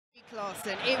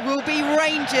Larson. It will be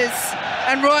Rangers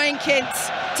and Ryan Kent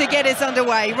to get us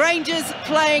underway. Rangers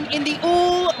playing in the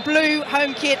all-blue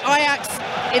home kit, Ajax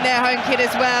in their home kit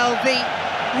as well. The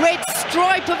red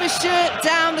stripe of a shirt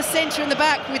down the centre and the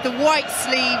back with the white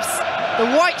sleeves,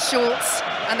 the white shorts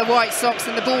and the white socks,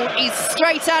 and the ball is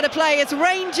straight out of play as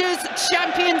Rangers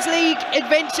Champions League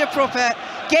adventure proper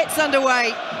gets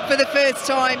underway for the first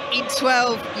time in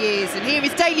 12 years. And here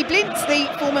is Daley Blind, the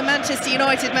former Manchester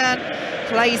United man,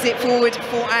 plays it forward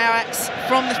for Ajax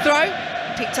from the throw,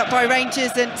 picked up by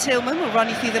Rangers, and Tillman will run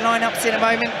you through the lineups in a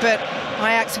moment, but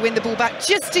Ajax win the ball back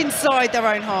just inside their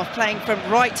own half, playing from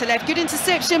right to left. Good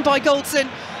interception by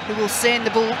Goldson, who will send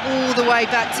the ball all the way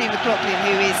back to McLaughlin,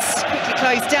 who is quickly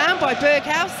closed down by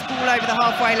Berghaus, ball over the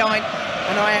halfway line,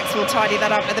 and Ajax will tidy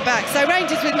that up at the back. So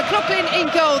Rangers with McLaughlin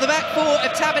in goal, the back four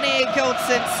of Tavernier,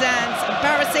 Goldson, Sands and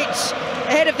Barisic.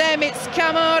 Ahead of them it's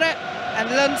Kamara and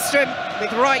Lundstrom,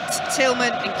 with Wright,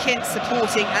 Tillman and Kent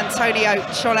supporting Antonio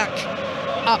Cholak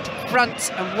up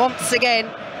front. And once again,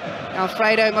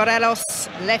 Alfredo Morelos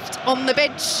left on the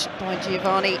bench by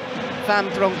Giovanni van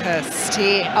Bronckhorst.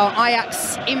 Here are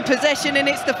Ajax in possession, and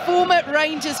it's the former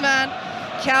Rangers man,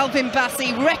 Calvin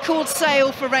Bassey. Record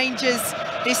sale for Rangers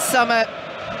this summer.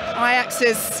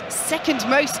 Ajax's second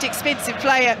most expensive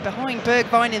player behind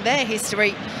Bergwijn in their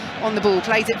history. On the ball,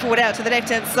 plays it forward out to the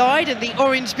left-hand side, and the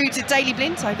orange-booted Daley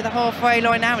Blind over the halfway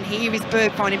line now, and here is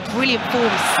Bergwijn in brilliant form,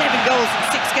 7 goals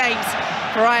in 6 games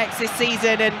for Ajax this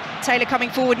season. And Taylor coming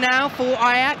forward now for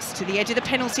Ajax to the edge of the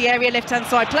penalty area, left-hand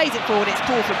side, plays it forward, it's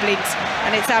poor for Blind,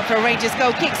 and it's out for a Rangers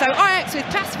goal kick. So Ajax with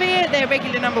Pasveer, their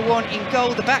regular number 1 in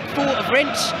goal, the back four of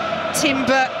Wrench,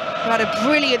 Timber, who had a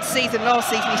brilliant season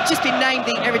last season. He's just been named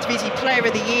the Eredivisie Player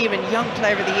of the Year and Young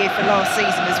Player of the Year for last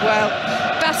season as well.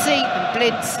 Bassey and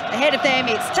Blind. Ahead of them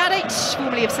it's Tadic,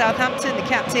 formerly of Southampton, the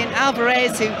captain,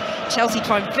 Alvarez, who Chelsea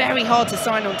tried very hard to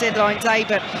sign on deadline day,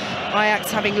 but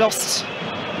Ajax, having lost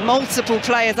multiple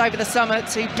players over the summer,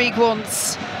 2 big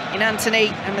ones in Anthony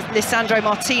and Lisandro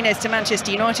Martinez to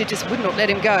Manchester United, just would not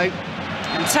let him go.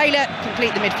 And Taylor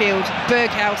complete the midfield,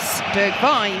 Berghaus,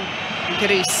 Bergwijn and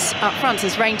Karius up front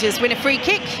as Rangers win a free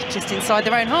kick just inside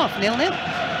their own half, 0-0.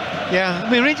 Yeah,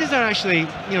 I mean, Rangers are actually,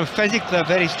 physically a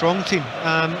very strong team,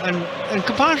 and in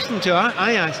comparison to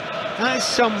Ajax, that is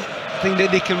something that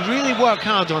they can really work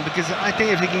hard on, because I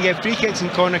think if they can get free kicks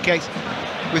and corner kicks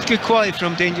with good quality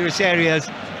from dangerous areas,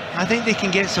 I think they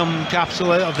can get some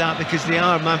capital out of that, because they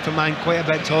are man for man quite a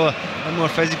bit taller and more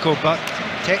physical, but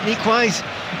technique-wise,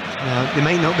 they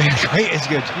might not be quite as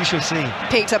good. We shall see.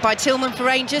 Picked up by Tillman for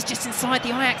Rangers, just inside the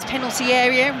Ajax penalty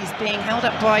area. He's being held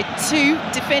up by 2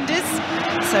 defenders,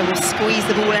 so we'll squeeze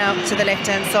the ball out to the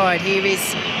left-hand side. Here is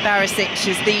Barisic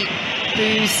as the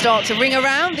boos start to ring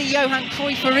around the Johan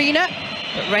Cruyff Arena,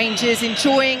 but Rangers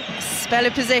enjoying a spell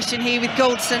of possession here with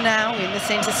Goldson now in the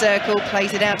centre circle,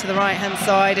 plays it out to the right-hand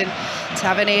side, and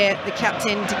Tavernier, the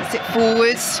captain, digs it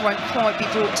forwards, won't quite be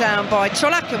brought down by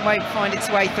Cholak and won't find its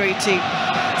way through to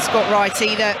Scott Wright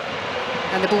either,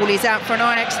 and the ball is out for an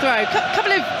Ajax throw.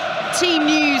 Couple of team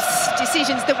news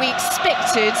decisions that we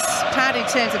expected, Pad, in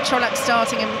terms of Cholak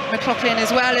starting and McLaughlin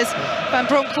as well. As Van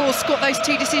Bronckhorst got those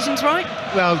 2 decisions right?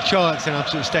 Well, Cholak's an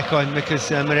absolute stick-on,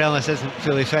 because Morelos isn't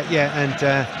fully fit yet, and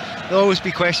there'll always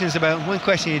be questions about, one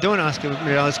question you don't ask about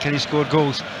Morelos, can he score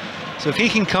goals? So if he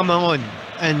can come on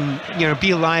and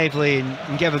be lively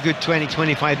and give a good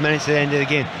 20-25 minutes at the end of the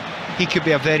game, he could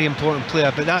be a very important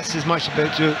player. But that's as much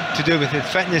about to do with his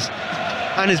fitness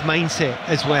and his mindset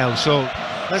as well. So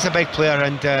that's a big player,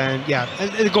 and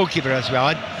the goalkeeper as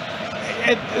well.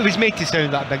 It was made to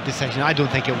sound like a big decision. I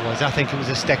don't think it was. I think it was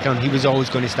a stick-on. He was always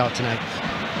going to start tonight.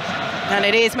 And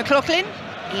it is McLaughlin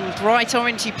in bright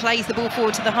orange. He plays the ball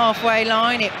forward to the halfway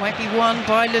line. It won't be won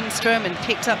by Lundstrom and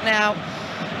picked up now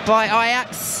by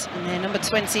Ajax, and their number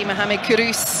 20, Mohamed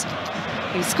Karius,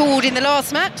 who scored in the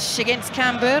last match against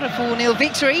Cambuur, a 4-0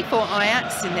 victory for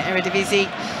Ajax in the Eredivisie.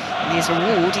 And his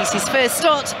reward is his first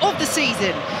start of the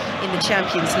season in the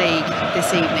Champions League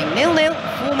this evening.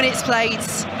 0-0, 4 minutes played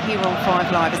here on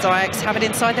 5 Live as Ajax have it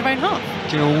inside their own half.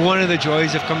 Do you know, one of the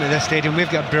joys of coming to this stadium,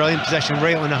 we've got brilliant position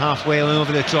right on the halfway line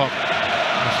over the top.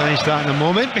 We'll finish that in a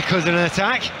moment because of an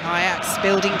attack. Ajax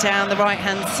building down the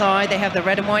right-hand side. They have the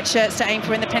red and white shirts to aim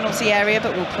for in the penalty area,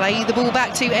 but will play the ball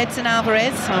back to Edson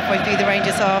Alvarez halfway through the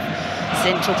Rangers half.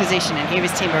 Central position, and here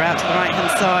is Timber out to the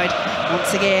right-hand side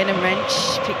once again, and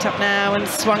Wrench picked up now and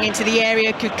swung into the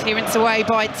area. Good clearance away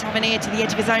by Tavernier to the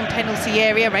edge of his own penalty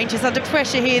area. Rangers under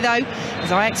pressure here though,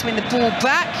 as Ajax win the ball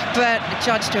back, but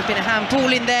adjudged to have been a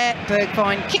handball in there.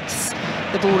 Bergwijn kicks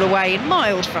the ball away in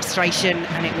mild frustration,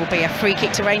 and it will be a free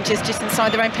kick to Rangers just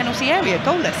inside their own penalty area,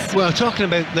 goalless. Well, talking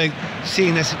about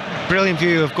seeing this brilliant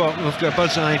view. We've got a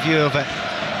bird's eye view of it.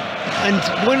 And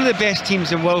one of the best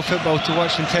teams in world football to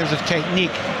watch in terms of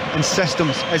technique and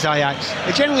systems is Ajax.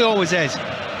 It generally always is.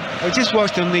 I just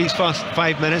watched them these first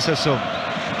 5 minutes or so.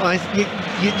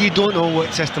 You don't know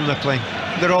what system they're playing.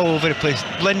 They're all over the place.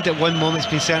 Blind at one moment has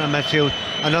been centre midfield,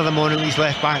 another moment he's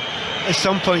left back. At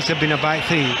some points they've been a back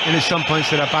three, and at some points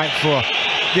they're a back four.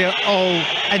 They're all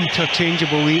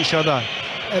interchangeable with each other.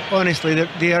 Honestly,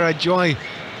 they are a joy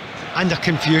and a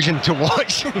confusion to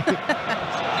watch.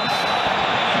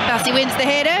 Bassey wins the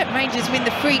header. Rangers win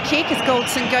the free kick as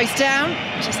Goldson goes down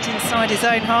just inside his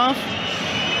own half.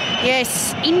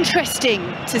 Yes, interesting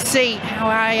to see how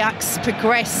Ajax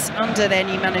progress under their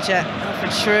new manager,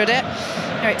 Alfred Schroeder.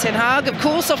 Erik ten Hag, of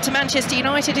course, off to Manchester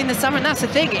United in the summer, and that's the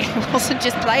thing, it wasn't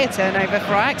just player turnover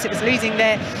for Ajax, it was losing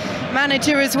their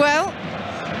manager as well.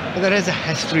 But there is a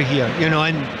history here, you know,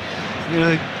 and you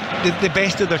know the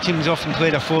best of their teams often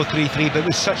played a 4-3-3, but it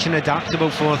was such an adaptable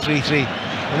 4-3-3,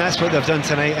 and that's what they've done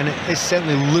tonight, and it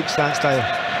certainly looks that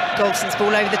style. Goldson's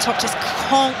ball over the top just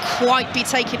can't quite be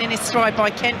taken in his stride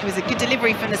by Kent. It was a good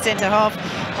delivery from the centre half.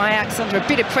 Ajax under a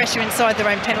bit of pressure inside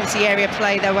their own penalty area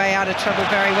play their way out of trouble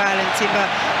very well, and Timber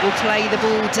will play the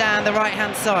ball down the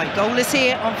right-hand side. Goalless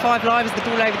here on 5 Live as the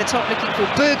ball over the top looking for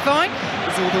Bergwijn.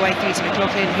 It's all the way through to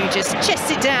McLaughlin, who just chests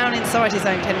it down inside his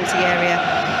own penalty area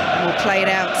and will play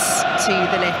it out to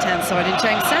the left-hand side in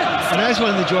James Sands. And that's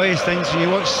one of the joyous things when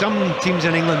you watch some teams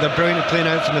in England, they're brilliant at playing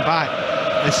out from the back.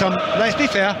 And some, let's be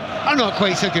fair, are not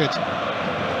quite so good.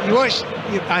 You watch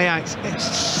Ajax,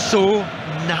 it's so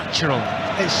natural,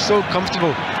 it's so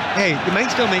comfortable. Hey, they might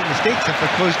still make mistakes if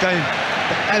they're closed down,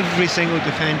 but every single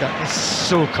defender is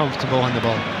so comfortable on the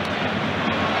ball.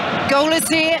 Goalless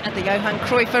here at the Johan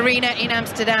Cruyff Arena in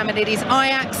Amsterdam, and it is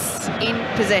Ajax in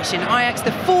possession. Ajax, the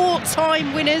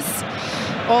 4-time winners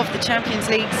of the Champions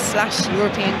League /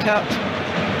 European Cup.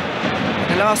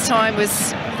 The last time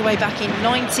was the way back in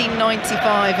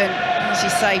 1995, and as you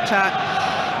say, Pat,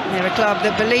 they're a club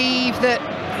that believe that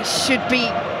they should be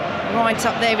right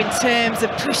up there in terms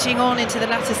of pushing on into the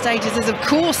latter stages, as of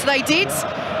course they did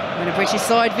when a British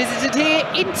side visited here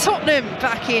in Tottenham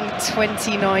back in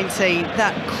 2019.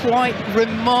 That quite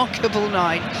remarkable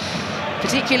night,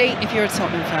 particularly if you're a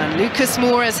Tottenham fan. Lucas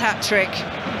Moura's hat-trick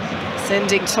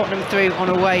sending Tottenham through on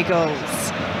away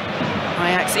goals.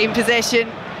 Ajax in possession.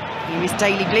 Here is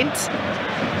Daley Blind,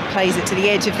 plays it to the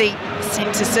edge of the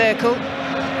centre circle.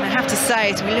 And I have to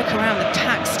say, as we look around the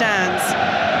packed stands,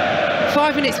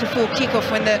 5 minutes before kick-off,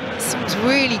 when the songs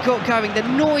really got going, the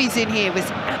noise in here was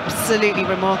absolutely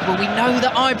remarkable. We know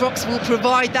that Ibrox will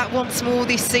provide that once more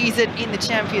this season in the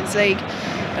Champions League.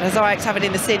 But as Ajax have it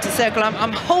in the centre circle,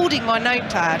 I'm holding my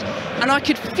notepad, and I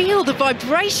could feel the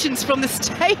vibrations from the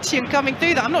stadium coming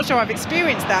through that. I'm not sure I've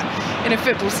experienced that in a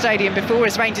football stadium before,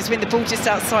 as Rangers win the ball just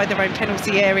outside their own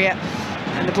penalty area.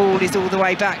 And the ball is all the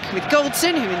way back with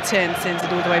Goldson, who in turn sends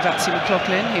it all the way back to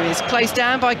McLaughlin, who is closed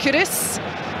down by Kudus.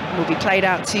 And will be played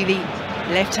out to the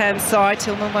left-hand side.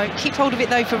 Tillman won't keep hold of it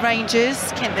though for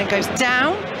Rangers. Kent then goes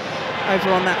down over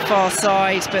on that far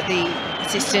side, but the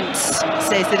assistant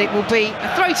says that it will be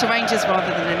a throw to Rangers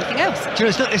rather than anything else. You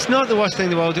know, it's not the worst thing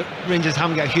in the world that Rangers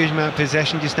haven't got a huge amount of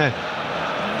possession just now.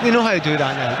 They know how to do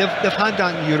that now. They've had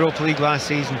that in Europa League last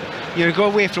season. You go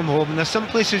away from home, and there's some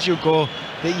places you go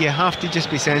that you have to just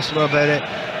be sensible about it.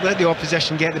 Let the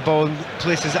opposition get the ball in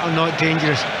places that are not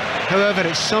dangerous. However,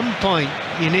 at some point,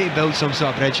 you need to build some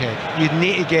sort of bridgehead. You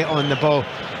need to get on the ball.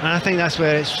 And I think that's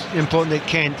where it's important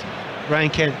that Ryan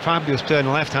Kent, Fabio's player on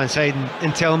the left-hand side,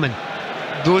 and Tillman,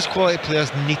 those quality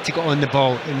players need to get on the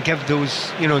ball and give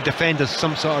those, you know, defenders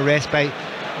some sort of respite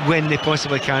when they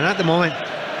possibly can. At the moment,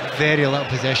 very little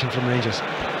possession from Rangers.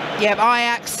 Yeah,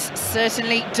 Ajax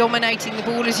certainly dominating the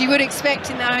ball, as you would expect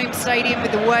in their home stadium,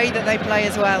 with the way that they play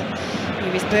as well.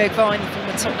 Here is Bergwijn, the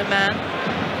former Tottenham man.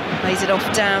 Lays it off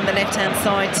down the left-hand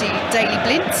side to Daley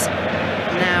Blind.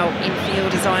 Now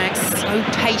infield as Ajax, so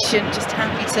patient, just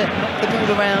happy to knock the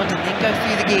ball around and then go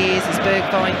through the gears as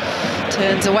Bergwijn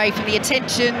turns away from the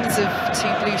attentions of 2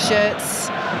 blue shirts.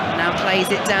 Now plays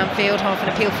it downfield, half an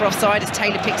appeal for offside as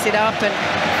Taylor picks it up and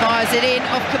fires it in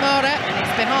off Kamara, and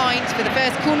it's behind for the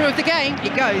first corner of the game.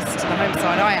 It goes to the home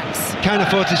side, Ajax. Can't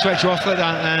afford to switch off like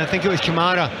that. I think it was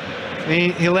Kamara.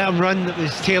 He let him run. It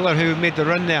was Taylor who made the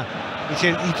run there. He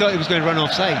thought he was going to run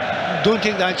offside. Don't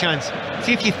take that chance.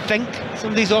 See, if you think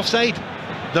somebody's offside,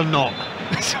 they're not.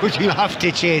 So you have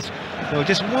to chase. So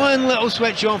just one little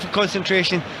switch on for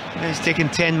concentration, and it's taken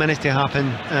 10 minutes to happen,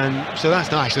 and so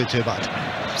that's not actually too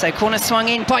bad. So corner swung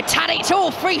in by Tadic. Oh,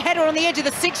 free header on the edge of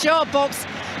the 6-yard box,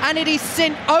 and it is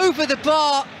sent over the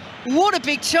bar. What a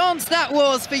big chance that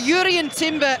was for Jurrien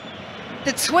Timber,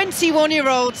 the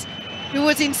 21-year-old. who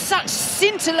was in such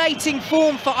scintillating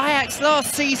form for Ajax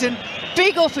last season.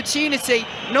 Big opportunity,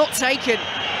 not taken.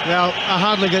 Well, I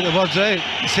hardly get the words out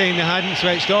saying they hadn't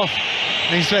switched off,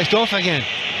 and he switched off again.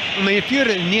 I mean, if you're at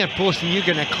the near post and you're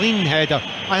getting a clean header,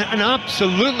 an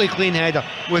absolutely clean header,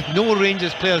 with no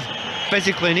Rangers players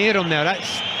physically near him there,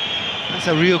 that's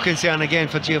a real concern again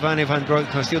for Giovanni van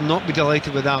Bronckhorst. He'll not be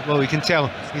delighted with that. Well, we can tell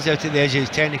he's out at the edge of his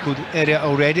technical area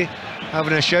already,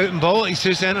 having a shouting ball at his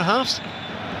two centre-halves.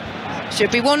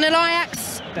 Should be 1-0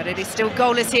 Ajax, but it is still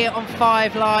goalless here on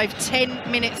 5 Live. 10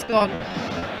 minutes gone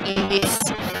in this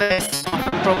first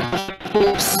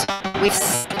course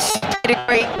with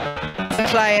pedigree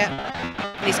player.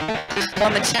 He's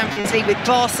won the Champions League with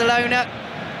Barcelona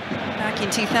back in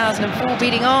 2004,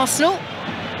 beating Arsenal.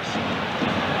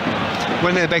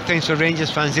 One of the big things for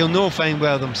Rangers fans, they'll know fine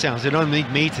well themselves. They don't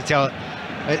need me to tell it.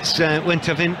 It's when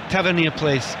Tavernier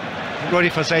plays. Roddy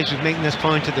Forsyth was making this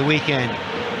point at the weekend.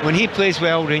 When he plays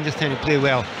well, Rangers tend to play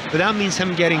well, but that means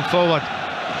him getting forward.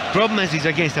 Problem is, he's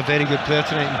against a very good player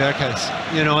tonight in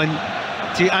Berghuis, you know, and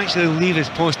to actually leave his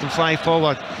post and fly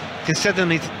forward, considering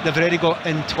they've already got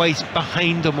in twice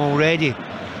behind him already,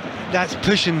 that's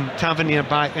pushing Tavernier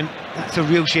back, and that's a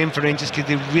real shame for Rangers because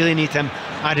they really need him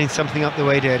adding something up the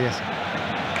wide areas.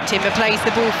 Timber plays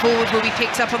the ball forward, will be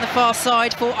picked up on the far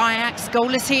side for Ajax.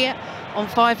 Goalless here on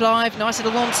 5 Live. Nice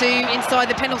little 1-2 inside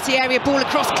the penalty area. Ball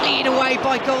across, cleared away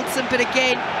by Goldson, but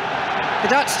again, the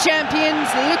Dutch champions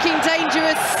looking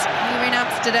dangerous here in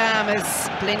Amsterdam as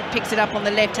Blind picks it up on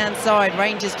the left-hand side.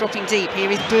 Rangers dropping deep.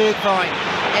 Here is Bergwijn.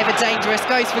 Ever dangerous,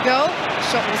 goes for goal. The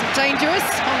shot wasn't dangerous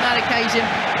on that occasion,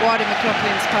 wide of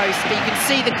McLaughlin's post. But you can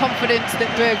see the confidence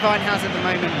that Bergwijn has at the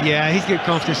moment. Yeah, he's got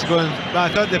confidence to go in. But I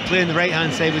thought the play on the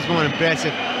right-hand side was more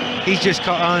impressive. He's just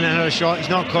cut on another shot. He's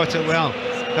not caught it well.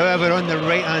 However, on the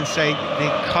right-hand side, they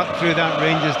cut through that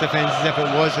Rangers defence as if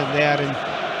it wasn't there, and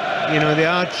you know, they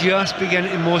are just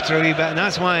beginning to motor a wee bit, and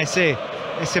that's why I say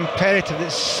it's imperative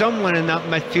that someone in that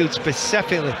midfield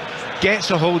specifically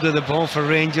gets a hold of the ball for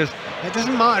Rangers. It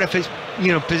doesn't matter if it's,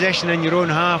 you know, possession in your own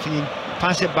half and you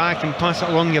pass it back and pass it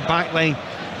along your back line.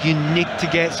 You need to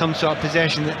get some sort of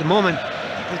possession. At the moment,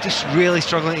 they're just really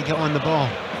struggling to get on the ball.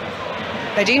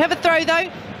 They do have a throw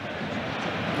though.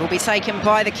 Will be taken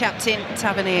by the captain,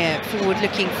 Tavernier. Forward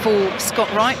looking for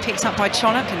Scott Wright, picked up by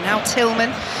Cholak, and now Tillman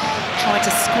tried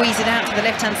to squeeze it out to the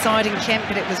left-hand side in Kemp,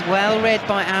 but it was well read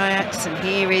by Ajax. And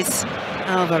here is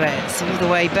Alvarez all the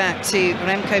way back to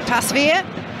Remco Pasveer.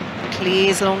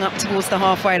 Clears long up towards the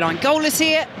halfway line. Goalless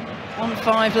here on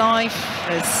 5 Live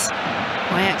as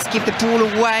Ajax give the ball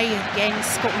away. Again,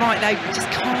 Scott Wright though just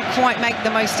can't quite make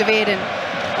the most of it, and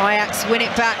Ajax win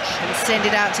it back and send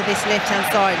it out to this left-hand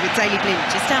side with Daley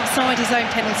Blind just outside his own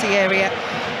penalty area.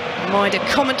 Reminder,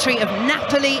 commentary of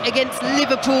Napoli against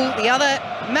Liverpool, the other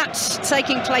match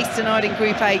taking place tonight in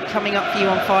Group A, coming up for you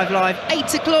on 5 Live.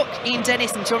 8 o'clock, Ian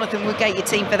Dennis and Jonathan will get your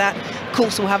team for that. Of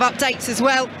course, we'll have updates as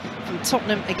well from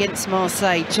Tottenham against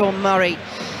Marseille. John Murray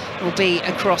will be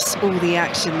across all the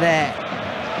action there.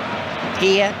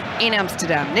 Here in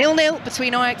Amsterdam, 0-0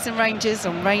 between Ajax and Rangers,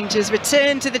 on Rangers'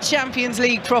 return to the Champions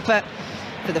League proper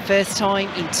for the first time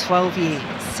in 12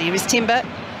 years. Here is Timber,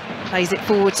 plays it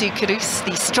forward to Kudus,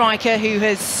 the striker who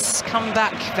has come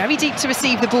back very deep to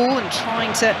receive the ball and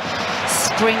trying to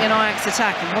spring an Ajax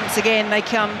attack. And once again, they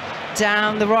come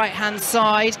down the right-hand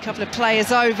side, a couple of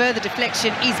players over, the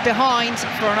deflection is behind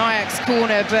for an Ajax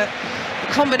corner, but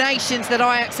the combinations that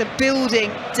Ajax are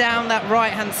building down that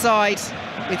right-hand side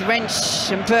with Wrench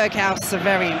and Berghuis are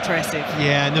very impressive.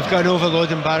 Yeah, and they've got an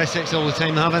overload in Barisic all the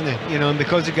time, haven't they? You know, and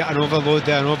because they've got an overload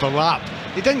there, an overlap,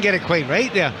 they didn't get it quite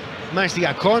right there. Managed to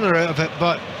get a corner out of it,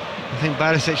 but I think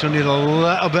Barisic will need a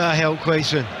little bit of help quite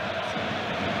soon.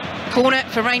 Corner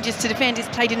for Rangers to defend. It's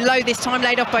played in low this time,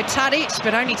 laid off by Tadic,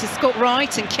 but only to Scott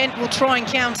Wright, and Kent will try and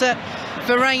counter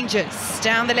for Rangers.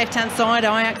 Down the left-hand side,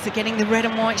 Ajax are getting the red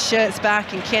and white shirts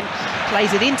back, and Kent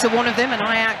plays it into one of them, and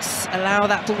Ajax allow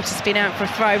that ball to spin out for a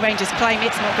throw. Rangers claim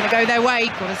it's not going to go their way.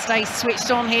 Got to stay switched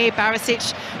on here.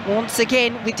 Barisic once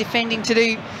again with defending to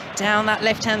do down that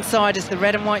left-hand side as the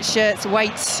red and white shirts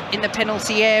wait in the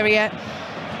penalty area.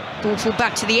 Ball pulled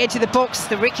back to the edge of the box.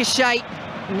 The ricochet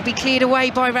will be cleared away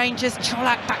by Rangers.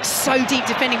 Cholak back so deep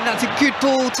defending. That's a good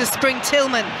ball to spring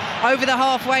Tillman over the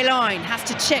halfway line. Has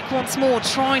to check once more,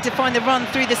 trying to find the run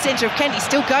through the centre of Kent. He's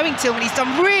still going, Tillman. He's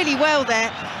done really well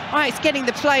there. It's getting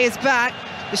the players back.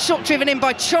 The shot driven in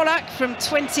by Cholak from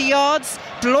 20 yards,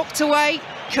 blocked away.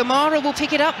 Kamara will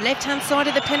pick it up, left-hand side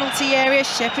of the penalty area,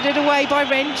 shepherded away by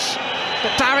Wrench.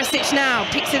 But Barisic now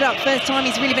picks it up. First time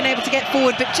he's really been able to get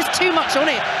forward, but just too much on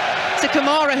it. to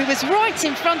Kamara, who was right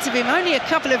in front of him, only a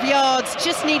couple of yards,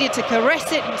 just needed to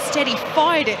caress it. Instead, he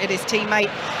fired it at his teammate,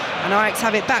 and Ajax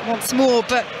have it back once more.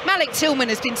 But Malik Tillman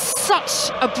has been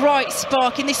such a bright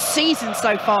spark in this season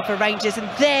so far for Rangers, and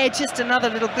there, just another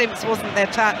little glimpse, wasn't there,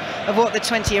 Pat, of what the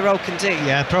 20-year-old can do.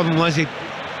 Yeah, the problem was he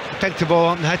picked the ball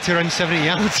up and had to run 70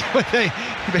 yards.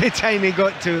 By the time he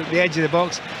got to the edge of the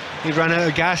box, he ran out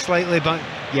of gas slightly, but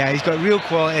yeah, he's got real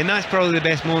quality, and that's probably the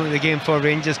best moment of the game for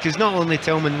Rangers, because not only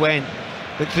Tillman went,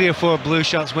 but 3 or 4 blue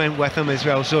shirts went with him as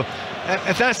well. So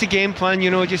if that's the game plan,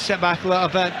 you know, just sit back a little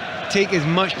bit, take as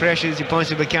much pressure as you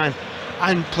possibly can,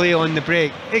 and play on the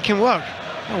break. It can work.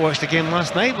 I watched the game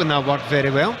last night when that worked very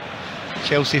well.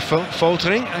 Chelsea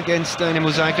faltering against Dynamo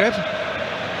Zagreb.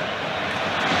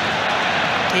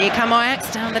 Here come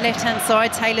Ajax down the left-hand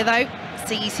side. Taylor, though,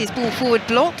 sees his ball forward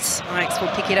blocked. Ajax will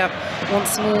pick it up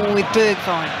once more with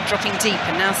Bergwijn dropping deep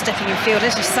and now stepping in field.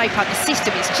 As you say, Pat, the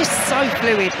system is just so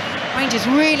fluid. Rangers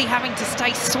really having to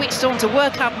stay switched on to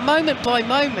work out moment by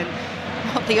moment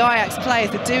what the Ajax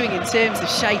players are doing in terms of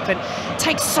shape, and it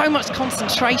takes so much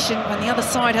concentration when the other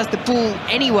side has the ball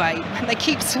anyway, and they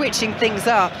keep switching things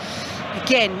up.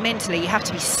 Again, mentally, you have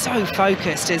to be so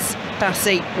focused, as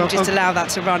Bassi will just allow that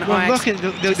to run. Well, look at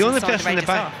the only person in the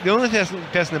back. The only person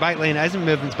in the back line that isn't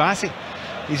moving is Bassi.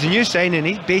 He's a new signing.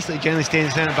 He's basically generally staying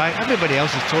centre back. Everybody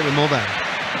else is totally mobile.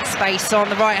 Space on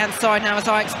the right-hand side now as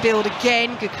Ajax build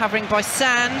again. Good covering by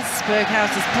Sands.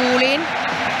 Berghouse's ball in.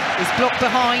 He's blocked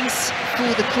behind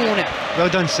for the corner. Well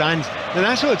done, Sands. Now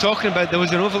that's what we're talking about. There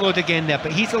was an overload again there,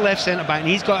 but he's the left centre back and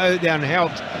he's got out there and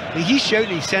helped. But he's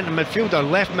shouting his centre midfielder,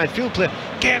 left midfield player,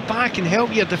 get back and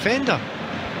help your defender.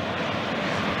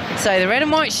 So the red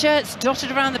and white shirts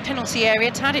dotted around the penalty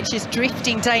area. Tadic is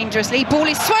drifting dangerously. Ball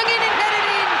is swung in and headed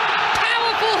in.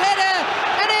 Powerful header,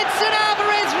 and Edson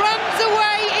Alvarez runs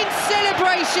away in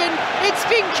celebration. It's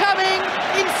been coming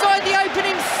inside the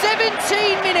opening 17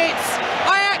 minutes.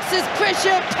 Ajax's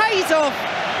pressure pays off.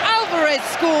 Alvarez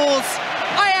scores.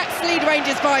 Ajax lead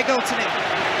Rangers by a goal to nil.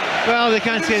 Well, they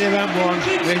can't say they weren't warned,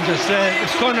 Rangers.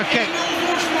 It's corner kick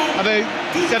about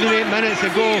 7-8 minutes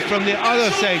ago from the other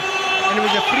side, and it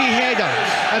was a free header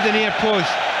at the near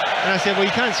post. And I said, well,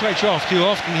 you can't switch off too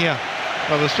often here.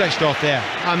 Well, they switched off there.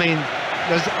 I mean,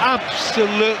 there's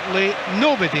absolutely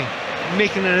nobody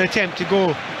making an attempt to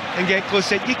go and get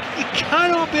close. You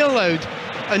cannot be allowed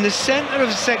in the centre of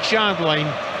the 6-yard line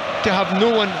to have no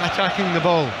one attacking the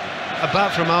ball,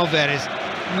 apart from Alvarez.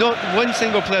 Not one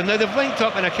single player. Now they've linked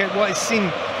up and what is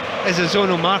seen as a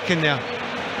zonal marking there,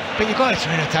 but you've got to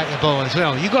try and attack the ball as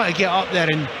well. You've got to get up there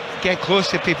and get close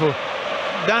to people.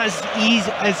 That's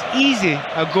as easy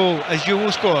a goal as you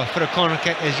will score for a corner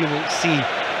kick as you will see.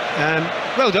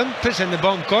 Well done, puts it in the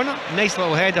bottom corner, nice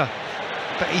little header,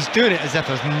 but he's doing it as if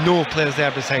there's no players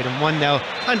there beside him.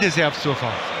 1-0, undeserved so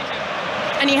far.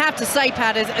 And you have to say,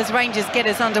 Pat, as Rangers get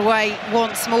us underway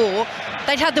once more,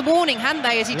 they'd had the warning, hadn't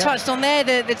they, as you touched on there,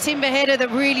 the Timber header that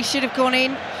really should have gone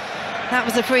in. That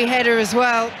was a free header as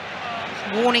well.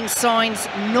 Warning signs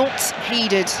not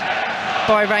heeded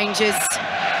by Rangers.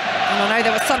 And I know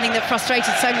there was something that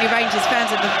frustrated so many Rangers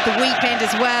fans at the weekend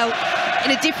as well,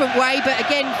 in a different way, but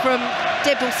again from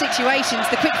dead ball situations,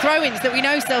 the quick throw-ins that we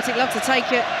know Celtic love to take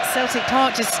at Celtic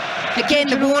Park, just again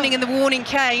the warning and the warning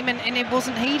came and it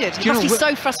wasn't heeded. It must be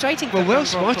so frustrating. Well, well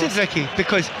spotted, Vicky,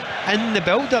 because in the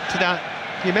build-up to that,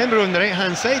 you remember on the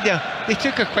right-hand side there, they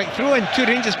took a quick throw and 2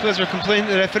 Rangers players were complaining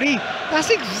to the referee.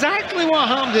 That's exactly what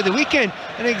happened at the weekend,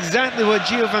 and exactly what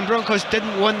Gio van Bronckhorst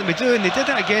didn't want them to do, and they did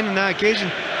it again on that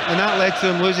occasion, and that led to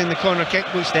them losing the corner kick,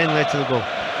 which then led to the goal.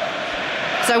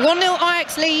 So 1-0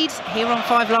 Ajax lead here on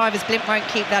 5 Live, as Blimp won't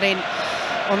keep that in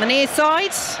on the near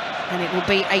side, and it will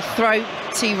be a throw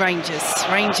to Rangers.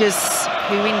 Rangers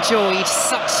who enjoyed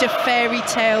such a fairy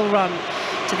tale run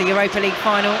to the Europa League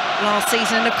final last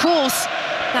season, and of course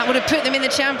that would have put them in the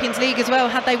Champions League as well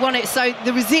had they won it. So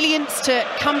the resilience to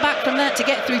come back from that, to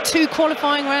get through 2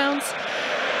 qualifying rounds,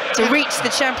 to reach the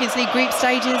Champions League group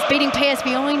stages, beating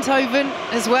PSV Eindhoven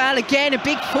as well. Again, a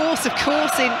big force, of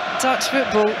course, in Dutch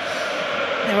football.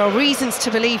 There are reasons to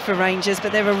believe for Rangers,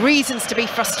 but there are reasons to be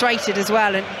frustrated as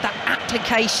well, and that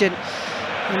application,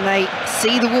 when they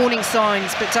see the warning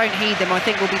signs but don't heed them, I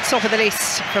think will be top of the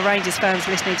list for Rangers fans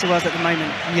listening to us at the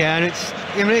moment. Yeah,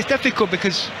 and it's difficult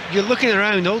because you're looking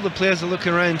around, all the players are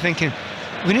looking around thinking,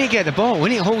 we need to get the ball, we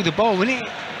need to hold the ball, we need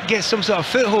to get some sort of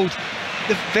foothold.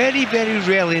 They've very, very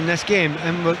rarely in this game,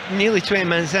 and we're nearly 20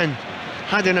 minutes in,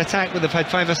 had an attack where they've had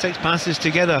 5 or 6 passes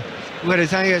together,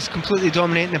 whereas Ajax completely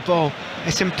dominating the ball.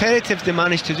 It's imperative they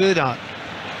manage to do that,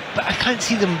 but I can't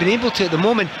see them being able to at the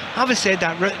moment. Having said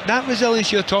that, that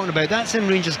resilience you're talking about, that's in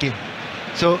Rangers' game.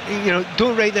 So, you know,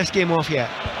 don't write this game off yet.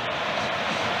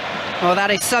 Well,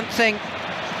 that is something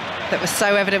that was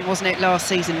so evident, wasn't it, last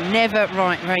season? Never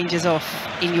write Rangers off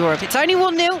in Europe. It's only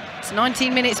 1-0, it's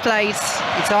 19 minutes played.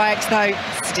 It's Ajax, though,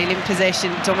 still in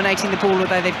possession, dominating the ball,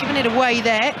 although they've given it away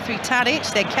there through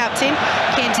Tadic, their captain.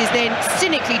 Kent is then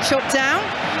cynically chopped down,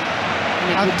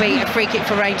 and it will be a free kick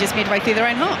for Rangers midway through their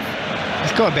own half.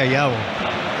 It's got to be a yellow.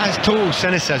 That's total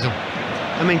cynicism.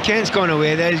 I mean, Kent's gone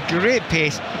away, there's great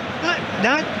pace.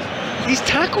 He's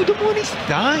tackled him on his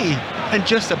thigh and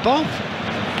just above.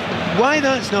 Why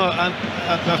that's not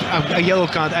a yellow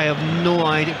card, I have no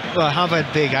idea. Well, I have a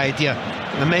big idea.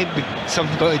 There might be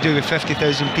something got to do with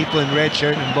 50,000 people in red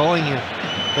shirt and bowling here.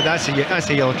 But that's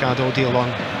a yellow card all day long.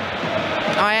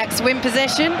 Ajax win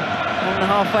possession on the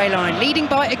halfway line, leading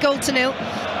by a goal to nil.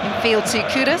 In field to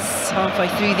Kudus, halfway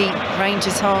through the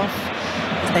Rangers half.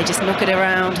 As they just knock it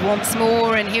around once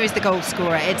more, and here is the goal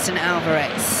scorer, Edson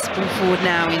Alvarez. Ball forward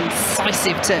now,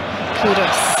 incisive to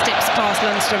Kudus, steps past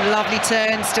Lundstrom, lovely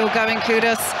turn, still going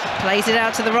Kudus, plays it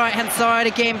out to the right-hand side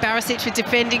again, Barisic with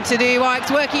defending to do,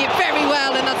 Ajax working it very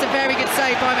well, and that's a very good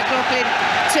save by McLaughlin,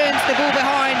 turns the ball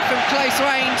behind from close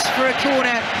range for a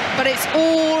corner, but it's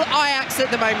all Ajax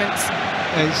at the moment.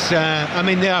 It's, I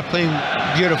mean, they are playing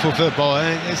beautiful football,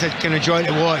 it's a kind of joy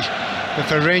to watch, but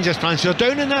for Rangers fans, they're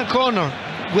down in that corner,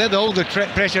 where all the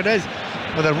pressure is.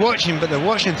 Well, they're watching, but they're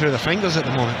watching through their fingers at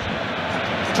the moment.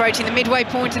 Approaching the midway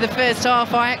point of the first half,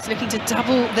 Ajax looking to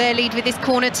double their lead with this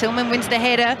corner. Tillman wins the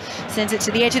header, sends it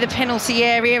to the edge of the penalty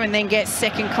area, and then gets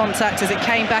second contact as it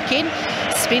came back in.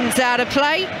 Spins out of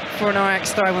play for an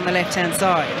Ajax throw on the left-hand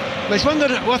side. Well,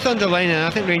 it's worth underlining, and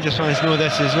I think Rangers fans know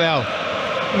this as well.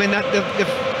 I mean,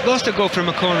 they've lost a goal from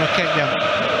a corner kick there.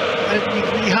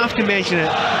 And you have to mention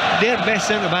it. Their best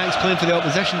centre-back's playing for the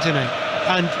opposition tonight.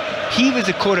 And he was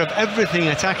the core of everything,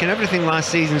 attacking everything last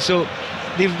season, so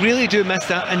they really do miss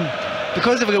that. And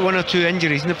because they've got one or two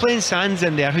injuries, and they're playing Sands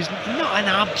in there, who's not an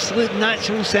absolute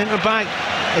natural centre-back,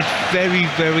 it's very,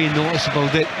 very noticeable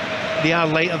that they are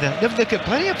lighter there. They've got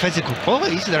plenty of physical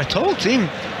qualities, they're a tall team,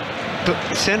 but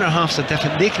centre-halves are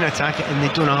different, they can attack it and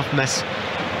they don't have to miss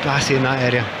Glassy in that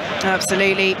area.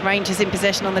 Absolutely, Rangers in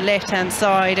possession on the left-hand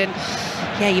side, and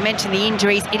yeah, you mentioned the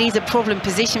injuries. It is a problem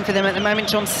position for them at the moment.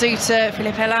 John Souttar,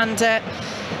 Philippe Helander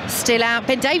still out.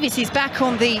 Ben Davies is back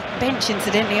on the bench,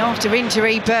 incidentally, after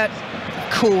injury, but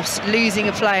of course, losing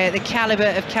a player the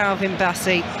calibre of Calvin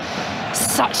Bassey.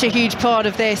 Such a huge part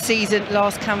of their season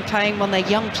last campaign, won their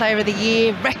Young Player of the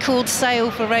Year, record sale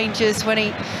for Rangers when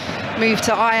he moved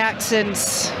to Ajax, and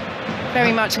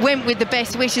very much went with the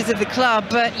best wishes of the club.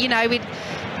 But, you know, it,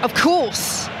 of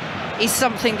course, is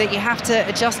something that you have to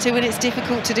adjust to, and it's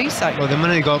difficult to do so. Well, the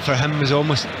money they got for him was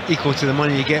almost equal to the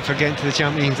money you get for getting to the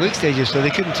Champions League stages, so they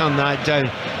couldn't turn that down.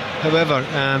 However,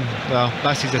 well,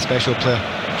 Bassey's a special player.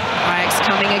 Ajax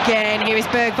coming again, here is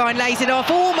Bergwijn, lays it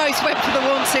off, almost went for the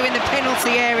 1-2 in the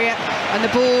penalty area, and the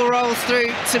ball rolls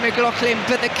through to McLaughlin,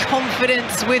 but the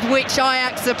confidence with which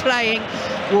Ajax are playing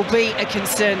will be a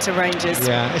concern to Rangers.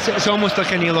 Yeah, it's almost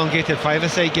like an elongated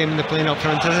five-a-side game they're playing up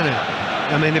front, isn't it?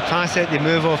 I mean, they pass it, they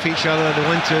move off each other, the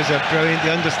 1-2s are brilliant,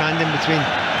 the understanding between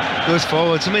those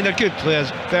forwards. I mean, they're good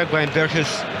players, Bergwijn,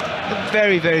 Berkus,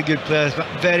 very, very good players, but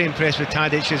very impressed with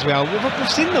Tadic as well. We've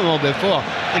seen them all before,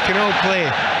 they can all play,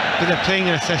 but they're playing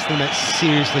in a system that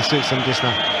seriously suits them just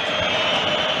now.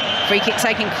 Free kick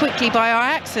taken quickly by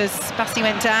Ajax as Bassey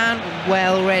went down,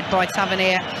 well read by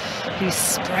Tavernier, who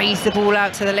sprays the ball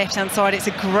out to the left-hand side. It's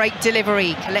a great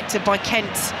delivery, collected by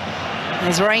Kent.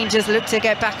 As Rangers look to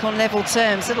get back on level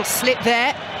terms, little slip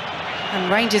there,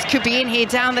 and Rangers could be in here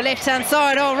down the left-hand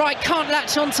side. All right, can't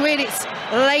latch onto it. It's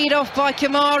laid off by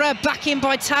Kamara, back in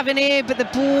by Tavernier, but the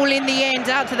ball in the end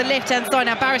out to the left-hand side.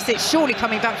 Now Barisic surely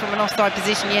coming back from an offside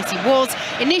position. Yes, he was.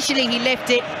 Initially he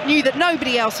left it, knew that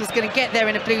nobody else was going to get there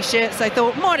in a blue shirt, so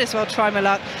thought might as well try my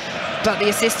luck. But the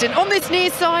assistant on this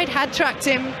near side had tracked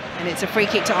him, and it's a free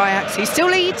kick to Ajax, who still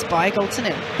leads by a goal to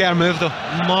nil. Better move though,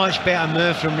 much better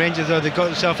move from Rangers though. They got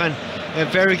themselves in a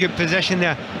very good position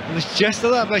there. It was just a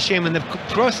little bit of a shame when the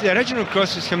original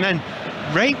cross was coming in.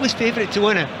 Wright was favourite to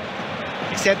win it,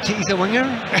 except he's a winger.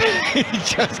 He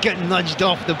just got nudged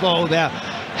off the ball there.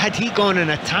 Had he gone and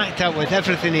attacked that with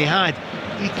everything he had,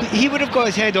 he would have got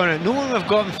his head on it. No one would have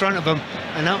got in front of him,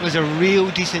 and that was a real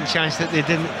decent chance that they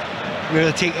didn't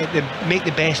really take it, they make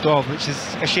the best of, which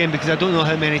is a shame because I don't know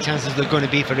how many chances there are going to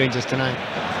be for Rangers tonight.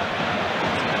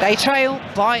 They trail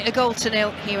by a goal to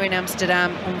nil here in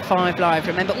Amsterdam on 5 Live.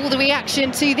 Remember all the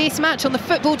reaction to this match on the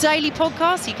Football Daily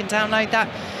podcast. You can download that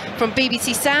from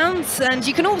BBC Sounds, and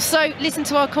you can also listen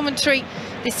to our commentary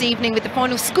this evening with the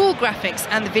final score graphics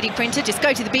and the video printer. Just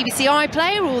go to the BBC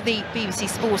iPlayer or the BBC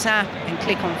Sport app and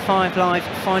click on 5 Live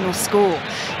final score.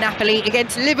 Napoli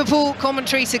against Liverpool,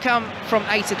 commentary to come from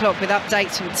 8 o'clock with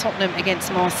updates from Tottenham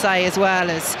against Marseille, as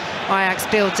well as Ajax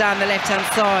build down the left-hand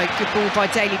side. Good ball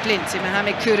by Daley Blind to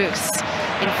Mohamed Kudus.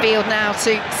 In field now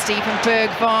to Stephen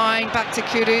Bergwijn, back to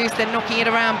Kudus, they're knocking it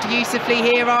around beautifully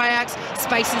here, Ajax.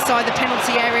 Space inside the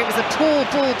penalty area, it was a poor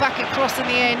ball back across in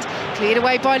the end. Cleared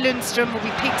away by Lundstrom, will be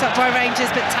picked up by Rangers,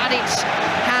 but Tadic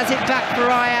has it back for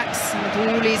Ajax. And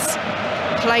the ball is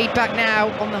played back now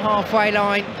on the halfway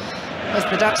line as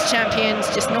the Dutch champions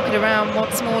just knock it around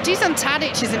once more. Dusan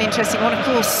Tadic is an interesting one, of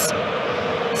course.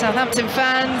 Southampton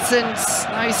fans and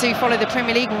those who follow the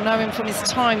Premier League will know him from his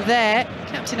time there,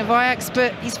 captain of Ajax,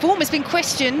 but his form has been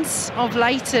questioned of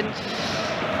late, and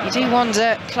you do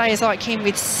wonder, players like him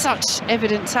with such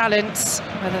evident talent,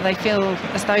 whether they feel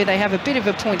as though they have a bit of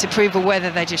a point to prove or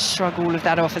whether they just shrug all of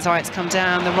that off as Ajax come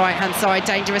down the right-hand side.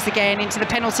 Dangerous again into the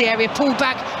penalty area. Pulled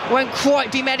back, won't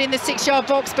quite be met in the 6-yard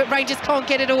box, but Rangers can't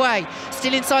get it away.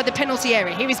 Still inside the penalty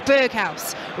area. Here is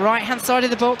Berghuis. Right-hand side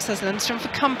of the box has Lundstrom for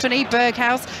company.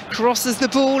 Berghuis crosses the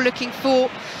ball, looking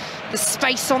for the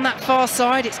space on that far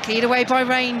side. It's cleared away by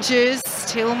Rangers.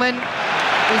 Tillman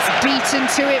is beaten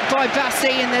to it by Bassi,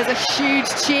 and there's a huge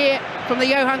cheer from the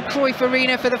Johan Cruyff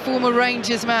Arena for the former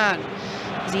Rangers man,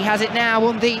 as he has it now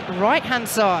on the right-hand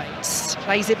side.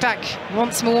 Plays it back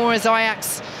once more as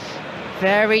Ajax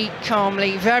very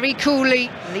calmly, very coolly,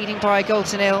 leading by a goal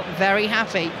to nil, very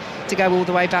happy to go all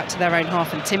the way back to their own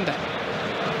half and timber.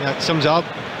 Yeah, it sums up.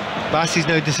 Bassi's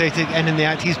now decided to get in the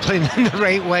act. He's playing in the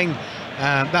right wing.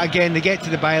 But again, they get to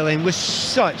the byline with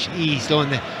such ease, don't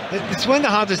they? It's one of the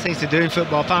hardest things to do in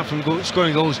football, apart from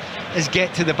scoring goals, is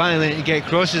get to the byline and get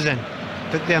crosses in.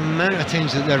 But the amount of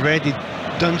times that they've already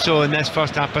done so in this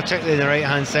first half, particularly the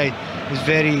right-hand side, is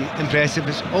very impressive.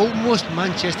 It's almost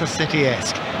Manchester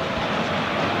City-esque.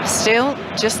 Still,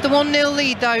 just the 1-0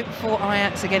 lead, though, for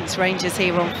Ajax against Rangers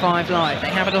here on 5 Live. They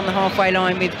have it on the halfway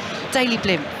line with Daley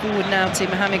Blind. Forward now to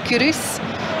Mohamed Kudus.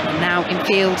 And now in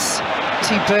fields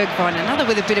to Bergwijn, another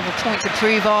with a bit of a point to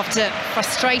prove after a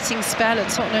frustrating spell at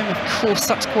Tottenham. Of course,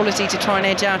 such quality to try and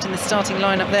edge out in the starting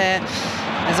lineup there.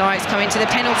 As Ajax come into the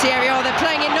penalty area, they're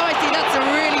playing it nicely. That's a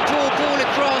really poor ball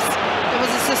across. There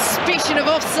was a suspicion of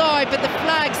offside, but the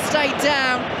flag stayed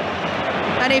down.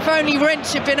 And if only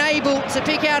Wrench had been able to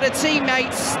pick out a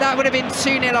teammate, that would have been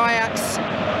 2-0 Ajax.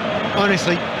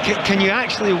 Honestly, can you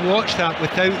actually watch that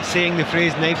without saying the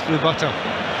phrase knife through butter?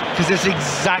 Because it's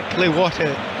exactly what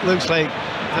it looks like.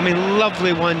 I mean,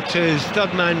 lovely 1-2s,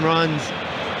 third man runs,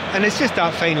 and it's just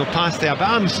that final pass there. But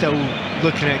I'm still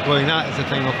looking at it going, that is a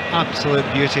thing of absolute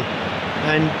beauty.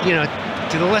 And, you know,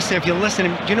 to the listener, if you're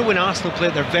listening, do you know when Arsenal play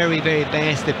at their very, very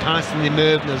best, they pass and they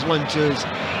move and there's 1-2s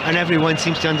and everyone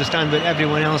seems to understand what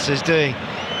everyone else is doing?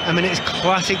 I mean, it's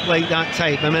classic like that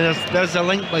type. I mean, there's a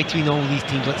link between all these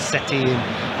teams like City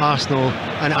and Arsenal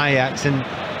and Ajax, and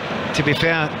to be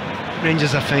fair,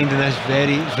 Rangers are finding this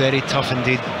very, very tough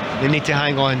indeed. They need to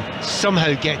hang on,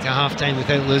 somehow get to half-time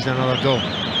without losing another goal.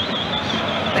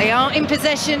 They are in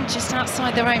possession just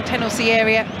outside their own penalty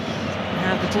area.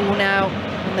 Have the ball now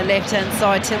on the left-hand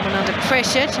side. Tillman under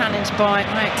pressure, challenged by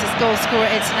Ajax's goal scorer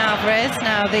Edson Alvarez.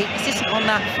 Now the assistant on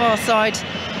that far side,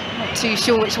 not too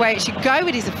sure which way it should go.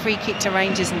 It is a free kick to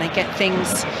Rangers, and they get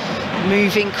things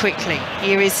moving quickly.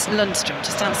 Here is Lundstrom,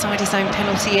 just outside his own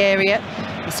penalty area.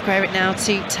 They square it now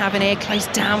to Tavernier,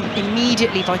 closed down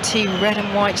immediately by 2 red and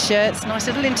white shirts. Nice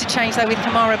little interchange though with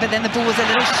Kamara, but then the ball was a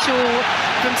little short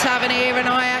from Tavernier, and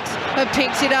Ajax have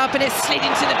picked it up and it's slid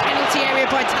into the penalty area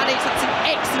by Tadic. That's an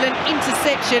excellent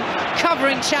interception, cover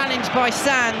and challenge by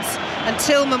Sands, and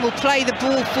Tillman will play the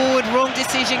ball forward. Wrong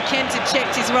decision, Kent had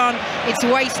checked his run, it's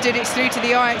wasted, it's through to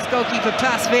the Ajax goalkeeper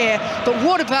Pasveer. But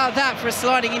what about that for a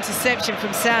sliding interception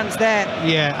from Sands there?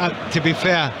 Yeah, to be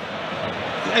fair,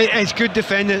 it's good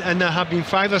defending, and there have been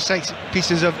 5 or 6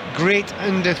 pieces of great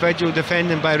individual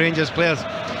defending by Rangers players.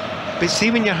 But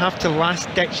see, when you have to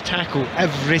last-ditch tackle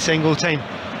every single time,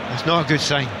 that's not a good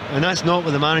sign, and that's not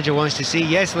what the manager wants to see.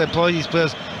 Yes, he'll applaud these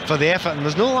players for the effort, and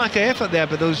there's no lack of effort there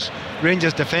by those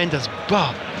Rangers defenders,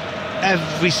 but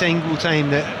every single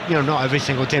time that, you know, not every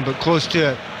single time, but close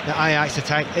to it, the Ajax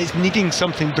attack, it's needing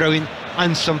something brilliant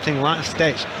and something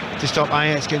last-ditch to stop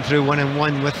Ajax getting through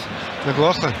 1-on-1 with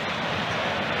McLaughlin,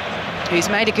 who's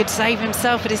made a good save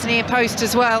himself at his near post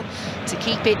as well to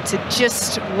keep it to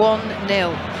just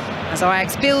 1-0. As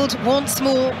Ajax build once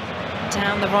more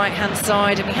down the right-hand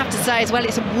side, and we have to say as well,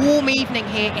 it's a warm evening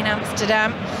here in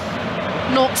Amsterdam.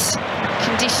 Not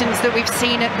conditions that we've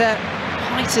seen at the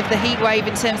height of the heat wave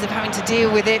in terms of having to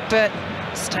deal with it, but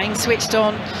staying switched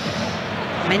on,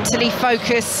 mentally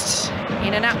focused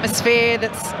in an atmosphere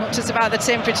that's not just about the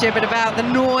temperature but about the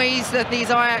noise that these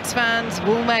Ajax fans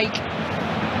will make.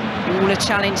 All a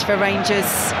challenge for Rangers,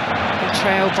 who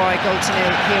trail by a goal to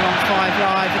nil here on 5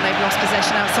 Live, and they've lost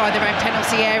possession outside their own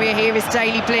penalty area. Here is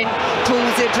Daley Blind,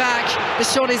 pulls it back. The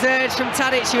shot is urged from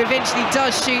Tadic, who eventually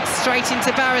does shoot straight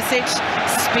into Barisic,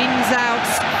 spins out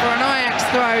for an Ajax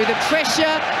throw. The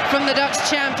pressure from the Dutch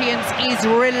champions is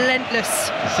relentless.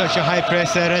 Such a high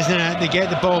press there, isn't it? They get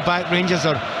the ball back. Rangers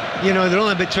are, you know, they're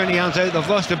only about 20 yards out. They've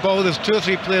lost the ball. There's 2 or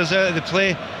 3 players out of the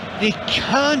play. They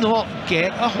cannot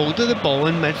get a hold of the ball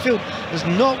in midfield. There's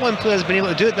not one player that's been able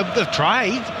to do it. They've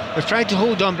tried to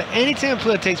hold on, but anytime a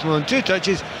player takes more than 2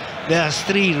 touches, there's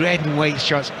 3 red and white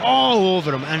shirts all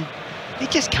over them, and they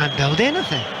just can't build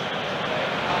anything.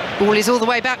 Ball is all the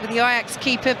way back with the Ajax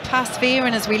keeper, Pasveer,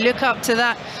 and as we look up to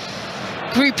that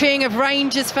grouping of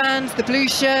Rangers fans, the blue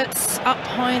shirts up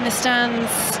high in the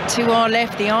stands to our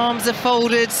left, the arms are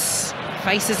folded,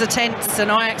 faces are tense,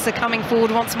 and Ajax are coming forward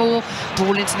once more.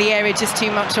 Ball into the area, just too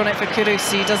much on it for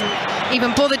Kudus. He doesn't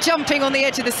even bother jumping on the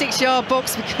edge of the 6-yard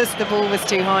box because the ball was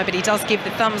too high, but he does give the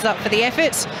thumbs up for the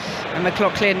effort, and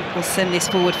McLaughlin will send this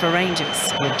forward for Rangers.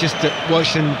 Just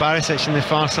watching Barisic on the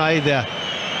far side there,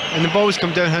 and the ball's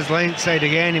come down his line side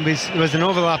again. There was an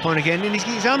overlap on again, and he's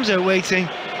got his arms out waiting.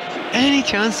 Any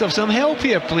chance of some help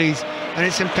here, please? And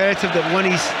it's imperative that one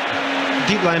of his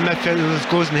deep line midfielders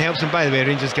goes and helps him. By the way,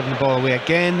 Rangers giving the ball away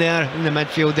again there in the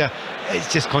midfield there. It's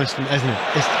just constant, isn't it?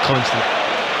 It's constant.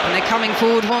 And they're coming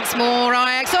forward once more.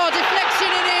 Ajax,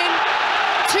 deflection and in.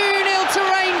 2-0 to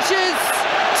Rangers.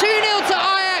 2-0 to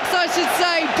Ajax, I should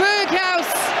say.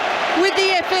 Berghuis with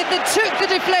the effort that took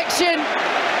the deflection.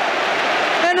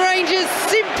 And Rangers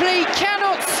simply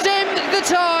cannot stem the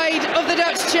tide of the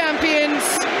Dutch champions.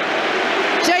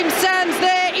 James Sands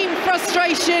there in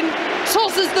frustration,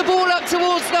 tosses the ball up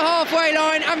towards the halfway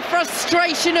line, and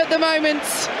frustration at the moment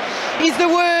is the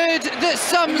word that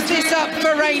sums this up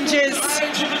for Rangers.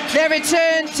 Their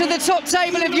return to the top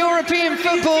table of European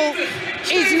football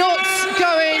is not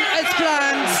going as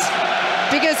planned,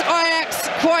 because Ajax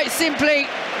quite simply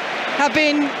have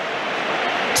been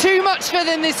too much for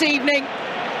them this evening.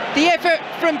 The effort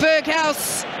from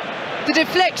Berghuis, the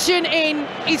deflection in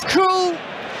is cruel.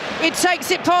 It takes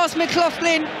it past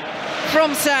McLaughlin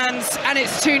from Sands, and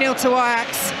it's 2-0 to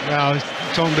Ajax. Well, I was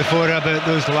talking before about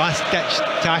those last-ditch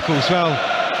tackles. Well,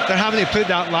 they're having to put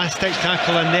that last-ditch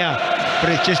tackle in there,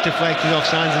 but it's just deflected off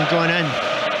Sands and gone in.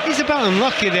 He's a bit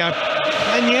unlucky there.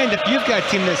 In the end, if you've got a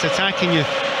team that's attacking you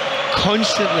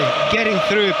constantly, getting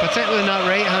through, particularly on that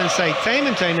right-hand side, time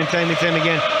and time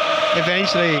again,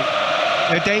 eventually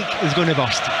the dike is going to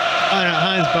burst, and it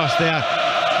has burst there.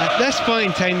 At this point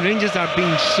in time, Rangers are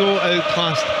being so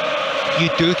outclassed, you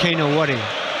do kind of worry.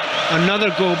 Another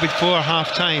goal before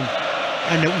half-time,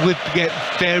 and it would get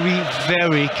very,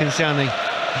 very concerning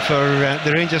for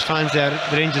the Rangers fans there,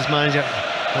 the Rangers manager,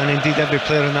 and indeed every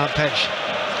player on that pitch.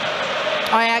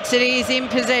 Ajax it is in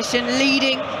possession,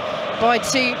 leading by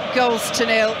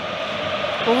 2-0.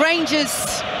 Well,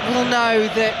 Rangers will know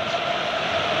that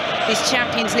this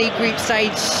Champions League group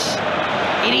stage,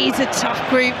 it is a tough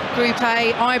group, Group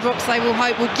A. Ibrox, they will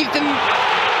hope, will give them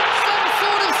some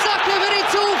sort of sucker, but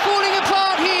it's all falling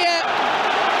apart here.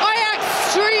 Ajax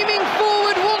streaming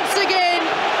forward once again.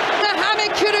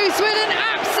 Mohamed Kudus with an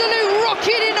absolute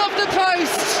rocket in off the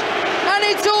post, and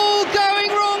it's all going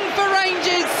wrong for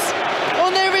Rangers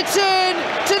on their return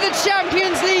to the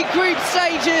Champions League group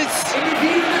stages.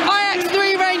 Ajax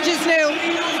 3, Rangers 0.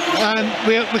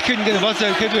 We couldn't get the bus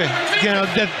out, could we? You know,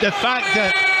 the fact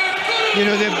that, you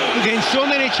know, they're getting so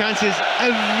many chances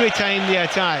every time they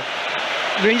attack.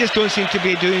 Rangers don't seem to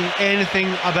be doing anything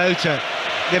about it.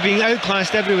 They're being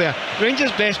outclassed everywhere.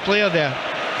 Rangers' best player there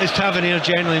is Tavernier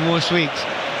generally most weeks.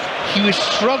 He was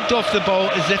shrugged off the ball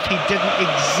as if he didn't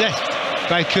exist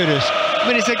by Kudus. I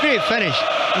mean, it's a great finish.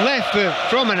 Left foot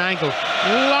from an angle,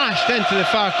 lashed into the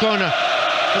far corner.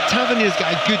 But Tavernier's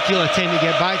got a good deal of time to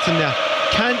get back to him there.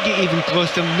 Can't get even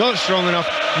close to him, not strong enough,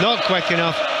 not quick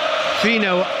enough.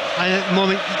 3-0, and at the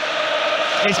moment,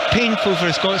 it's painful for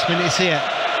a Scotsman to say it,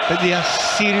 but they are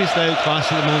seriously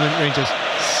outclassed at the moment, Rangers.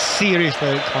 Seriously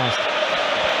outclassed.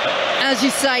 As you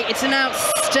say, it's an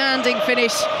outstanding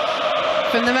finish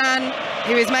from the man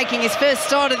who is making his first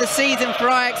start of the season for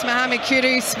Ajax, Mohamed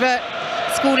Kudus, but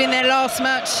scored in their last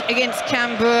match against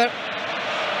Cambuur.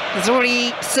 Has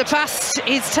already surpassed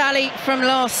his tally from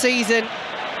last season,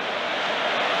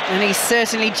 and he's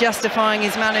certainly justifying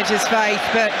his manager's faith.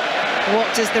 But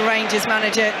What does the Rangers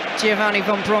manager Giovanni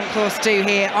van Bronckhorst do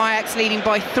here? Ajax leading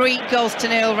by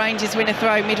 3-0. Rangers win a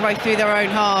throw midway through their own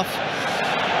half.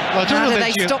 Well, how do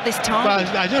they stop this time?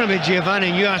 Well, I don't know about Giovanni,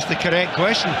 and you asked the correct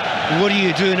question. What do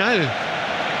you do now?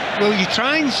 Well, you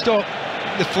try and stop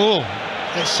the flow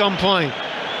at some point.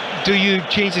 Do you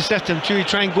change the system? Do you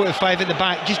try and go to 5 at the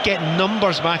back? Just get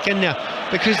numbers back in there,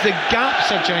 because the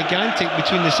gaps are gigantic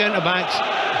between the centre-backs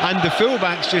and the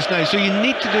full-backs just now, so you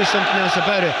need to do something else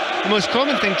about it. The most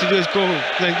common thing to do is go,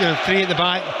 like, 3 at the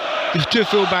back, the 2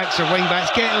 full-backs or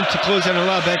wing-backs, get them to close in a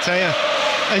little bit higher,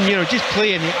 and just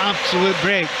play in the absolute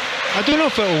break. I don't know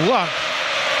if it'll work.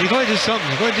 You've got to do something.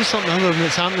 You've got to do something other than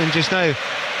what's happening just now.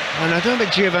 And I don't know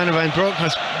about Giovanni van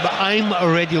Bronckhorst, but I'm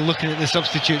already looking at the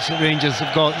substitutes that Rangers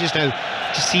have got just now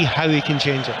to see how he can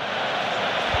change it.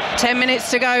 10 minutes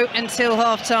to go until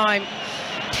half-time.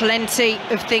 Plenty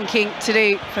of thinking to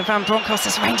do for Van Bronckhorst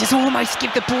as Rangers almost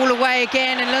give the ball away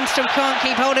again, and Lundstrom can't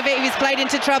keep hold of it. He was played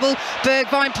into trouble.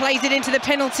 Bergwijn plays it into the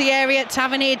penalty area.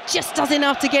 Tavernier just does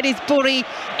enough to get his body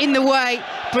in the way,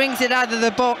 brings it out of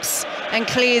the box and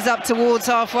clears up towards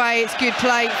halfway. It's good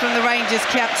play from the Rangers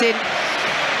captain.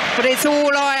 But it's all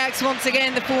Ajax once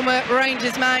again. The former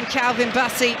Rangers man, Calvin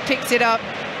Bassey, picks it up.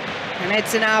 And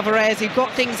Edson Alvarez, who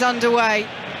got things underway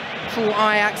for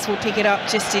Ajax, will pick it up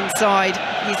just inside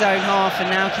his own half. And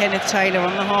now Kenneth Taylor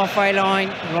on the halfway line,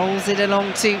 rolls it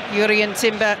along to Jurrien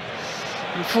Timber.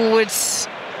 And forwards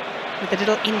with a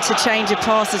little interchange of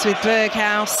passes with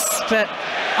Berghuis. But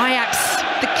Ajax,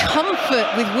 the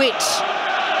comfort with which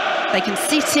they can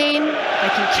sit in, they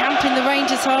can camp in the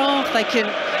Rangers half, they can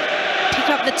pick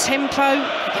up the tempo,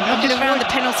 they can knock it around the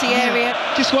penalty area.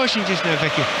 Just watching just now,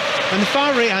 Vicky, on the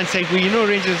far right hand side, where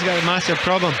Rangers have got a massive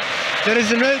problem, there is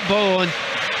an out ball on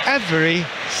every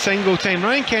single time.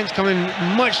 Ryan Kent's coming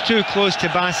much too close to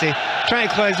Bassey, trying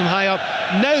to close him high up.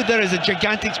 Now there is a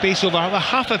gigantic space over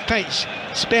half a pitch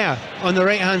spare on the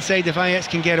right hand side. If Ajax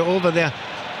can get it over there,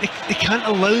 they can't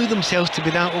allow themselves to be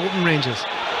that open, Rangers.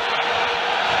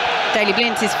 Daley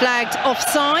Blind is flagged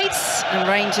offside, and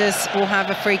Rangers will have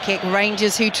a free kick.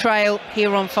 Rangers who trail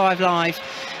here on 5 Live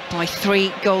by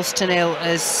 3-0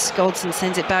 as Goldson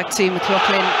sends it back to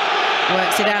McLaughlin,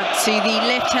 works it out to the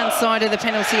left-hand side of the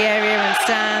penalty area, and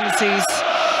Sands,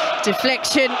 whose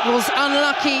deflection was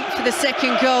unlucky for the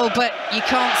second goal. But you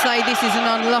can't say this is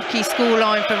an unlucky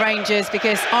scoreline for Rangers,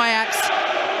 because Ajax,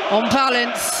 on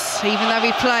balance, even though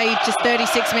we played just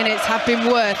 36 minutes, have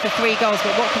been worth the 3 goals.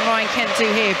 But what can Ryan Kent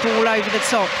do here? Ball over the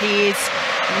top. He is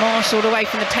marshalled away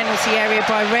from the penalty area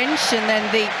by Wrench, and then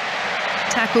the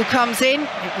tackle comes in.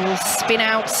 It will spin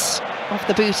out off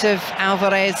the boot of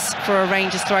Alvarez for a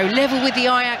Rangers throw, level with the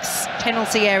Ajax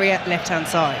penalty area, left-hand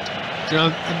side.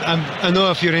 I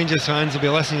know a few Rangers fans will be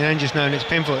listening in just now, and it's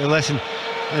painful to listen.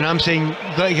 And I'm saying,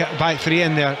 you've got to get back 3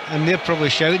 in there, and they're probably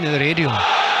shouting at the radio.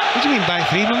 What do you mean back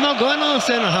 3? We've not got another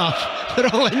centre-half. They're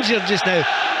all injured just now.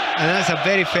 And that's a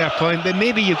very fair point. But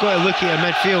maybe you've got to look at your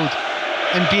midfield,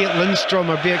 and be it Lundstrom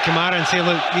or be it Kamara, and say,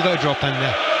 look, you've got to drop in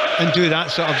there and do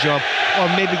that sort of job. Or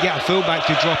maybe get a full-back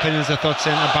to drop in as a third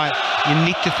centre-back. You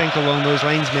need to think along those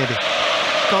lines, maybe.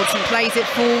 Goldson plays it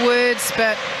forwards,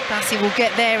 but Bassey will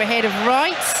get there ahead of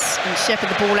Wright and shepherd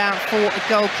the ball out for a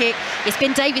goal kick. It's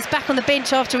Ben Davies back on the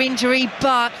bench after injury,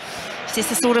 but is this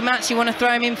the sort of match you want to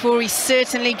throw him in for? He's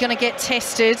certainly going to get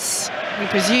tested. We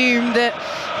presume that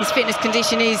his fitness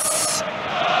condition is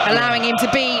allowing him to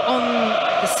be on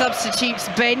the substitutes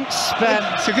bench.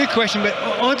 But it's a good question, but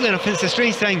oddly enough, it's a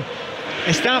strange thing.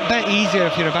 It's that bit easier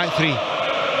if you're a back 3.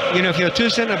 If you're 2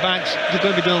 centre-backs, you're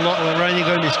going to be doing a lot of running, you're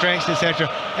going to be stretched, etc.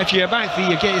 If you're a back 3,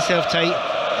 you get yourself tight,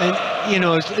 and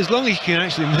as long as you can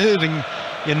actually move and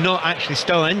you're not actually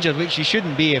still injured, which you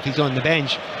shouldn't be if he's on the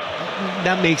bench,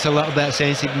 that makes a little bit of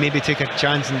sense. He'd maybe take a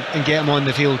chance and get him on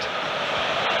the field.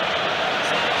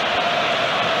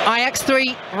 Ajax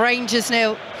 3, Rangers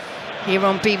 0. Here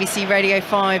on BBC Radio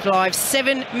 5 Live.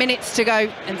 7 minutes to go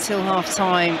until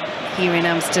half-time here in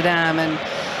Amsterdam, and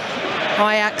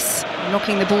Ajax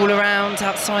knocking the ball around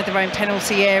outside their own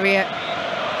penalty area.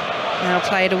 Now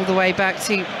played all the way back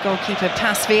to goalkeeper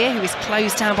Pasveer, who is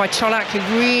closed down by Cholak, who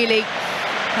really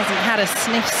hasn't had a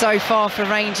sniff so far for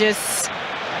Rangers.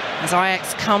 As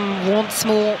Ajax come once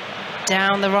more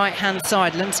down the right-hand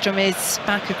side. Lundstrom is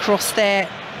back across there,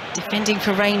 defending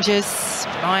for Rangers.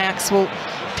 But Ajax will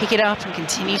pick it up and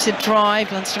continue to drive.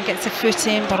 Lundstrom gets a foot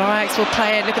in, but Ajax will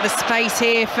play it. Look at the space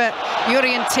here for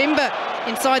Jurrien Timber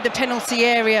inside the penalty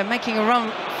area, making a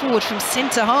run forward from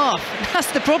centre half. And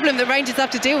that's the problem that Rangers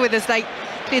have to deal with as they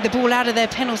clear the ball out of their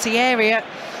penalty area.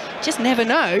 just never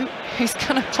know who's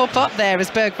going to pop up there as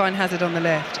Bergwijn has it on the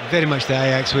left. Very much the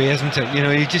Ajax way, isn't it? You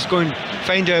know, you just go and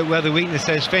find out where the weakness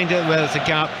is, find out where there's a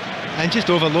gap, and just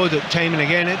overload it time and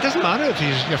again. It doesn't matter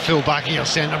if you're full back or your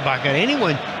centre back or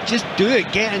anyone, just do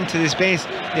it, get into the space.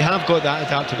 They have got that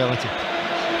adaptability.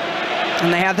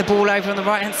 And they have the ball over on the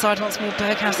right hand side once more.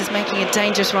 Berghuis is making a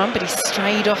dangerous run, but he's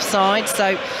strayed offside, so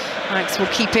Ajax will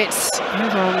keep it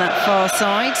over on that far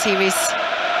side. Here is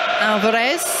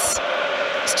Alvarez,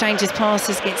 exchanges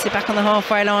passes, gets it back on the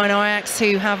halfway line. Ajax,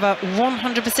 who have a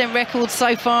 100% record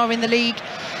so far in the league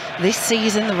this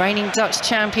season, the reigning Dutch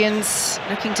champions,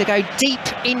 looking to go deep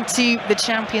into the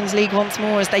Champions League once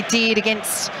more, as they did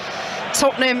against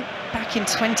Tottenham back in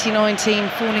 2019,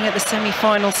 falling at the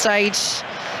semi-final stage.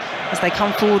 As they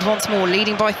come forward once more,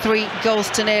 leading by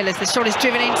 3-0 as the shot is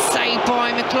driven in, saved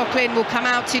by McLaughlin, will come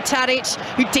out to Tadic,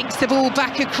 who dinks the ball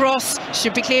back across,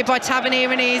 should be cleared by Tavernier,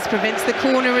 and is, prevents the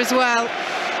corner as well.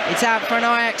 It's out for an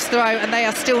Ajax throw, and they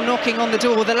are still knocking on the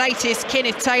door. The latest,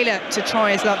 Kenneth Taylor to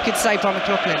try his luck. Good save by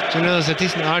McLaughlin. Do you know, there's a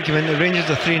decent argument. The Rangers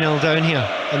are 3-0 down here,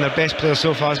 and their best player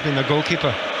so far has been their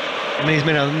goalkeeper. I mean, he's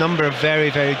made a number of very,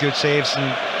 very good saves,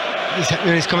 and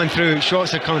when he's coming through,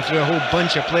 shots are coming through, a whole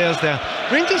bunch of players there.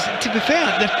 Rangers, to be fair,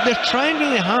 they're trying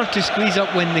really hard to squeeze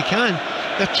up when they can.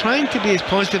 They're trying to be as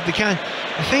positive as they can.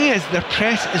 The thing is, their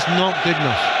press is not good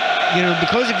enough. You know,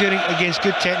 because if you're against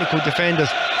good technical defenders,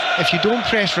 if you don't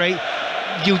press right,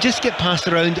 you'll just get passed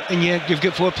around, and you've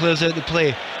got 4 players out to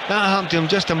play. That happened to them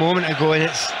just a moment ago, and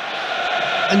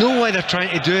I know why they're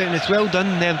trying to do it, and it's well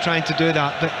done them trying to do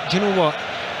that. But do you know what?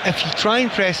 If you try and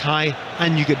press high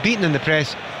and you get beaten in the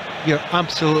press, you're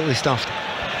absolutely stuffed.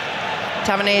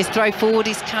 Tavernier's throw forward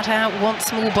is cut out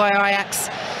once more by Ajax,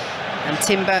 and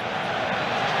Timber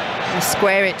will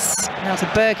square it now to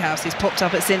Berghuis, who's popped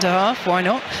up at centre half. Why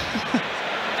not?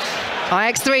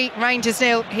 Ajax 3, Rangers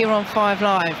 0 here on 5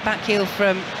 Live. Back heel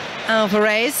from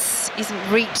Alvarez isn't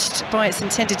reached by its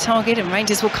intended target, and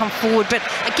Rangers will come forward. But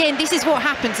again, this is what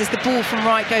happens as the ball from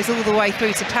right goes all the way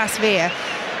through to Pasveer.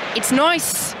 It's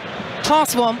nice,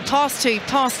 pass 1, pass 2,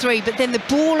 pass 3, but then the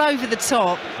ball over the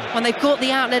top, when they've got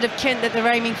the outlet of Kent that they're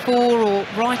aiming for, or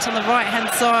right on the right-hand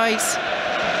side,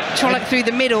 Trollope through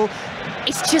the middle,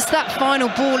 it's just that final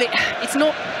ball. It's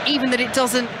not even that it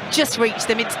doesn't just reach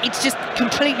them, it's just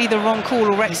completely the wrong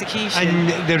call or execution.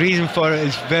 And the reason for it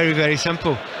is very, very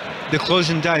simple. The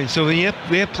closing down. So when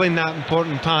we're playing that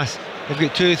important pass, they've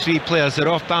got 2 or 3 players, they're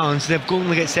off balance, they've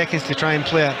only got seconds to try and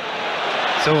play it.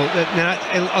 So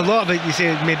a lot of it, you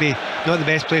say, maybe not the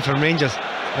best play from Rangers.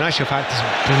 In actual fact, it's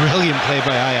a brilliant play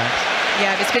by Ajax.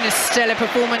 Yeah, it's been a stellar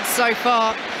performance so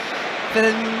far for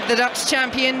the Dutch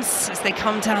champions as they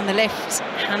come down the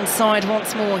left-hand side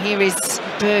once more. Here is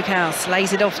Berghuis,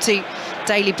 lays it off to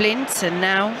Daley Blind, and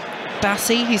now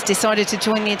Bassi, who's decided to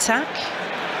join the attack.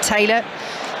 Taylor,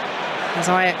 as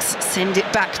Ajax send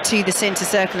it back to the centre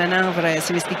circle, and Alvarez,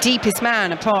 who is the deepest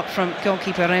man apart from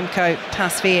goalkeeper Remco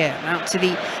Pasveer, out to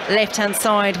the left-hand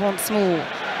side once more.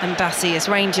 And Bassi, as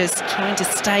Rangers trying to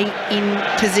stay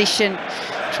in position,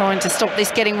 trying to stop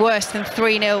this getting worse than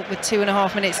 3-0 with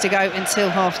 2.5 minutes to go until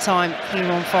half-time here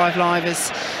on 5 Live,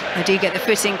 as they do get the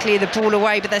footing, clear the ball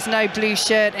away, but there's no blue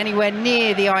shirt anywhere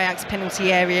near the Ajax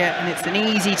penalty area, and it's an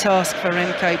easy task for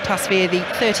Remco Pasveer, the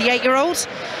 38-year-old,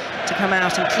 to come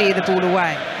out and clear the ball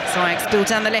away. So Ajax build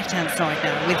down the left-hand side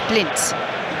now with Blint.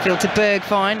 Field to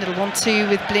Bergwijn, little 1-2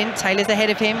 with Blint. Taylor's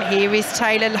ahead of him. Here is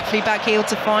Taylor, lovely back heel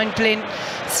to find Blint.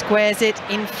 Squares it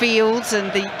in fields,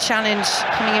 and the challenge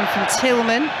coming in from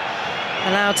Tillman.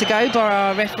 Allowed to go by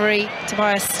our referee,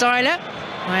 Tobias Styler.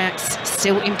 Ajax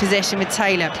still in possession with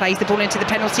Taylor. Plays the ball into the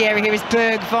penalty area. Here is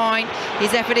Bergwijn.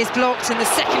 His effort is blocked, and the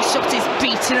second shot is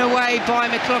beaten away by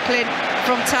McLaughlin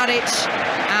from Tadic.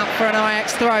 Out for an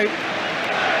Ajax throw.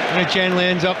 And it generally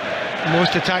ends up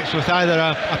most attacks with either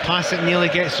a pass that nearly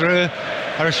gets through,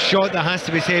 or a shot that has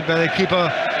to be saved by the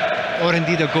keeper, or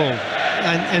indeed a goal.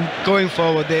 And going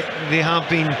forward, they've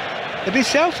been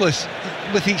selfless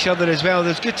with each other as well.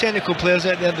 There's good technical players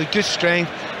out there, they've good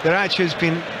strength, their attitude's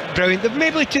been brilliant. They've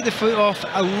maybe took the foot off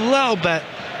a little bit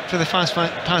for the past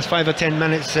 5 or 10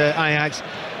 minutes, Ajax,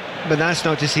 but that's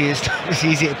not to say it's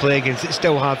easy to play against. It's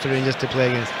still hard for Rangers to play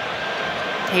against.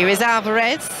 Here is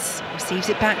Alvarez, receives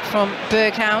it back from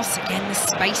Berghuis. Again, the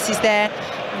space is there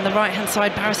on the right-hand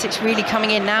side. Barisic really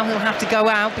coming in. Now he'll have to go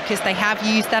out because they have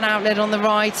used that outlet on the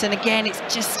right. And again, it's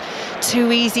just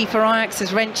too easy for Ajax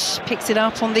as Wrench picks it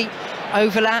up on the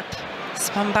overlap.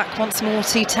 Spun back once more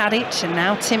to Tadic, and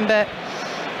now Timber.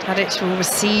 Tadic will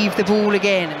receive the ball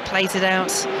again and plays it out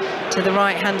to the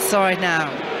right-hand side now.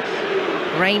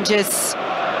 Rangers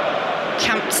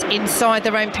camped inside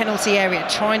their own penalty area,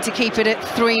 trying to keep it at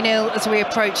 3-0 as we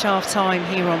approach half-time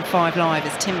here on 5 Live,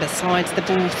 as Timber slides the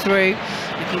ball through,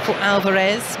 looking for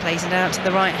Alvarez, plays it out to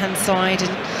the right-hand side,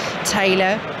 and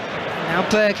Taylor. Now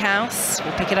Berghaus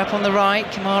will pick it up on the right.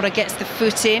 Kamara gets the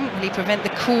foot in. Will he prevent the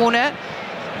corner?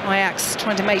 Ajax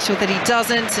trying to make sure that he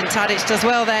doesn't, and Tadic does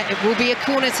well there. It will be a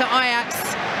corner to Ajax,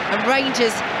 and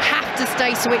Rangers have to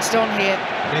stay switched on here.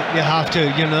 You have to,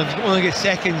 you know, you've only got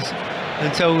seconds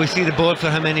until we see the board for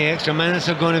how many extra minutes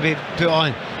are going to be put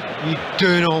on. You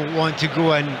do not want to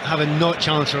go and have a not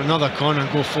chance for another corner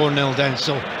and go 4-0 down,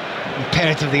 so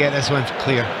imperative to get this one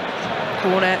clear.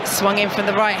 Corner swung in from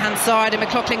the right-hand side, and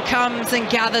McLaughlin comes and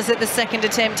gathers at the second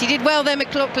attempt. He did well there,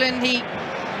 McLaughlin. He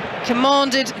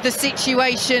commanded the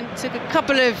situation, took a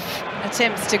couple of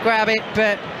attempts to grab it,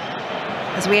 but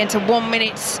as we enter 1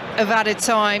 minute of added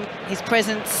time, his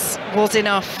presence was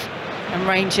enough, and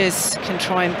Rangers can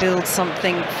try and build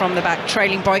something from the back,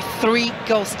 trailing by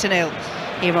 3-0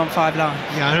 here on 5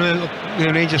 Live. Yeah, I remember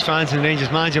the Rangers fans and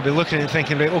Rangers manager will be looking at it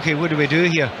thinking, right, okay, what do we do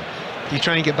here? Do you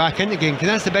try and get back in the game? Because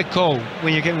that's the big call.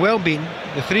 When you're getting well beaten,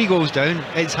 the 3 goals down,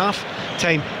 it's half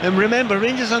time. And remember,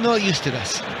 Rangers are not used to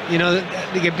this. You know,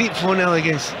 they get beat 4-0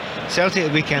 against Celtic at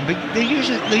the weekend, but they're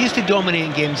used to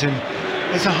dominating games, and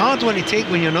it's a hard one to take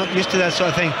when you're not used to that sort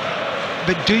of thing.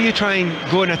 But do you try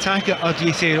and go and attack it, or do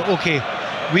you say, okay,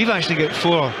 we've actually got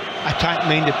 4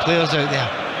 attack-minded players out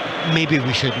there, maybe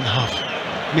we shouldn't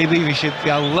have. Maybe we should be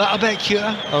a little bit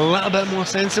cuter, a little bit more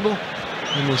sensible,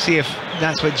 and we'll see if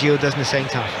that's what Gio does in the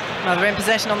second half. Well, they're in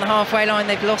possession on the halfway line.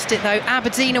 They've lost it though.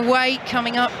 Aberdeen away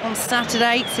coming up on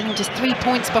Saturday, sitting just 3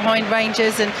 points behind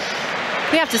Rangers. And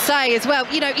we have to say as well,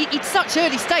 you know, it's such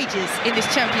early stages in this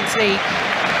Champions League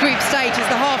group stage as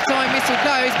the half-time whistle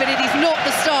goes, but it is not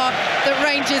the start that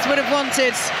Rangers would have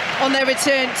wanted on their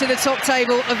return to the top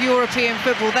table of European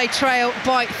football. They trail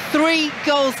by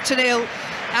 3-0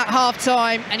 at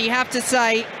half-time, and you have to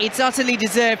say it's utterly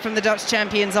deserved from the Dutch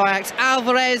champions Ajax.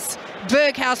 Alvarez,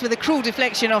 Berghaus with a cruel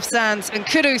deflection off Sands, and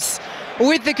Kudus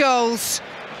with the goals.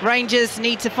 Rangers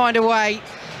need to find a way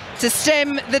to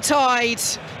stem the tide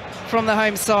from the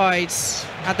home side.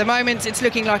 At the moment, it's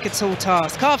looking like a tall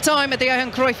task. Half-time at the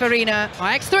Johan Cruyff Arena.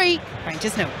 Ajax 3,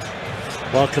 Rangers 0.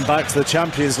 Welcome back to the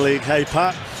Champions League. Hey,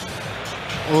 Pat.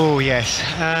 Oh, yes.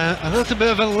 A little bit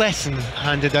of a lesson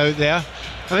handed out there.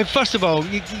 I mean, first of all,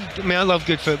 I love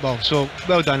good football, so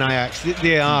well done, Ajax.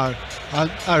 They are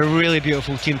a really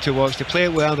beautiful team to watch. They play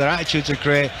it well, their attitudes are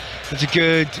great. It's a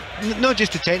good, not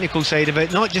just the technical side of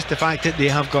it, not just the fact that they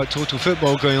have got total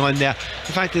football going on there,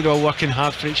 the fact that they're all working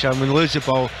hard for each other. When they lose the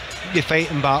ball, they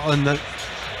fight and battle, and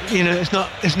you know,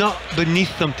 it's not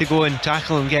beneath them to go and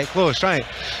tackle and get close, right?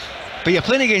 But you're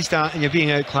playing against that and you're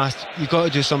being outclassed. You've got to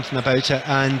do something about it.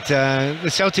 And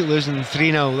with Celtic losing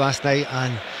 3-0 last night,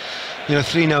 and you know,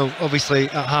 3-0 obviously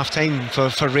at half-time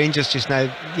for Rangers just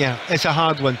now, yeah, it's a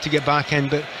hard one to get back in.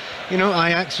 But you know,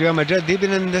 Ajax, Real Madrid, they've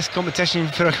been in this competition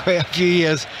for quite a few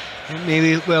years. It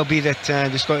may well be that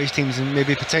the Scottish teams, and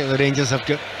maybe particularly Rangers, have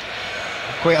got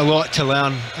quite a lot to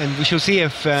learn, and we shall see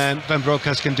if Van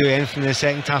Bronckhorst can do anything in the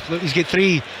second half. Look, he's got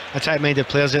 3 attack-minded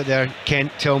players out there: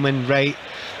 Kent, Tillman, Wright,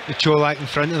 the Cholak in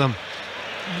front of them.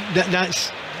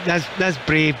 That's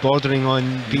brave, bordering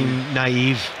on being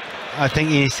naive. I think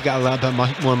he needs to get a little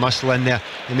bit more muscle in there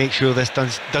and make sure this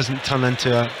doesn't turn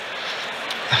into a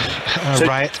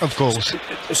riot of goals.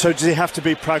 So does he have to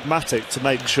be pragmatic to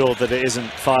make sure that it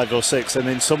isn't 5 or 6? And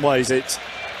in some ways it's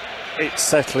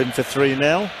settling for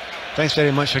 3-0. Thanks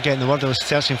very much for getting the word. I was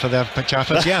searching for the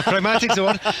chappers. Yeah, pragmatic's the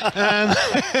word.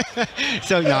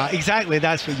 So yeah, exactly,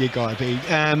 that's what you got to be.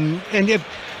 And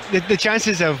the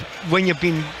chances of, when you've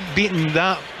been beaten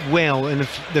that well in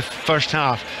the first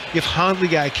half, you've hardly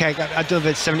got a kick. I don't know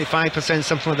if it's 75%,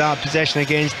 something like that, possession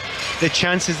against. The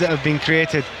chances that have been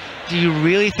created, do you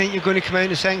really think you're going to come out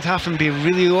in the second half and be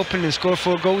really open and score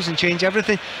 4 goals and change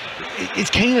everything? It's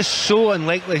kind of so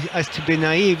unlikely as to be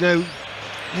naive.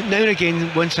 Now and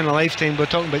again, once in a lifetime, we're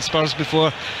talking about Spurs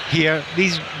before here,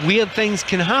 these weird things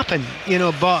can happen, you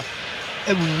know, but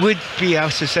it would be, I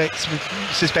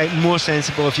suspect, more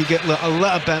sensible if you get a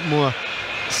little bit more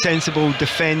sensible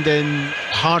defending,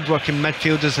 hard-working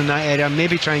midfielders in that area.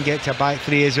 Maybe try and get to a back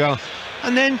 3 as well,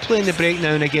 and then playing the break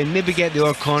now and again, maybe get the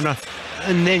odd corner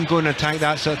and then go and attack,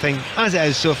 that sort of thing. As it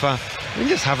is so far, we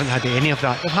just haven't had any of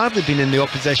that. They've hardly been in the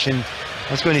opposition,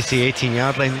 I was going to say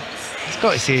 18-yard line, it's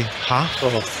got to say half.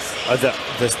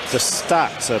 The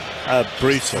stats are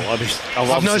brutal. I mean,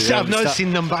 I've not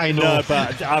seen them, but I know. No,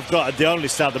 but I've got the only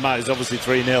stat that matters is obviously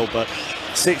 3-0, but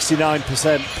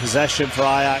 69% possession for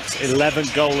Ajax, 11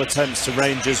 goal attempts to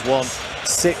Rangers 1,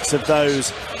 6 of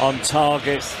those on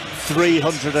target,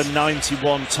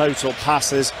 391 total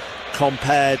passes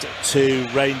compared to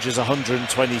Rangers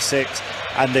 126,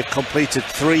 and they've completed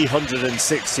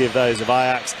 360 of those of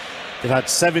Ajax. They've had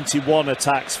 71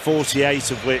 attacks,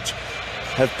 48 of which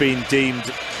have been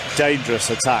deemed dangerous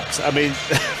attacks. I mean,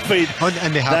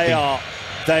 and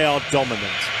they are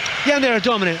dominant. Yeah, they're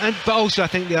dominant, but also I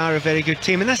think they are a very good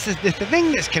team, and that's the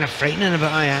thing that's kind of frightening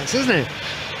about Ajax, isn't it?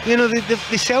 You know,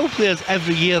 they sell players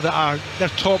every year that they're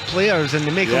top players and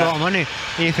they make a lot of money,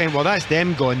 and you think, well, that's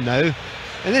them gone now.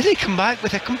 And then they come back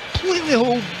with a completely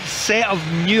whole set of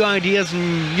new ideas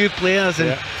and new players,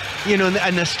 and you know,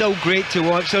 and they're still great to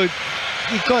watch. So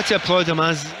you've got to applaud them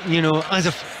as, you know, as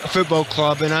a football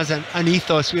club and as an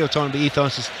ethos. We were talking about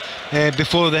ethos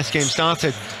before this game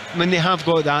started. When they have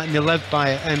got that and they live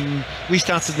by it, and we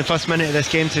started in the first minute of this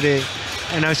game today,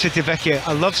 and I said to Vicky,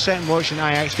 I love sitting watching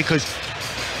Ajax because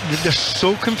they're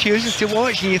so confusing to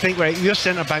watch, and you think, right, you're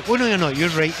centre back. Oh no, you're not. You're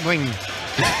right wing.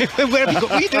 Where have you got?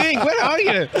 What are you doing? Where are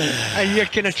you? And you're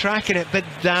kind of tracking it. But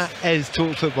that is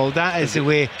total football. That is the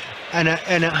way, and it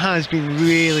has been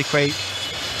really quite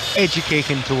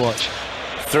educating to watch.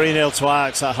 3-0 to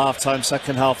Ajax at half-time,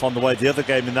 second half on the way. The other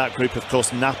game in that group, of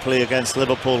course, Napoli against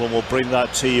Liverpool, and we'll bring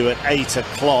that to you at 8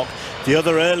 o'clock. The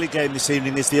other early game this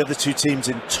evening is the other two teams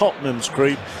in Tottenham's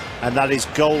group, and that is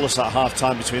goalless at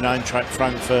half-time between Eintracht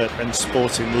Frankfurt and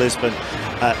Sporting Lisbon.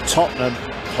 Tottenham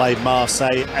play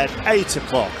Marseille at 8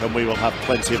 o'clock, and we will have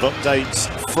plenty of updates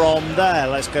from there.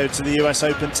 Let's go to the US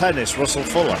Open tennis. Russell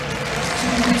Fuller.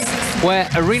 Where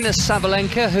Aryna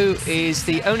Sabalenka, who is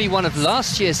the only one of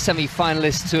last year's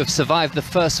semi-finalists to have survived the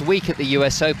first week at the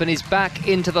US Open, is back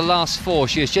into the last four.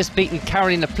 She has just beaten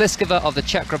Karolina Pliskova of the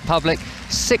Czech Republic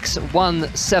 6-1,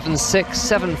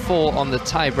 7-6, 7-4 on the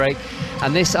tiebreak.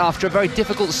 And this after a very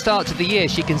difficult start to the year.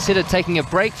 She considered taking a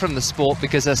break from the sport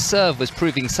because her serve was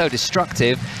proving so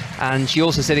destructive. And she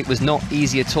also said it was not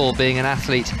easy at all being an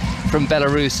athlete from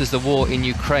Belarus as the war in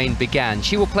Ukraine began.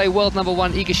 She will play world number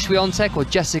one Iga Swiatek or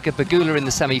Jessica Pegula in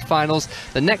the semi-finals.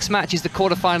 The next match is the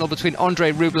quarter-final between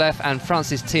Andrei Rublev and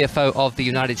Francis Tiafoe of the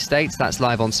United States. That's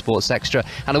live on Sports Extra.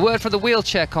 And a word for the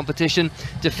wheelchair competition.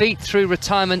 Defeat through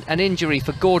retirement and injury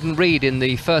for Gordon Reid in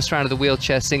the first round of the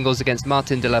wheelchair singles against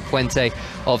Martin de la Puente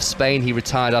of Spain. He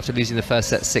retired after losing the first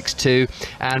set 6-2.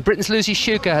 And Britain's Lucy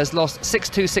Schuker has lost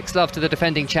 6-2, 6-love to the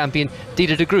defending champion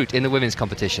Dida de Groot in the women's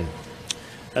competition.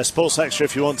 Sports Extra,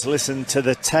 if you want to listen to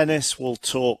the tennis, we'll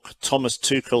talk Thomas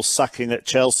Tuchel's sacking at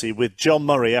Chelsea with John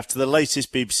Murray after the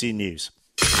latest BBC News.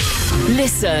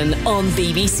 Listen on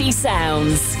BBC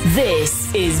Sounds.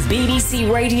 This is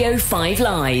BBC Radio 5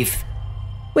 Live.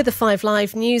 With the 5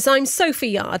 Live News, I'm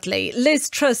Sophie Yardley. Liz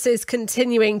Truss is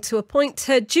continuing to appoint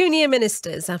her junior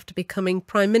ministers after becoming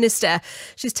Prime Minister.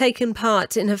 She's taken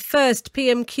part in her first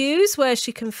PMQs, where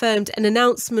she confirmed an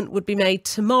announcement would be made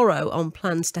tomorrow on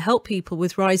plans to help people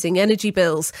with rising energy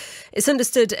bills. It's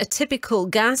understood a typical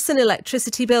gas and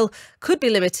electricity bill could be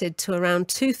limited to around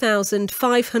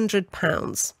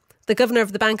 £2,500. The Governor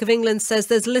of the Bank of England says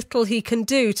there's little he can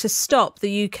do to stop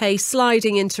the UK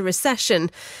sliding into recession.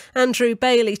 Andrew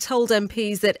Bailey told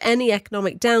MPs that any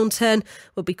economic downturn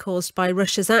will be caused by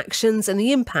Russia's actions and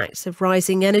the impact of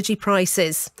rising energy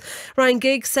prices. Ryan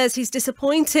Giggs says he's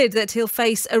disappointed that he'll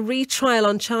face a retrial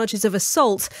on charges of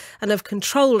assault and of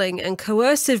controlling and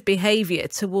coercive behaviour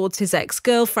towards his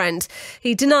ex-girlfriend.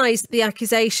 He denies the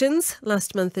accusations.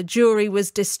 Last month, a jury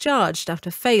was discharged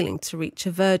after failing to reach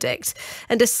a verdict.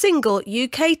 And a single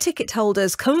UK ticket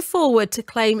holders come forward to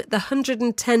claim the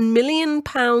 £110 million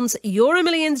Euro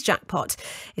Millions jackpot.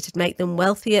 It'd make them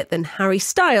wealthier than Harry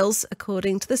Styles,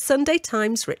 according to the Sunday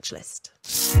Times Rich List.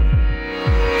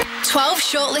 12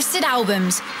 shortlisted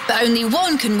albums, but only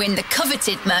one can win the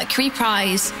coveted Mercury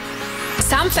Prize.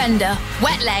 Sam Fender,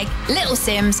 Wet Leg, Little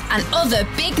Sims and other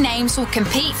big names will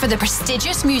compete for the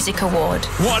prestigious Music Award.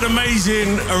 What an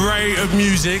amazing array of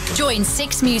music. Join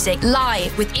Six Music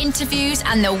live with interviews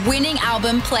and the winning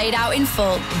album played out in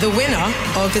full. The winner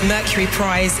of the Mercury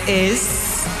Prize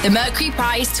is... the Mercury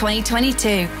Prize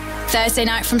 2022. Thursday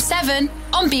night from 7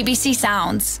 on BBC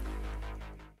Sounds.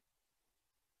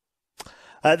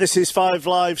 This is 5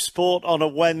 Live Sport on a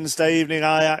Wednesday evening.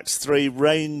 Ajax 3,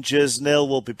 Rangers 0.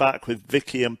 We'll be back with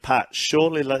Vicky and Pat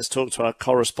shortly. Let's talk to our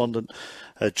correspondent,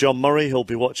 John Murray. He'll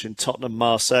be watching Tottenham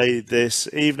Marseille this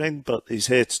evening, but he's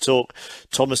here to talk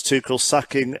Thomas Tuchel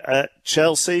sacking at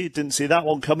Chelsea. Didn't see that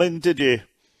one coming, did you?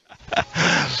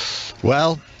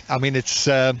 Well, I mean, it's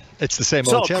the same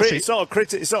old Chelsea. It's not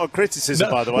a criticism,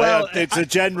 no, by the way. Well, it's a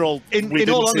general. We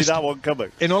didn't see that one coming.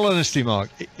 In all honesty, Mark,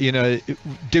 you know,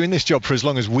 doing this job for as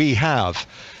long as we have,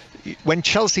 when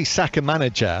Chelsea sack a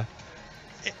manager,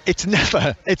 it's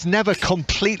never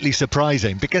completely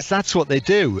surprising, because that's what they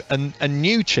do. And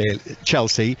new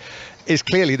Chelsea is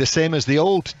clearly the same as the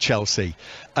old Chelsea.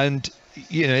 And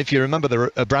you know, if you remember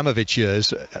the Abramovich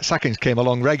years, sackings came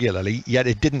along regularly, yet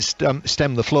it didn't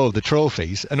stem the flow of the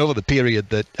trophies. And over the period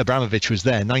that Abramovich was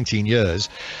there, 19 years,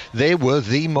 they were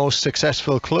the most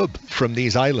successful club from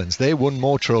these islands. They won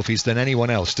more trophies than anyone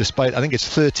else, despite, I think it's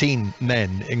 13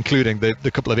 men, including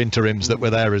the couple of interims that were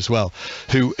there as well,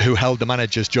 who held the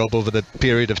manager's job over the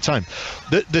period of time.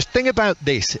 The thing about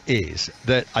this is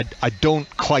that I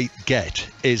don't quite get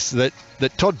is that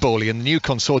Todd Bowley and the new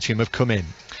consortium have come in.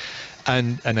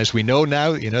 And as we know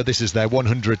now, you know, this is their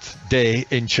 100th day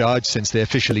in charge since they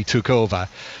officially took over.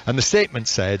 And the statement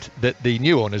said that the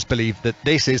new owners believe that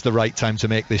this is the right time to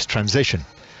make this transition.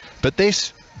 But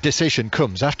this decision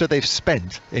comes after they've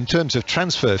spent, in terms of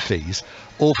transfer fees,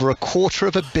 over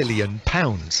 £250 million.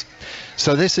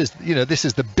 So this is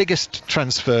the biggest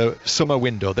transfer summer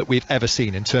window that we've ever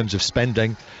seen in terms of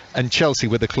spending, and Chelsea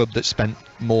were the club that spent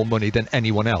more money than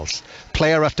anyone else,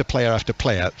 player after player after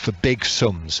player, for big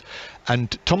sums.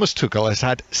 And Thomas Tuchel has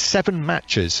had 7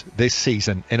 matches this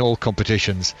season in all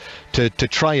competitions to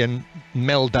try and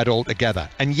meld that all together.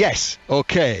 And yes,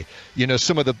 okay, you know,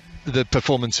 some of the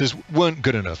performances weren't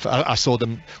good enough. I saw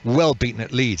them well beaten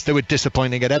at Leeds. They were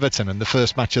disappointing at Everton in the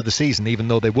first match of the season, even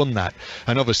though they won that.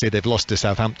 And obviously they've lost to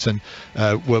Southampton.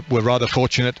 Were rather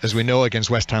fortunate, as we know, against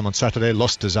West Ham on Saturday,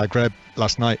 lost to Zagreb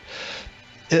last night.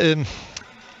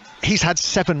 He's had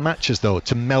 7 matches, though,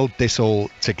 to meld this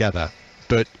all together.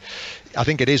 But I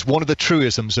think it is one of the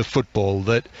truisms of football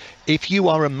that if you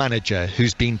are a manager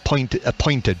who's been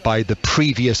appointed by the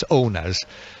previous owners,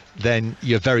 then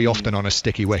you're very often on a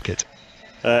sticky wicket.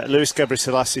 Lewis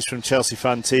Gebrselassie from Chelsea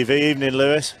Fan TV. Evening,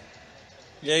 Lewis.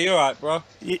 Yeah, you're right, bro.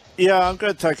 Yeah, I'm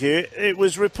good, thank you. It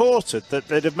was reported that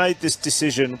they'd have made this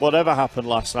decision, whatever happened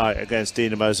last night against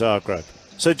Dinamo Zagreb.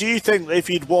 So do you think that if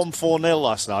he'd won 4-0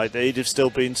 last night, that he'd have still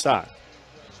been sacked?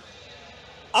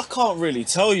 I can't really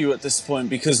tell you at this point,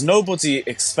 because nobody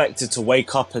expected to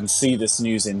wake up and see this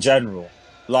news in general.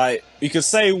 Like, you could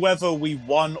say whether we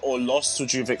won or lost,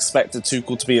 would you have expected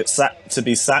Tuchel to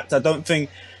be sacked? I don't think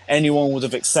anyone would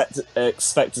have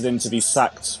expected him to be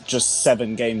sacked just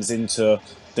 7 games into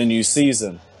the new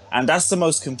season. And that's the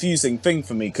most confusing thing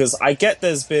for me, because I get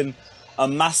there's been a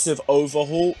massive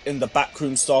overhaul in the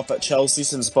backroom staff at Chelsea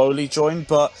since Bowley joined,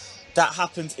 but that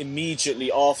happened immediately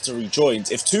after he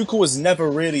joined. If Tuchel was never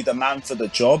really the man for the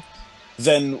job,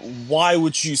 then why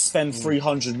would you spend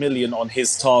 300 million on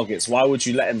his targets? Why would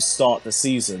you let him start the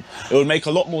season? It would make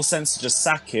a lot more sense to just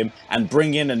sack him and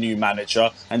bring in a new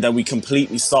manager, and then we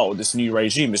completely start with this new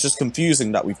regime. It's just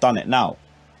confusing that we've done it now.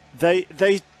 They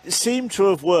seem to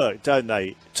have worked, don't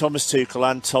they? Thomas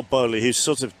Tuchel and Todd Bowley, who's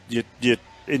sort of your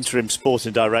interim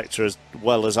sporting director as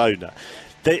well as owner.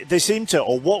 They seem to,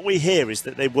 or what we hear is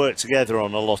that they work together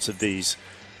on a lot of these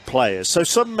players. So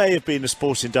some may have been a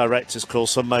sporting director's call,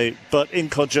 some may, but in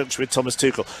conjunction with Thomas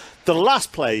Tuchel. The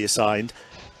last player you signed,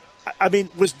 I mean,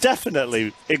 was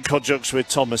definitely in conjunction with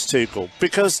Thomas Tuchel,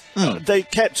 because they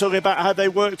kept talking about how they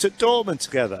worked at Dortmund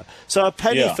together. So a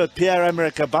penny for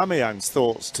Pierre-Emerick Aubameyang's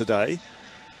thoughts today.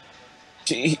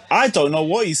 I don't know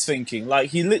what he's thinking. Like,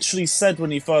 he literally said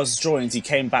when he first joined, he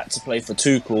came back to play for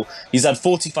Tuchel. He's had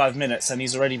 45 minutes and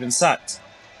he's already been sacked.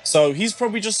 So he's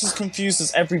probably just as confused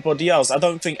as everybody else. I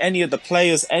don't think any of the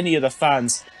players, any of the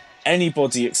fans,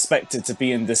 anybody expected to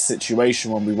be in this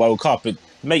situation when we woke up. It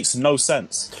makes no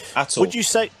sense at all. Would you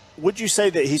say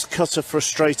that he's cut a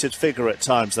frustrated figure at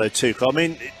times, though, Tuchel? I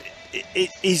mean,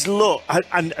 he's look,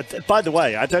 and by the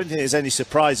way, I don't think there's any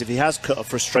surprise if he has cut a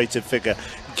frustrated figure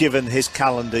given his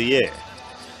calendar year.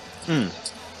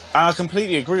 I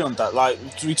completely agree on that. Like,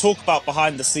 we talk about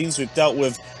behind the scenes, we've dealt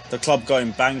with the club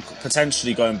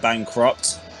potentially going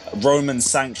bankrupt, Roman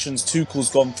sanctions, Tuchel's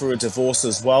gone through a divorce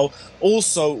as well.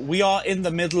 Also, we are in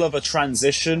the middle of a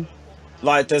transition.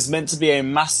 Like, there's meant to be a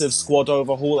massive squad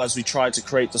overhaul as we try to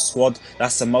create the squad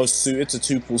that's the most suited to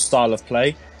Tuchel's style of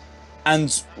play.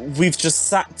 And we've just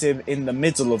sacked him in the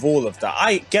middle of all of that.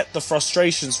 I get the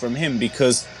frustrations from him,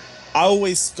 because I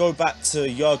always go back to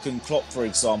Jurgen Klopp, for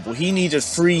example. He needed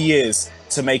 3 years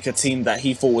to make a team that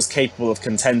he thought was capable of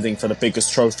contending for the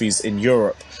biggest trophies in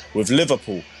Europe with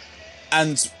Liverpool.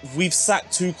 And we've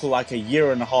sacked Tuchel like a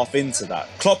year and a half into that.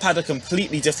 Klopp had a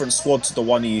completely different squad to the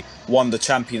one he won the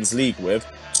Champions League with.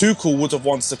 Tuchel would have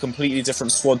wanted a completely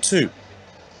different squad too.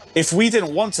 If we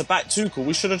didn't want to back Tuchel,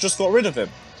 we should have just got rid of him.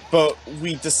 But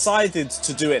we decided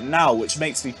to do it now, which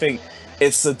makes me think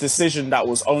it's a decision that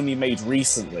was only made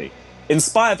recently. In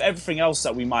spite of everything else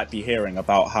that we might be hearing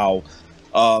about how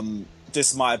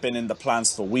this might have been in the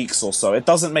plans for weeks or so. It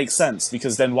doesn't make sense,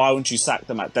 because then why wouldn't you sack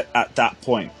them at that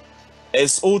point?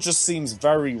 It all just seems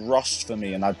very rushed for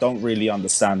me, and I don't really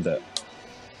understand it.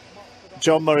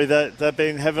 John Murray, they're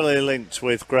being heavily linked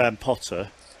with Graham Potter.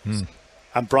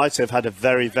 And Brighton have had a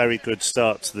very, very good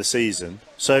start to the season.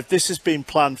 So if this has been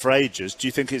planned for ages, do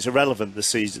you think it's irrelevant the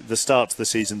start to the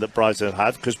season that Brighton have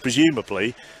had? Because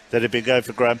presumably they'd have been going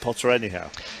for Graham Potter anyhow.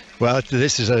 Well,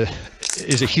 this is a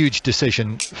huge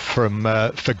decision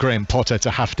for Graham Potter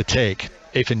to have to take.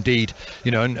 If indeed,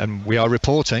 and we are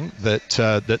reporting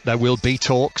that there will be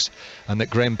talks and that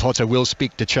Graham Potter will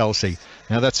speak to Chelsea.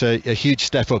 Now, that's a huge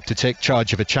step up to take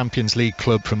charge of a Champions League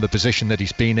club from the position that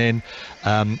he's been in.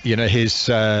 He's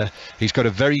got a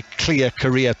very clear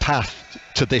career path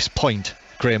to this point.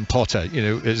 Graham Potter,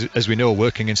 as we know,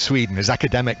 working in Sweden, his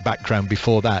academic background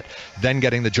before that, then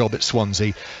getting the job at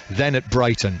Swansea, then at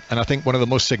Brighton. And I think one of the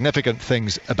most significant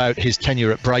things about his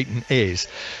tenure at Brighton is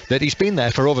that he's been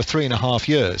there for over 3.5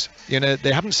 years.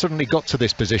 They haven't suddenly got to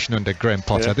this position under Graham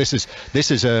Potter. Yeah. This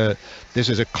is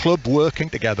a club working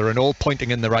together and all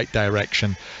pointing in the right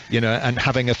direction, and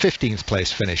having a 15th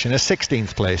place finish and a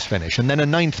 16th place finish and then a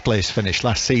 9th place finish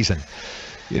last season.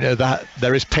 That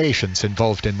there is patience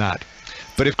involved in that.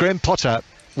 But if Graham Potter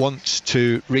wants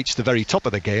to reach the very top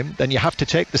of the game, then you have to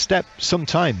take the step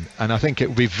sometime. And I think it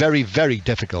would be very, very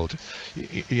difficult.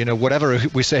 Whatever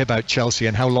we say about Chelsea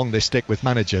and how long they stick with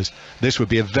managers, this would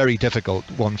be a very difficult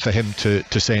one for him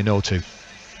to say no to.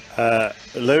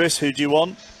 Lewis, who do you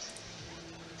want?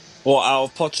 What, out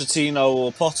of Pochettino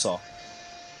or Potter?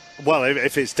 Well,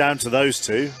 if it's down to those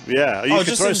two, yeah. You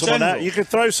could throw someone out. You could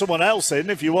throw someone else in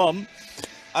if you want.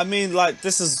 I mean,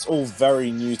 this is all very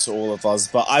new to all of us,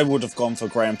 but I would have gone for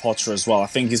Graham Potter as well. I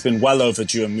think he's been well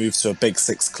overdue a move to a Big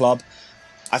Six club.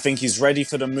 I think he's ready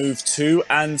for the move too,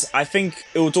 and I think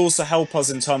it would also help us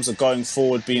in terms of going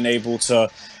forward, being able to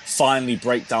finally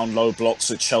break down low blocks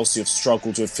that Chelsea have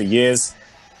struggled with for years.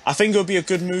 I think it would be a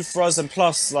good move for us, and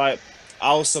plus, I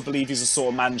also believe he's a sort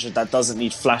of manager that doesn't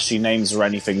need flashy names or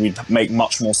anything. We'd make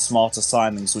much more smarter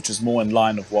signings, which is more in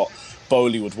line of what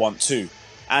Bowley would want too.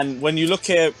 And when you look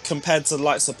at it compared to the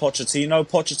likes of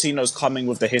Pochettino's coming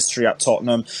with the history at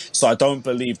Tottenham, so I don't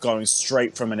believe going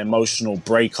straight from an emotional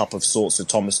breakup of sorts with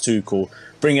Thomas Tuchel,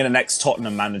 bringing an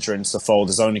ex-Tottenham manager into the fold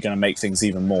is only going to make things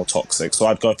even more toxic. So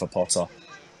I'd go for Potter.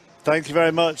 Thank you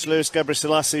very much, Lewis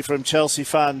Gebrselassie from Chelsea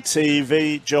Fan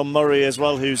TV. John Murray as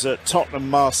well, who's at Tottenham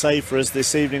Marseille for us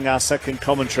this evening. Our second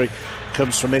commentary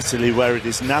comes from Italy, where it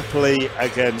is Napoli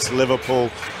against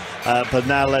Liverpool. But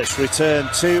now let's return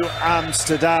to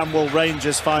Amsterdam. Will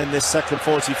Rangers find this second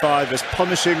 45 as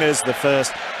punishing as the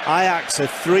first? Ajax are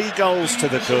 3 goals to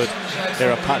the good.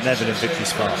 Here are Pat Nevin and Vicky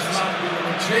Sparks.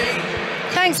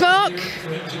 Thanks, Mark.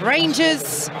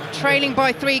 Rangers, trailing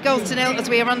by 3 goals to 0 as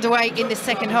we are underway in the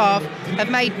second half, have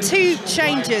made 2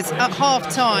 changes at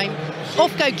half-time.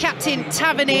 Off go captain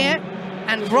Tavernier,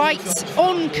 and right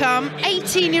on come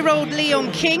 18-year-old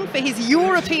Leon King for his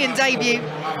European debut,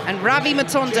 and Ravi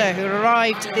Matonda, who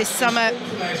arrived this summer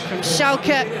from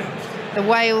Schalke, the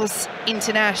Wales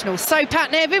international. So,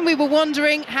 Pat Nevin, we were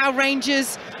wondering how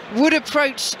Rangers would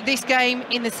approach this game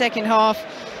in the second half,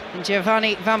 and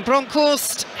Giovanni van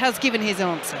Bronckhorst has given his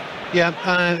answer.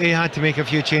 Yeah, he had to make a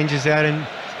few changes there, and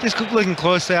just looking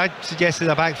closely, I suggested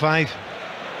a back 5.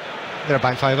 They're a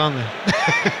back 5, aren't they?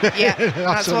 Yeah,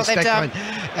 that's what they've done.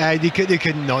 They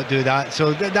could not do that,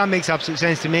 so that makes absolute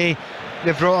sense to me.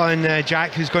 They've brought on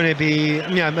Jack, who's going to be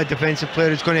a defensive player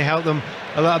who's going to help them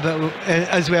a little bit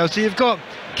as well. So you've got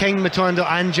King, Matondo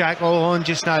and Jack all on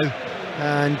just now,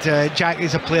 and Jack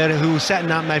is a player who will sit in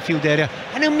that midfield area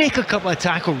and he'll make a couple of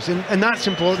tackles, and that's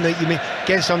important that you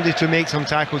get somebody to make some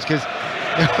tackles, because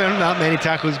there weren't that many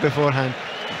tackles beforehand.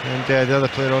 And the other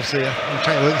player, obviously, I'm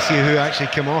trying to look and see who actually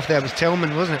came off there. It was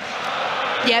Tillman, wasn't it?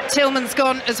 Yeah, Tillman's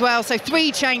gone as well. So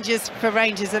 3 changes for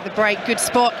Rangers at the break. Good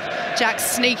spot. Jack's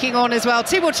sneaking on as well.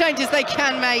 2 more changes they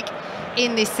can make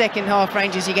in this second half.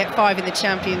 Rangers, you get 5 in the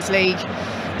Champions League.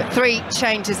 But 3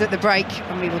 changes at the break,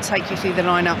 and we will take you through the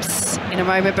lineups in a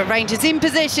moment. But Rangers in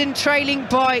possession, trailing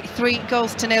by 3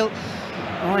 goals to 0.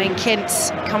 Ryan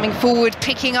Kent coming forward,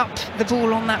 picking up the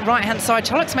ball on that right-hand side.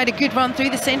 Cholak's made a good run through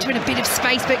the centre in a bit of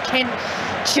space, but Kent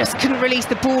just couldn't release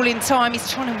the ball in time. He's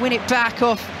trying to win it back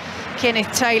off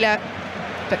Kenneth Taylor,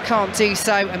 but can't do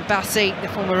so. And Bassi, the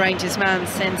former Rangers man,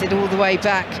 sends it all the way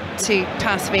back to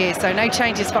Pasveer. So no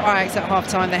changes for Ajax at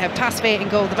half-time. They have Pasveer in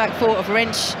goal, the back 4 of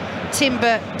Wrench,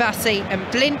 Timber, Bassi and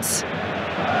Blint.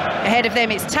 Ahead of them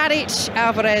it's Tadic,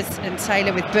 Alvarez and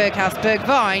Taylor, with Berghuis,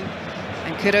 Bergwijn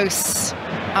and Kudus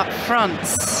up front.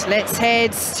 Let's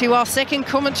head to our second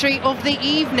commentary of the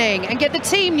evening and get the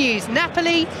team news.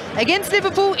 Napoli against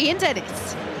Liverpool, Ian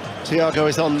Dennis. Thiago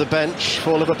is on the bench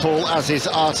for Liverpool, as is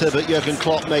Arter, but Jurgen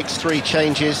Klopp makes 3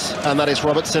 changes, and that is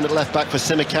Robertson at left back for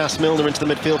Tsimikas, Milner into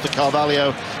the midfield for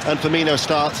Carvalho, and Firmino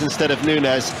starts instead of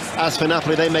Nunes. As for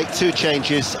Napoli, they make 2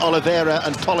 changes. Oliveira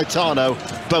and Politano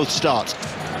both start.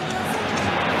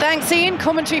 Thanks, Ian.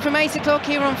 Commentary from 8 o'clock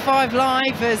here on 5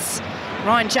 Live as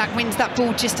Ryan Jack wins that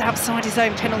ball just outside his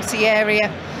own penalty area.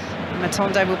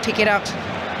 Matondo will pick it up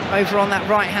over on that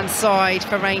right-hand side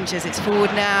for Rangers. It's forward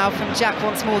now from Jack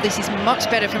once more. This is much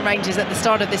better from Rangers at the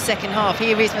start of the second half.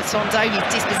 Here is Matondo.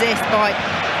 He's dispossessed by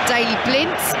Daley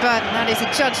Blind, but that is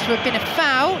adjudged to have been a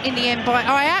foul in the end by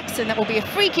Ajax, and that will be a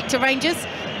free kick to Rangers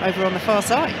over on the far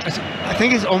side. I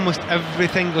think it's almost every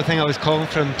single thing I was calling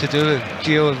for him to do with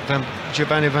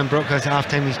Giovanni Van Bronckhorst at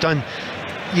half-time he's done.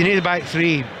 You need a back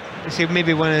 3. See,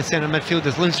 maybe one of the centre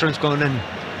midfielders, Lundstrom's gone in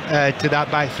to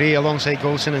that back 3 alongside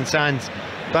Golson and Sands.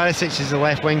 Barisic is the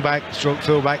left wing back, stroke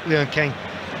full back. Leon King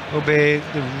will be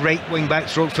the right wing back,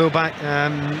 stroke full back,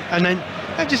 and then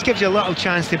that just gives you a little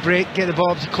chance to break, get the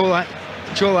ball up to Colak,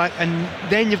 and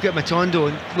then you've got Matondo,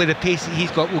 and with the pace that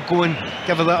he's got, will go and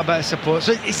give a little bit of support.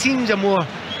 So it seems a more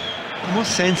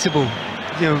sensible,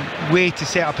 way to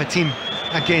set up a team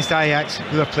against Ajax,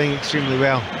 who are playing extremely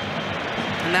well.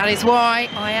 And that is why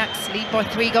Ajax lead by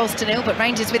 3-0, but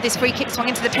Rangers with this free kick swung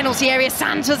into the penalty area.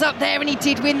 Sands was up there and he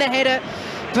did win the header,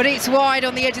 but it's wide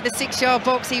on the edge of the 6-yard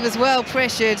box. He was well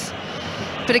pressured.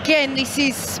 But again, this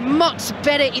is much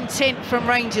better intent from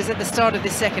Rangers at the start of the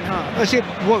second half. I see,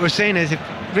 what we're saying is, if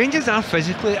Rangers are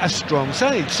physically a strong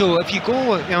side, so if you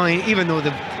go, even though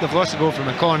they've lost a goal from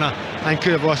a corner and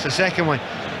could have lost the second one,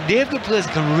 they've got players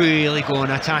that can really go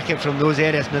and attack it from those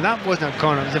areas. Now that wasn't a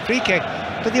corner, it was a free kick,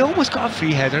 but they almost got a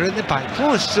free header at the back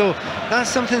post, so that's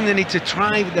something they need to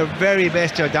try their very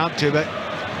best to adapt to. But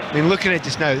I mean, looking at it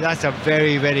just now, that's a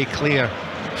very, very clear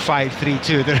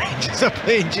 5-3-2 the Rangers are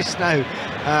playing just now,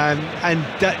 and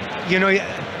that,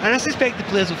 and I suspect the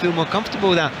players will feel more comfortable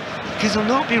with that, because they'll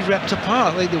not be ripped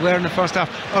apart like they were in the first half.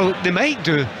 Oh, they might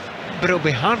do, but it'll be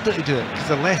harder to do it because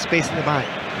there's less space at the back.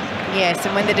 Yes,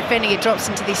 and when they're defending, it drops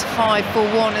into this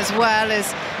 5-4-1 as well, as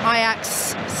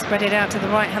Ajax spread it out to the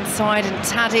right-hand side, and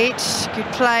Tadic, good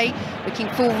play, looking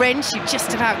for Wrench, who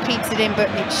just about keeps it in, but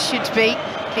it should be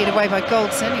cleared away by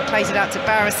Goldson, who plays it out to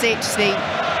Barisic. The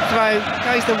throw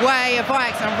goes the way of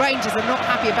Ajax, and Rangers are not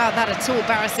happy about that at all.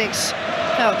 Barisic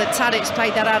felt that Tadic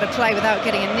played that out of play without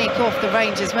getting a nick off the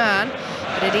Rangers man.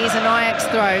 But it is an Ajax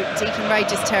throw, deep in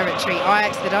Rangers territory.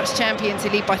 Ajax, the Dutch champions, who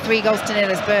lead by 3-0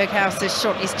 as Berghuis has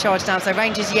shot his charge down. So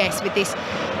Rangers, yes, with this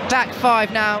back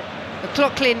 5 now.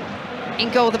 McLaughlin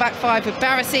in goal, the back 5 with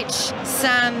Barisic,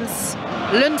 Sands,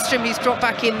 Lundstrom, who's dropped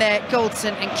back in there,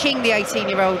 Goldson, and King, the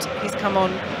 18-year-old, who's come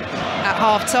on at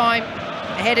half-time.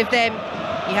 Ahead of them,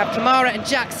 you have Kamara and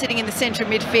Jack sitting in the centre of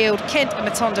midfield, Kent and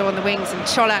Matondo on the wings, and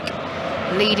Colak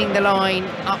leading the line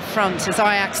up front as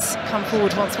Ajax come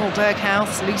forward once more.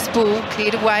 Berghuis, loose ball,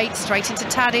 cleared away, straight into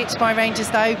Tadic by Rangers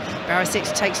though.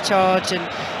 Barisic takes charge and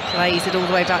plays it all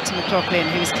the way back to McLaughlin,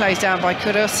 who was closed down by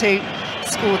Kudus, who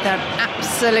scored that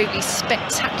absolutely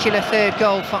spectacular third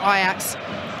goal for Ajax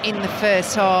in the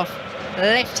first half.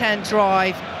 Left-hand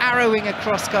drive, arrowing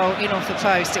across goal, in off the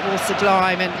post. It was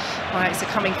sublime, and Ajax are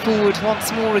coming forward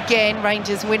once more again.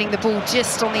 Rangers winning the ball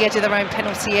just on the edge of their own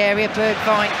penalty area.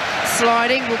 Bergwijn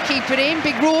sliding, will keep it in.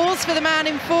 Big roars for the man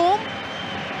in form,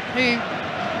 who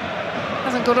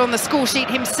hasn't got on the score sheet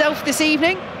himself this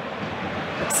evening,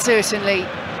 but certainly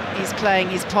he's playing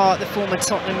his part, the former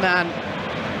Tottenham man,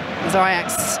 as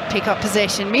Ajax pick up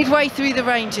possession midway through the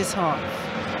Rangers half.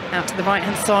 Out to the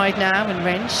right-hand side now, and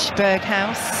Wrench,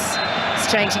 Berghuis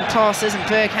exchanging passes, and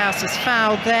Berghuis was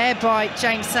fouled there by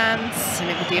James Sands, and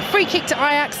it will be a free kick to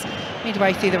Ajax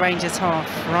midway through the Rangers half.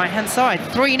 Right-hand side,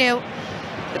 3-0,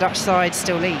 the Dutch side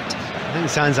still lead. I think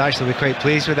Sands actually will be quite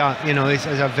pleased with that. It's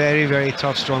a very, very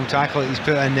tough, strong tackle that he's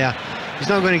put in there. He's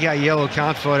not going to get a yellow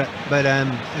card for it, but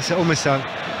it's almost a,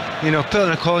 put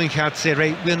on a calling card to say,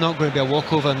 right, we're not going to be a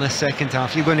walkover in this second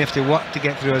half. You're going to have to work to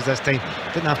get through us this time.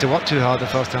 Didn't have to work too hard the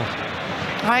first half.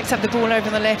 Ajax have the ball over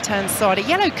on the left-hand side. A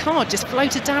yellow card just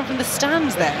floated down from the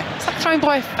stands there. Is that thrown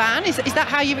by a fan? Is that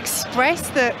how you express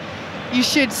that you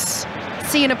should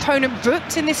see an opponent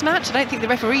booked in this match? I don't think the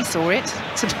referee saw it.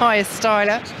 Tobias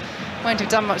Styler won't have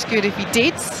done much good if he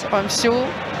did, I'm sure.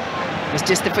 It was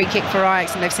just the free kick for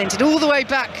Ajax, and they've sent it all the way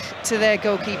back to their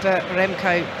goalkeeper,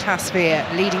 Remco Pasveer,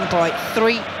 leading by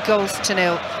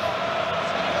 3-0.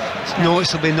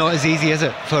 Noticeably not as easy, is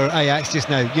it, for Ajax just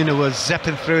now? We're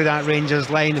zipping through that Rangers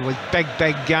line with big,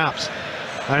 big gaps.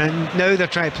 And now they're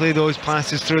trying to play those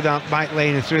passes through that back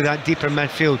line and through that deeper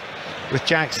midfield, with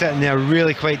Jack sitting there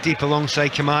really quite deep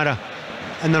alongside Kamara,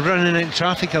 and they're running into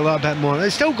traffic a little bit more.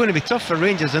 It's still going to be tough for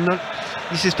Rangers, and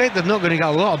you suspect they're not going to get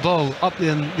a lot of ball up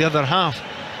the other half,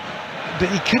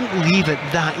 but you couldn't leave it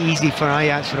that easy for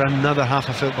Ajax for another half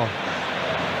of football.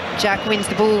 Jack wins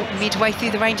the ball midway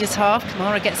through the Rangers half.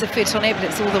 Kamara gets a foot on it, but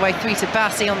it's all the way through to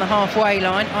Bassi on the halfway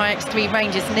line. Ajax 3,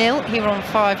 Rangers 0 here on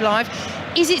 5 Live.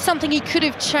 Is it something he could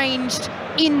have changed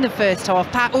in the first half,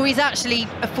 Pat, or is actually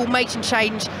a formation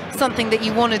change something that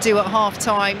you want to do at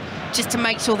half-time just to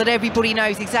make sure that everybody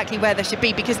knows exactly where they should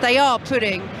be? Because they are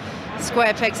putting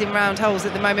square pegs in round holes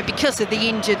at the moment because of the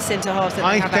injured centre-halves that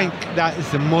they have out. I think that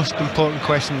is the most important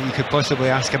question that you could possibly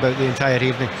ask about the entire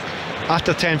evening.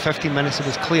 After 10-15 minutes it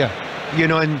was clear, you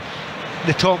know, and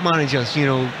the top managers, you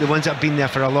know, the ones that have been there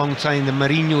for a long time, the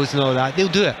Mourinhos and all that, they'll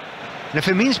do it. And if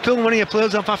it means pulling one of your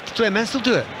players off after 20 minutes, they'll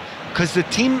do it, because the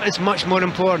team is much more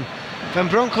important. Van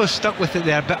Bronckhorst stuck with it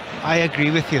there, but I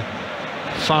agree with you,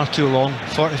 far too long.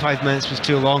 45 minutes was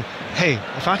too long. Hey,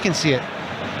 if I can see it,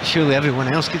 surely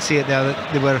everyone else could see it there,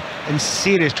 that they were in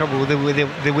serious trouble with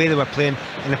the way they were playing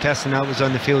and the personnel that was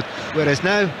on the field. Whereas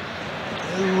now,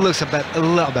 it looks a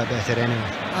little bit better anyway.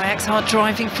 Ajax are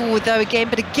driving forward though again,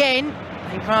 but again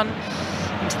they run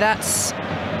into that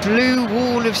blue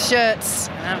wall of shirts.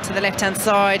 Out to the left-hand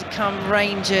side come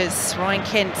Rangers. Ryan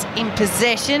Kent in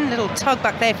possession. Little tug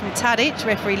back there from Tadic.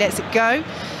 Referee lets it go.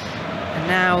 And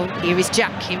now here is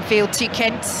Jack in field to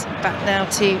Kent. Back now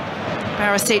to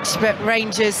Barisic, but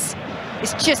Rangers,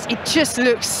 it just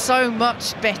looks so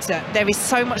much better. There is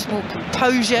so much more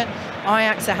composure.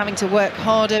 Ajax are having to work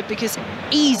harder because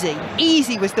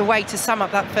easy was the way to sum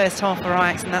up that first half for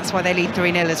Ajax, and that's why they lead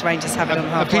 3-0 as Rangers have it on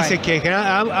halfway. A piece of cake, and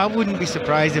I wouldn't be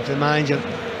surprised if the manager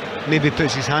maybe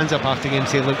puts his hands up after the game and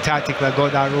say, look, tactically I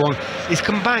got that wrong. He's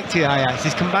come back to Ajax,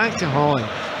 he's come back to Holland,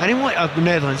 and the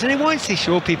Netherlands, and he wants to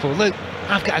show people, look,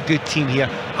 I've got a good team here.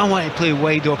 I want to play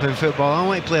wide open football. I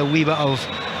want to play a wee bit of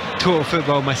total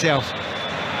football myself.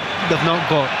 They've not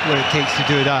got what it takes to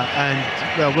do that,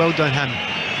 and well done him.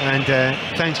 And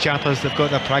thanks Chappers, they've got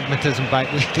their pragmatism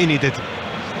back which they needed.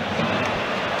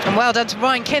 And well done to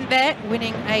Ryan Kent there,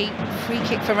 winning a free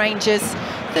kick for Rangers.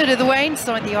 Third of the way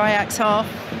inside the Ajax half.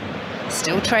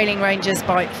 Still trailing Rangers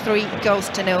by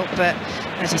 3-0, but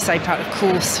as you say, Pat, of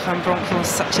course, Van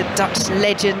Bronckhorst, such a Dutch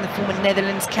legend, the former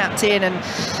Netherlands captain,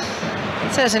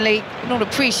 and certainly not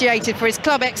appreciated for his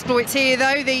club exploits here,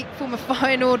 though. The former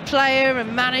Feyenoord player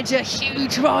and manager,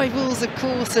 huge rivals, of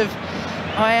course, of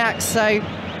Ajax. So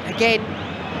again,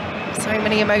 so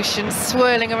many emotions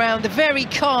swirling around the very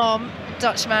calm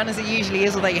Dutchman, as he usually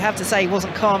is, although you have to say he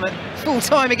wasn't calm at full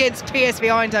time against PSV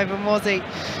Eindhoven, was he?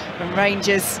 And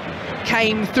Rangers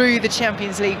came through the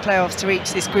Champions League playoffs to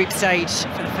reach this group stage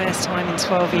for the first time in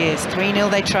 12 years. 3-0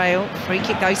 they trail. Free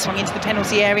kick though swung into the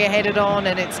penalty area, headed on,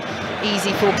 and it's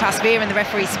easy for Pasveer, and the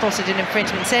referee spotted an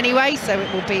infringement anyway, so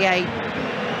it will be a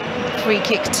free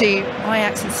kick to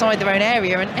Ajax inside their own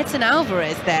area. And Edson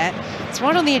Alvarez there, it's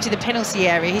right on the edge of the penalty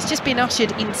area. He's just been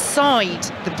ushered inside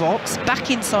the box,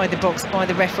 back inside the box by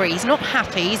the referee. He's not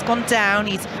happy, he's gone down,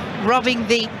 he's rubbing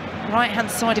the right-hand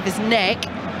side of his neck.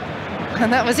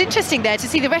 And that was interesting there to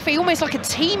see the referee almost like a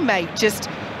teammate just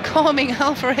calming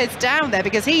Alvarez down there,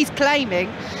 because he's claiming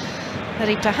that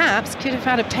he perhaps could have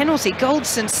had a penalty.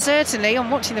 Goldson certainly, on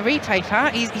watching the replay,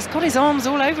 Pat, he's got his arms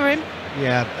all over him.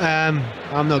 Yeah,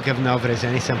 I'm not giving Alvarez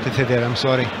any sympathy there, I'm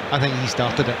sorry. I think he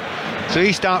started it. So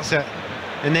he starts it,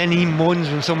 and then he moans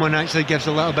when someone actually gives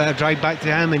a little bit of drive back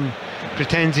to him and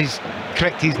pretends he's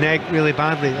cricked his neck really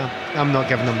badly. I'm not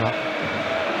giving him that.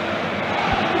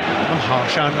 I'm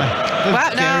harsh, aren't I?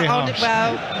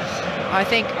 Well, I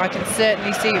think I can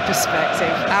certainly see your perspective.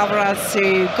 Alvarez,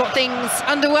 who got things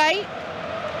underway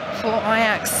for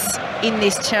Ajax in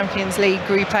this Champions League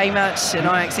Group A match, and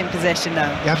Ajax in possession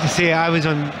now. You have to say, I was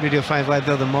on Radio 5 Live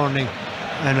the other morning,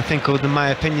 and I think in my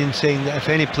opinion saying that if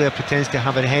any player pretends to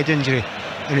have a head injury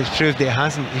and it's proved that it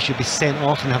hasn't, he should be sent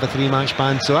off and have a 3-match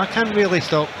ban. So I can't really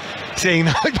stop saying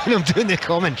that when I'm doing the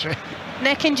commentary.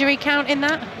 Neck injury count in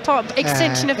that? Part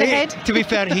extension of the head? To be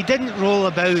fair, he didn't roll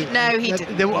about. No, he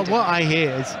didn't. What I hate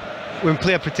is when a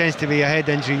player pretends to be a head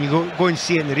injury and you go and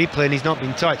see it in the replay and he's not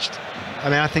been touched. I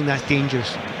mean, I think that's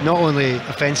dangerous. Not only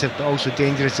offensive, but also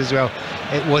dangerous as well.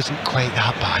 It wasn't quite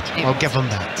that bad. I'll give him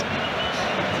that.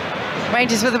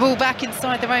 Rangers with the ball back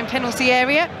inside their own penalty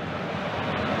area.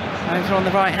 Over on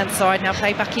the right-hand side, now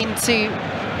play back into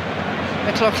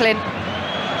McLaughlin.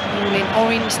 All in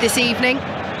orange this evening.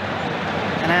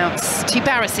 And out to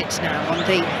Barisic now on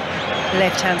the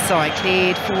left-hand side.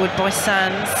 Cleared forward by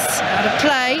Sands. Out of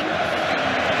play.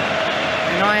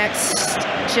 And And Ajax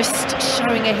just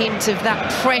showing a hint of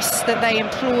that press that they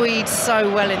employed so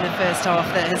well in the first half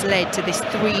that has led to this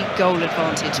 3-goal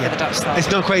advantage for the Dutch side. It's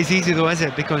not quite as easy though, is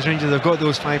it? Because Rangers have got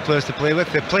those 5 players to play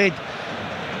with. They played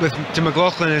with to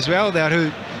McLaughlin as well there,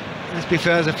 who, let's be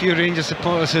fair, there's a few Rangers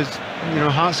supporters whose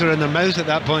hearts are in their mouths at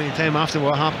that point in time after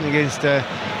what happened against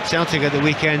Celtic at the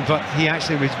weekend, but he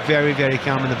actually was very, very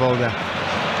calm in the ball there.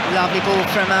 Lovely ball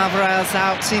from Alvarez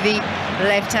out to the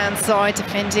left-hand side,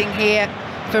 defending here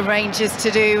for Rangers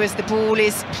to do as the ball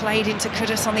is played into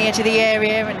Kudus on the edge of the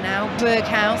area, and now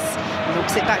Berghuis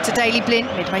looks it back to Daley Blind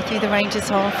midway through the Rangers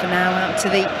half, and now out to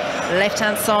the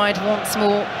left-hand side once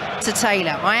more to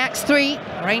Taylor. Ajax 3,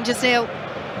 Rangers 0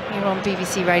 here on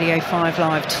BBC Radio 5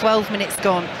 Live. 12 minutes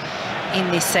gone in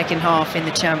this second half in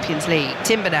the Champions League.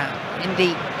 Timber now in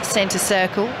the centre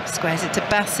circle, squares it to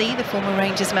Bassi, the former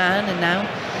Rangers man, and now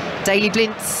Daley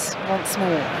Blind once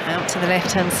more out to the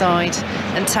left-hand side,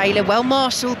 and Taylor, well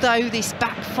marshalled though. This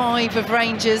back 5 of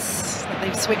Rangers that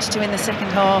they've switched to in the second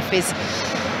half is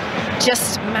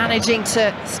just managing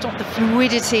to stop the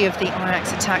fluidity of the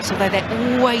Ajax attacks, although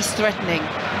they're always threatening.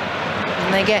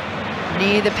 And they get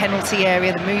near the penalty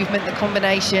area, the movement, the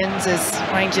combinations, as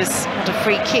Rangers had a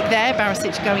free kick there.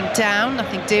 Barisic going down,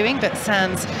 nothing doing, but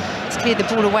Sands has cleared the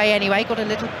ball away anyway, got a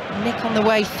little nick on the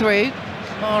way through.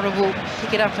 Kamara will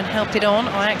pick it up and help it on.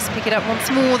 Ajax pick it up once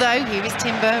more though. Here is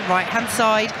Timber, right-hand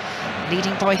side,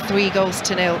 leading by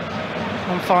 3-0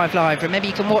 on 5 Live. Remember,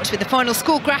 you can watch with the final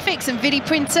score graphics and video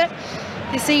printer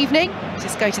this evening.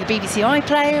 Just go to the BBC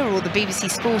iPlayer or the BBC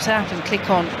Sport app and click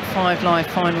on 5 Live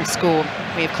final score.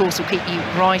 We, of course, will keep you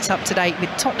right up to date with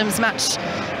Tottenham's match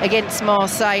against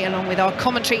Marseille, along with our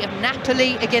commentary of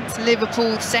Napoli against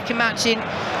Liverpool, second match in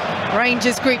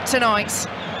Rangers group tonight,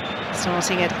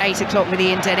 starting at 8 o'clock with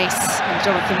Ian Dennis and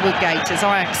Jonathan Woodgate, as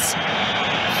Ajax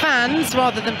fans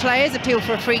rather than players appeal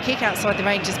for a free kick outside the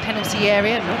Rangers penalty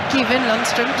area. Not given.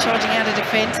 Lundstrom charging out of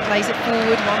defence, plays it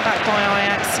forward, one back by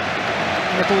Ajax,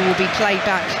 and the ball will be played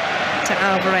back to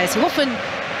Alvarez, who often,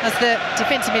 as the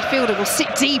defensive midfielder, will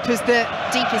sit deep as the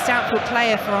deepest output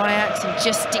player for Ajax and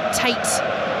just dictate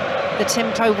the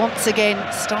tempo once again,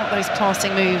 start those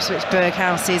passing moves, which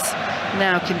Berghuis is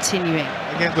now continuing.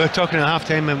 Again, we're talking at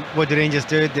half-time, and what the Rangers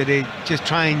do, did they just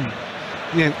try and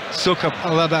soak up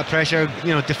a little bit of pressure,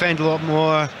 defend a lot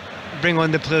more, bring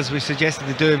on the players we suggested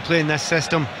to do and play in this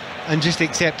system, and just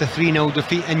accept a 3-0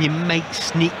 defeat, and you might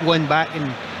sneak one back,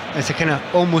 and it's a kind of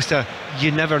almost a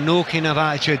you never know kind of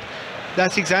attitude.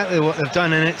 That's exactly what they've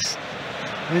done, and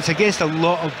it's against a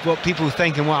lot of what people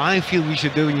think and what I feel we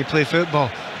should do when you play football.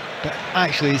 But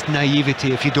actually it's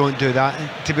naivety if you don't do that.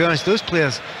 And to be honest, those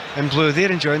players in blue,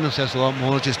 they're enjoying themselves a lot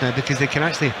more just now, because they can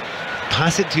actually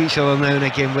pass it to each other now and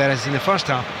again, whereas in the first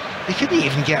half they couldn't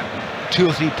even get 2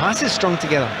 or 3 passes strung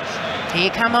together.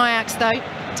 Here come Ajax though,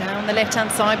 down the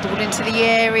left-hand side, ball into the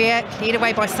area, cleared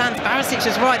away by Sands. Barisic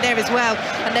is right there as well,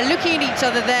 and they're looking at each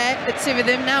other there, the 2 of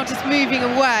them, now just moving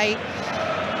away.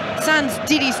 Sands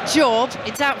did his job,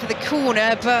 it's out for the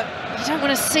corner, but you don't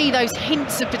want to see those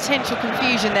hints of potential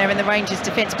confusion there in the Rangers'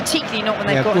 defence, particularly not when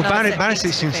they've got another set piece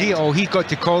Barisic can see it all. He's got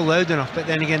to call loud enough, but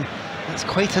then again, it's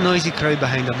quite a noisy crowd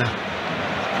behind him now.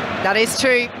 That is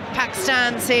true. Packed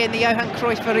stands here in the Johan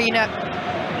Cruyff Arena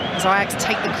as Ajax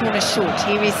take the corner short.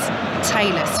 Here is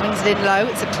Taylor, swings it in low.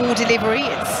 It's a poor delivery.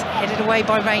 It's headed away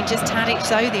by Rangers. Tadic,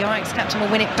 though, the Ajax captain,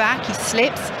 will win it back. He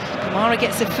slips. Kamara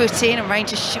gets a foot in, and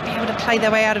Rangers should be able to play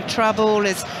their way out of trouble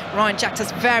as Ryan Jack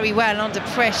does very well under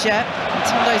pressure.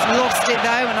 Matondo's lost it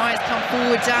though, and Ajax come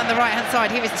forward down the right hand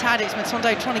side. Here is Tadic.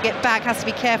 Matondo trying to get back, has to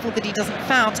be careful that he doesn't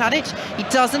foul Tadic. He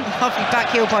doesn't. Lovely back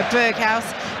heel by Berghuis.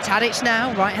 Tadic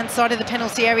now, right hand side of the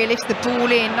penalty area, lifts the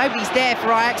ball in. Nobody's there for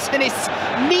Ajax, and it's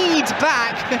kneed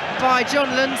back by John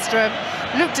Lundstrom.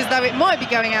 Looked as though it might be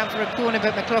going out for a corner,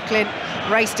 but McLaughlin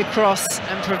raced across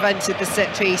and prevented the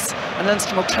set piece, and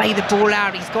Lundstrom will play the ball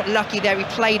out. He's got lucky there, he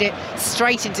played it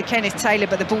straight into Kenneth Taylor,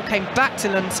 but the ball came back to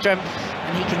Lundstrom,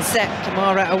 and he can set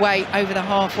Kamara away over the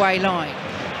halfway line.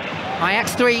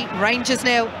 Ajax 3, Rangers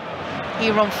 0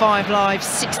 here on 5 Live.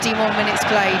 61 minutes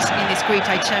played in this Group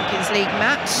A Champions League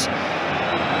match.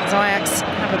 As Ajax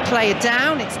have a player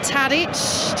down, it's Tadic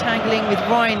tangling with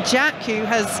Ryan Jack, who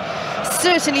has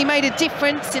certainly made a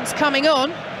difference since coming on,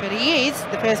 but he is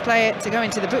the first player to go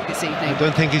into the book this evening. I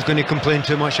don't think he's going to complain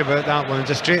too much about that one. It's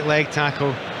a straight leg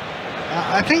tackle.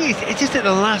 I think it's just at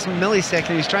the last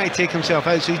millisecond he's trying to take himself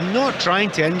out, so he's not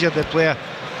trying to injure the player.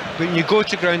 But when you go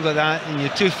to ground like that and your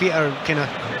 2 feet are kind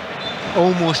of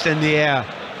almost in the air,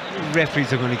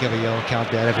 referees are going to give a yellow card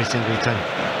there every single time.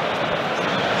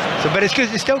 So, but it's good.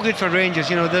 It's still good for Rangers.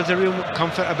 There's a real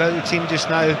comfort about the team just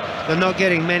now. They're not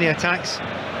getting many attacks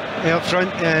up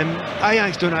front.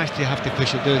 Ajax don't actually have to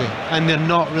push it, do they? And they're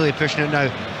not really pushing it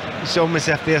now. It's almost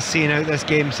as if they're seeing out this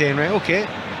game saying, right, okay,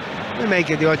 we might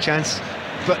get the odd chance.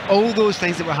 But all those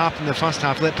things that were happening in the first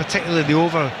half, like particularly the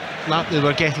overlap they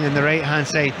were getting on the right-hand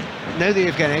side, now that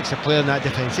you've got an extra player in that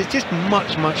defence, it's just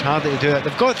much, much harder to do it.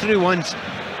 They've got through once,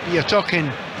 but you're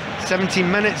talking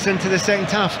 17 minutes into the second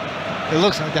half. It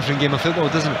looks like a different game of football,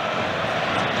 doesn't it?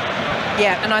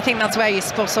 Yeah, and I think that's where you're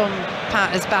spot on,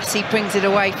 Pat, as Bassi brings it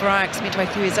away for Ajax midway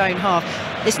through his own half.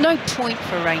 There's no point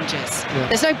for Rangers. Yeah.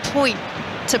 There's no point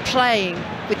to playing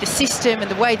with the system and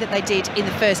the way that they did in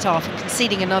the first half and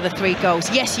conceding another 3 goals.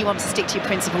 Yes, you want to stick to your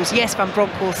principles. Yes, Van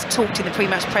Bronckhorst talked in the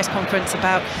pre-match press conference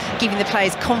about giving the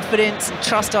players confidence and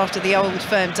trust after the old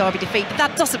firm Derby defeat, but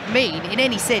that doesn't mean in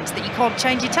any sense that you can't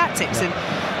change your tactics. And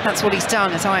that's what he's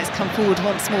done as Ajax come forward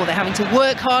once more. They're having to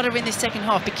work harder in this second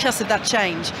half because of that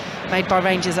change made by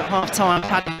Rangers at half-time.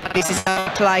 This is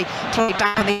play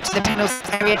back on the penalty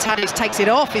area. Tadic takes it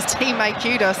off his teammate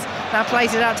Kudos. Now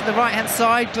plays it out to the right-hand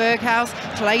side. Berghaus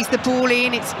plays the ball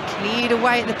in. It's cleared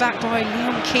away at the back by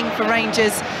Leon King for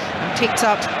Rangers and picked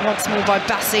up once more by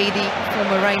Bassi, the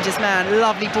former Rangers man.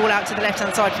 Lovely ball out to the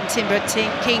left-hand side from Timber.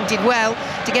 King did well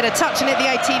to get a touch on it. The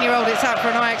 18-year-old, it's out for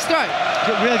an Ajax throw.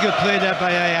 Really good play there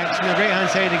by Ajax. On the right-hand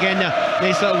side again,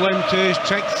 nice little 1-2s,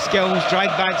 tricks, skills,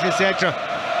 drag backs, etc.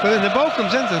 But when the ball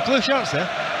comes into the blue shirts there,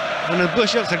 and the blue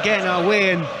shirts are getting it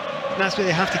away, and that's what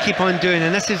they have to keep on doing.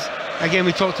 And this is, again,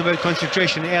 we talked about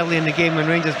concentration early in the game when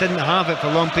Rangers didn't have it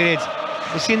for long periods.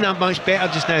 We've seen that much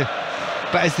better just now.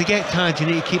 But as they get tired, you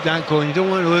need to keep that going. You don't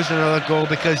want to lose another goal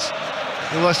because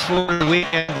they lost 4 in the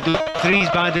weekend. 3's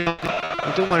bad.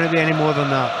 You don't want to be any more than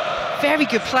that. Very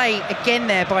good play again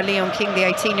there by Leon King, the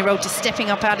 18-year-old, just stepping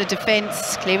up out of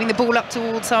defence, clearing the ball up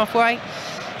towards halfway.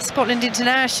 Scotland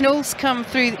internationals come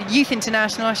through, youth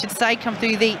international I should say, come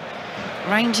through the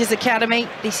Rangers Academy.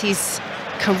 This is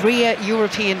career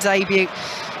European debut,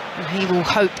 and he will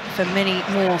hope for many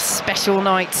more special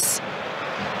nights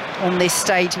on this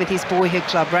stage with his boyhood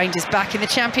club. Rangers back in the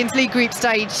Champions League group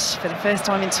stage for the first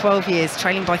time in 12 years,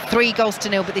 trailing by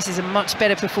 3-0, but this is a much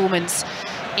better performance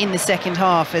in the second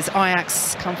half as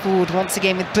Ajax come forward once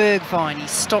again with Bergwijn. He's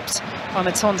stopped by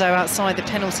Matondo outside the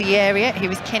penalty area.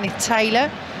 Here is Kenneth Taylor.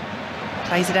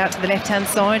 Plays it out to the left-hand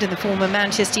side, and the former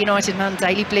Manchester United man,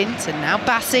 Daley Blind, and now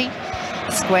Bassi.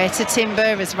 Square to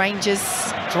Timber as Rangers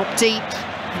drop deep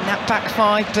in that back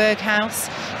 5.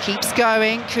 Berghaus keeps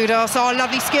going. Kudos, oh,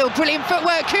 lovely skill, brilliant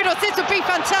footwork. Kudos, this would be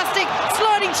fantastic.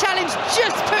 Sliding challenge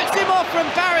just puts him off from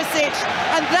Barisic,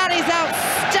 and that is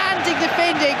outstanding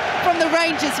defending from the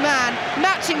Rangers man,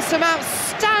 matching some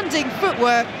outstanding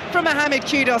footwork from Mohamed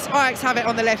Kudos. Ajax have it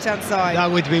on the left-hand side.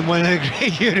 That would have been one of the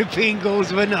great European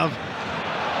goals, wouldn't it have?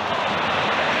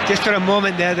 Just for a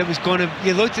moment there, that was going to,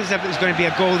 you looked as if it was going to be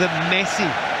a goal that Messi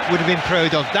would have been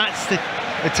proud of. That's the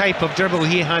type of dribble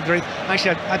he had. Right,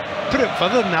 actually, I'd put it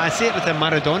further than that. I say it with a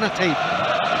Maradona type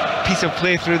piece of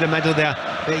play through the middle there,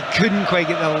 but he couldn't quite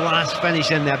get the last finish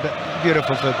in there. But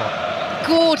beautiful football.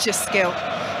 Gorgeous skill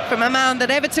from a man that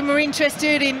Everton were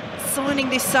interested in signing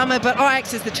this summer, but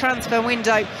Ajax, as the transfer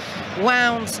window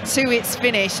wound to its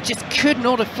finish, just could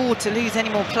not afford to lose any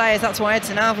more players. That's why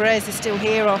Edson Alvarez is still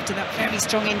here after that very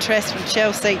strong interest from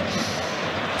Chelsea.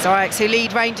 It's Ajax who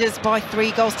lead Rangers by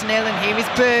 3-0, and here is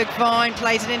Bergwijn,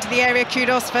 plays it into the area.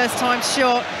 Kudos, first time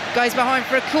shot, goes behind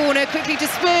for a corner, quickly to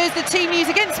Spurs. The team news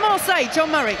against Marseille. John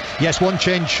Murray. Yes, one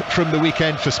change from the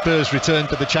weekend for Spurs' return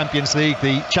to the Champions League.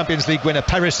 The Champions League winner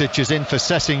Perisic is in for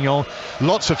Sessegnon.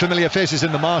 Lots of familiar faces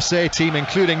in the Marseille team,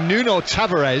 including Nuno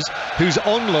Tavares, who's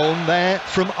on loan there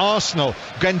from Arsenal.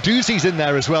 Guendouzi's in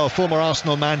there as well, former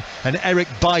Arsenal man, and Eric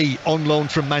Bailly on loan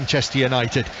from Manchester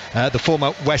United. The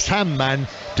former West Ham man,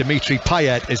 Dimitri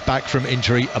Payet, is back from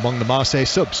injury among the Marseille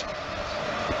subs.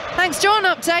 Thanks, John.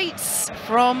 Updates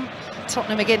from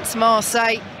Tottenham against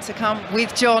Marseille to come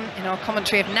with John in our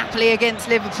commentary of Napoli against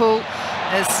Liverpool.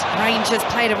 As Rangers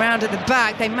played around at the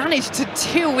back, they managed to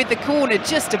deal with the corner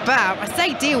just about. I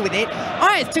say deal with it.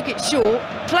 Ajax took it short,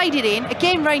 played it in.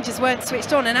 Again, Rangers weren't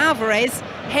switched on, and Alvarez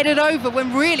headed over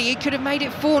when really he could have made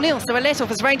it 4-0. So a let-off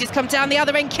as Rangers come down the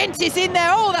other end. Kent is in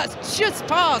there. Oh, that's just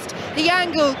past the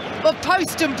angle of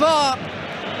post and bar.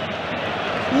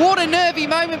 What a nervy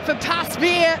moment for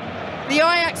Pasveer, the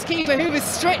Ajax keeper, who was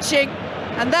stretching.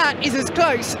 And that is as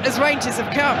close as Rangers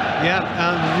have come.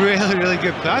 Yeah, really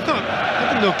good play.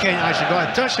 I didn't know Kent actually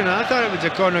got a touch on it. I thought it was a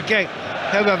corner kick.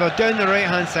 However, down the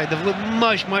right-hand side, they've looked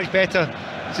much better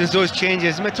since those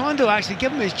changes. Matondo, actually,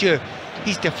 give him his due.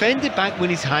 He's defended back when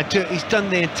he's had to. He's done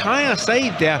the entire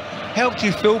side there, helped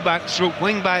you full-back, stroke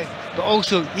wing-back, but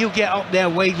also he'll get up there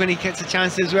wide when he gets a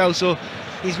chance as well. So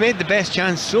he's made the best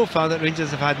chance so far that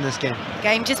Rangers have had in this game.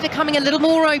 Game just becoming a little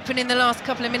more open in the last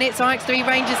couple of minutes. Ajax 3,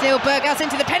 Rangers 0. Berghaus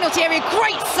into the penalty area.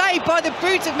 Great save by the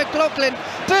boot of McLaughlin.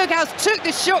 Berghaus took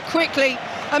the shot quickly,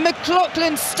 and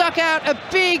McLaughlin stuck out a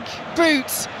big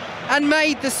boot and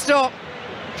made the stop.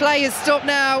 Play has stopped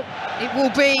now. It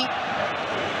will be...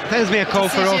 Tells me a call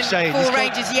for offside. For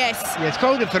Rangers, yes. Yeah, it's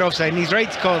called it for offside, and he's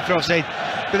right to call it for offside.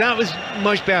 But that was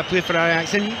much better play for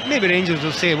Ajax. And maybe Rangers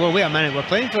will say, well, wait a minute, we're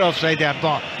playing for offside there.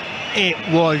 But it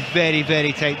was very,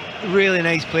 very tight. Really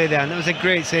nice play there. And it was a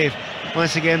great save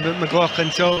once again. But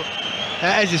McLaughlin, so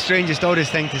it is the strangest,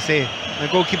 oddest thing to say. The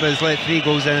goalkeeper has let 3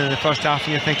 goals in the first half,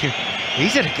 and you're thinking,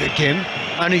 he's had a good game.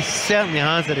 And he certainly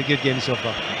has had a good game so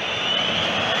far.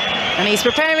 And he's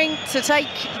preparing to take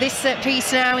this set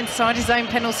piece now inside his own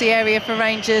penalty area for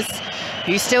Rangers,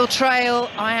 who still trail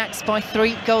Ajax by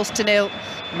 3-0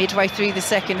 midway through the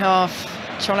second half.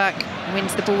 Cholak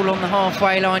wins the ball on the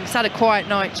halfway line. He's had a quiet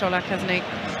night, Cholak, hasn't he?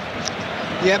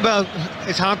 Yeah, well,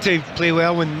 it's hard to play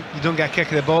well when you don't get a kick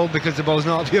of the ball because the ball's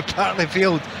not up your part of the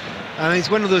field. And it's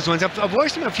one of those ones. I've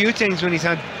watched him a few times when he's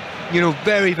had, you know,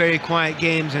 very, very quiet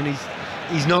games and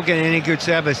he's not getting any good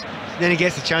service. Then he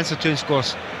gets a chance or two and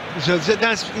scores. So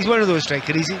he's one of those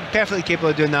strikers. He's perfectly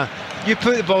capable of doing that. You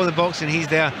put the ball in the box and he's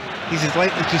there. He's as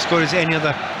likely to score as any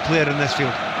other player in this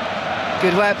field.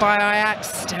 Good work by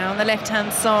Ajax down the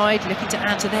left-hand side, looking to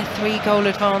add to their 3-goal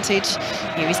advantage.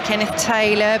 Here is Kenneth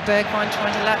Taylor. Bergwijn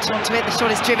trying to latch onto it. The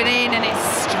shot is driven in and it's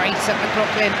straight at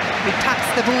McLaughlin, who pats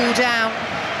the ball down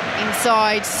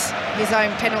inside his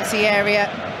own penalty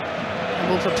area. And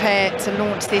will prepare to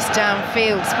launch this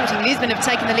downfield. Sporting Lisbon have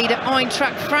taken the lead at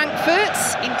Eintracht Frankfurt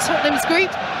in Tottenham's group.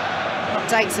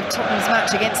 Updates of Tottenham's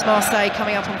match against Marseille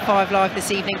coming up on 5 Live this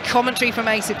evening. Commentary from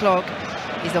 8 o'clock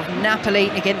is of Napoli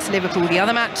against Liverpool, the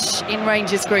other match in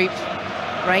Rangers' group.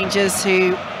 Rangers,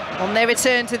 who on their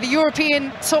return to the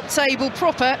European top table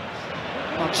proper,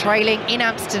 are trailing in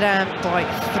Amsterdam by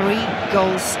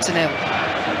 3-0.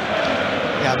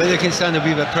 Yeah, but they can stand a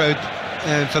wee bit proud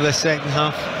for the second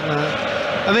half.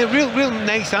 I mean, real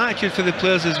nice attitude for the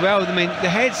players as well. I mean, the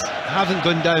heads haven't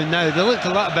gone down now. They looked a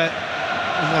little bit,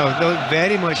 no, they looked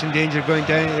very much in danger of going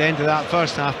down at the end of that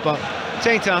first half. But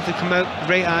second half, they come out,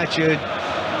 right attitude,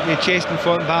 they chased and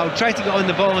fought and battled, tried to get on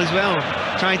the ball as well,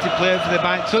 trying to play out for the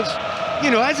back. So it's, you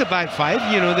know, as a back five,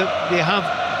 you know, they have,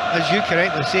 as you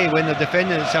correctly say, when they're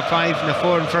defending, it's a 5 and a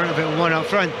 4 in front of it and 1 up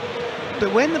front.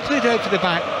 But when they played out for the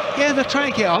back, yeah, they're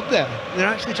trying to get up there. They're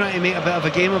actually trying to make a bit of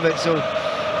a game of it. So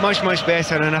much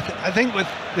better. And I think with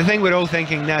the thing we're all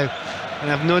thinking now,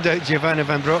 and I've no doubt Giovanni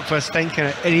Van Bronckhorst's thinking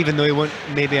it, and even though he won't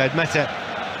maybe admit it,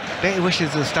 I bet he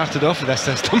wishes they started off with this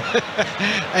system.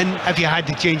 And if you had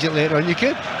to change it later on, you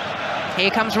could. Here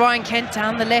comes Ryan Kent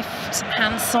down the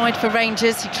left-hand side for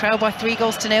Rangers, who trail by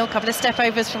 3-0. Couple of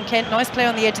step-overs from Kent. Nice play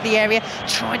on the edge of the area.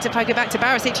 Trying to poke it back to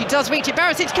Barisic, who does reach it.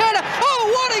 Barisic, Kerner. Oh,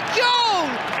 what a goal!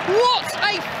 What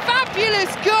a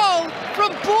fabulous goal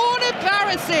from Borna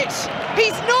Barisic.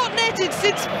 He's not netted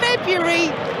since February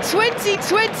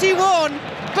 2021.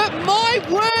 But my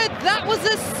word, that was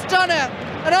a stunner.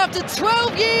 And after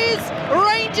 12 years,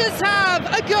 Rangers have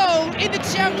a goal in the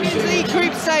Champions League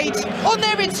group stage on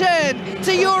their return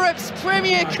to Europe's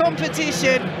premier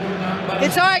competition.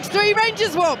 It's Ajax 3,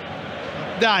 Rangers 1.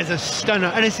 That is a stunner,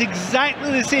 and it's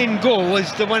exactly the same goal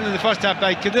as the one in the first half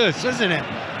by Kudus, isn't it?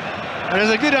 And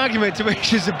there's a good argument to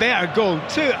which is a better goal.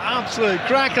 2 absolute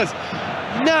crackers.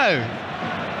 Now,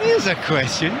 here's a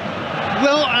question.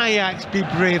 Will Ajax be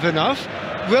brave enough?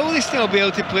 Will they still be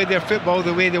able to play their football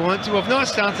the way they want to? We've not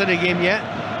started the game yet.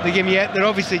 They're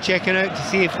obviously checking out to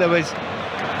see if there was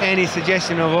any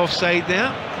suggestion of offside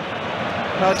there.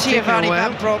 Well, Giovanni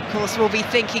Van Bronckhorst will be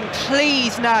thinking,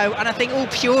 please no. And I think all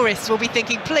purists will be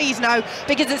thinking, please no,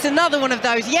 because it's another one of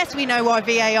those. Yes, we know why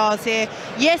VAR's here.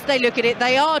 Yes, they look at it.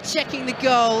 They are checking the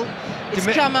goal. It's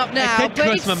come up now, but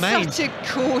it's such a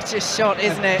gorgeous shot,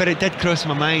 isn't it? But it did cross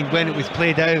my mind when it was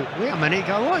played out. Wait a minute,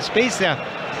 got a lot of space there.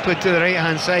 Put to the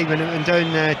right-hand side when it went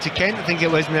down to Kent, I think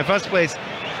it was in the first place.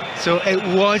 So it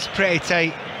was pretty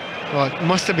tight. Well, it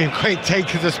must have been quite tight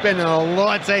because they're spending a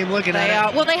lot of time looking at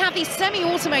it. Well, they have these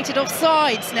semi-automated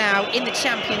offsides now in the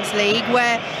Champions League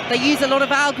where they use a lot of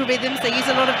algorithms, they use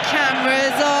a lot of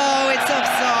cameras. Oh, it's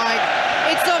offside.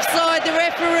 It's offside. The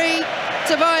referee,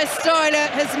 Tobias Steiler,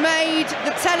 has made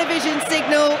the television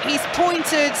signal. He's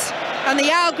pointed, and the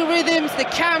algorithms, the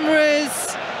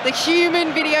cameras, the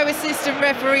human video assistant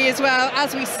referee as well,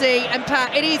 as we see. And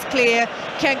Pat, it is clear,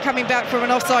 Kent coming back from an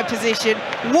offside position.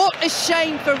 What a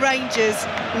shame for Rangers.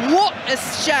 What a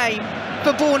shame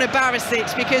for Borna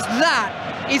Barisic, because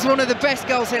that is one of the best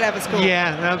goals he'll ever score.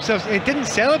 Yeah, it didn't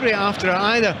celebrate after it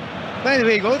either. By the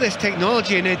way, all this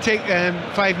technology, and it'd take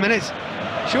 5 minutes.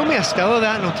 Show me a still of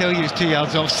that and I'll tell you it's 2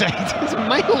 yards offside. It's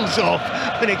miles off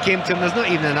when it came to him. There's not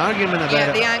even an argument about it.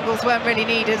 Yeah, the angles weren't really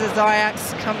needed as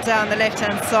Ajax come down the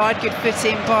left-hand side. Good foot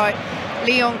in by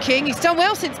Leon King. He's done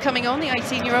well since coming on, the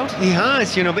 18-year-old. He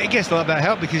has, you know, but he gets a lot of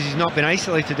help because he's not been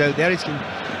isolated out there.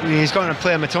 He's got a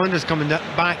player, Matonda's coming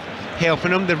back,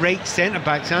 helping him. The right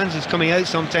centre-back, Sands, is coming out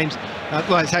sometimes.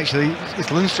 Well, it's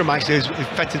Lundstrom actually who's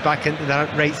fitted back into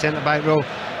that right centre-back role.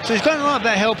 So he's got a lot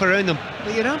of help around him.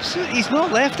 But you're absolutely, he's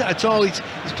not left it at all. He's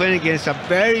playing against a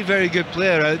very, very good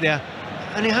player out there.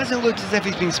 And he hasn't looked as if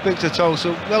he's been spooked at all.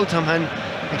 So well done him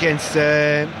against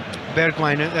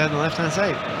Bergwijn out there on the left-hand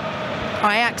side.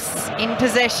 Ajax in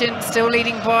possession, still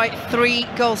leading by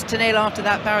 3-0 after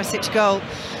that Barisic goal.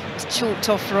 It was chalked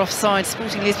off for offside.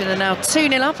 Sporting Lisbon are now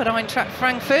 2-0 up at Eintracht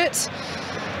Frankfurt.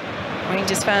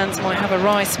 Rangers fans might have a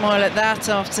wry smile at that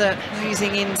after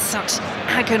losing in such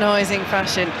agonising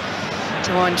fashion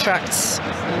to Eintracht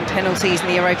on penalties in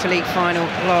the Europa League final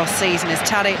last season, as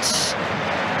Tadic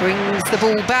brings the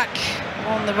ball back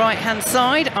on the right-hand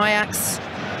side. Ajax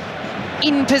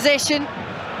in possession,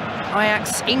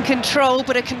 Ajax in control,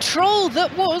 but a control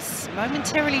that was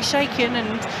momentarily shaken,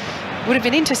 and would have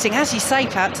been interesting, as you say,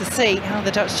 Pat, to see how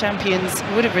the Dutch champions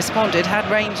would have responded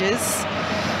had Rangers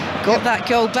got that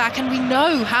goal back. And we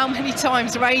know how many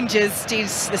times Rangers did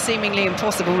the seemingly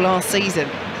impossible last season.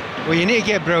 Well, you need to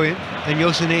get brilliant, and you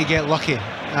also need to get lucky,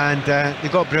 and they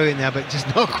got brilliant there, but just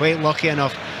not quite lucky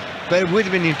enough. But it would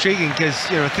have been intriguing because,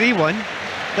 you know, 3-1,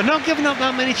 they're not giving up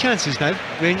that many chances now,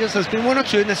 Rangers. There's been 1 or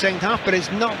 2 in the second half, but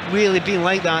it's not really been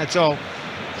like that at all.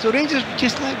 So Rangers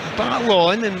just like battle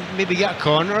on and maybe get a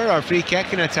corner or a free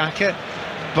kick and attack it,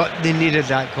 but they needed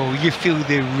that goal. You feel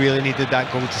they really needed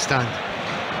that goal to stand.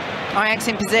 Ajax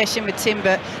in possession with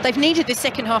Timber. They've needed this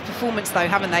second half performance though,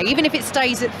 haven't they? Even if it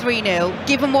stays at 3-0,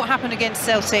 given what happened against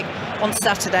Celtic on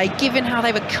Saturday, given how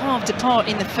they were carved apart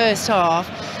in the first half,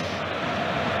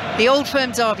 the Old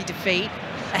Firm derby defeat,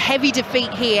 a heavy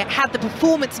defeat here, had the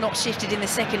performance not shifted in the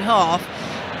second half,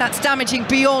 that's damaging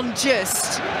beyond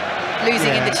just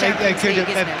losing in the Champions League,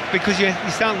 isn't it? Because you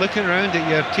start looking around at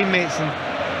your teammates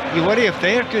and you worry if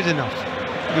they're good enough.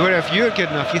 You worry if you're good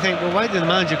enough. You think, well, why did the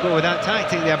manager go with that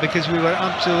tactic there? Because we were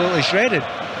absolutely shredded.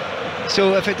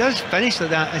 So if it does finish like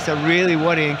that, it's a really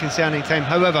worrying, concerning time.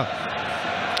 However,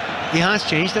 he has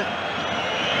changed it.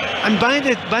 And by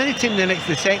the time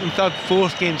the second, third,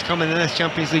 fourth games coming in this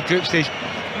Champions League group stage,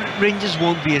 Rangers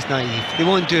won't be as naive. They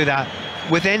won't do that.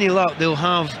 With any luck, they'll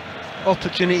have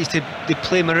opportunities to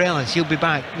play Morelos. He'll be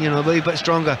back, you know, a little bit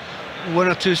stronger. 1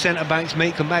 or 2 centre-backs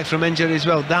might come back from injury as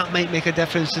well. That might make a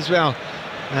difference as well.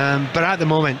 But at the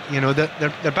moment, you know,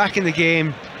 they're back in the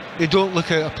game. They don't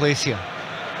look out of place here.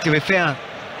 To be fair,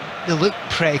 they look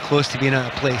pretty close to being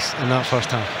out of place in that first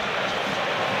half.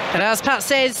 But as Pat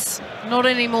says, not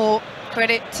anymore.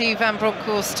 Credit to Van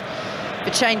Bronckhorst for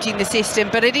changing the system.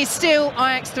 But it is still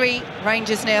Ajax 3,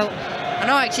 Rangers 0. And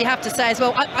I actually have to say as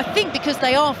well, I think because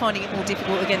they are finding it more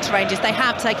difficult against Rangers, they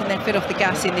have taken their foot off the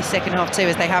gas in this second half too,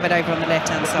 as they have it over on the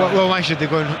left-hand side. Well, why should they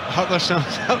go and hurt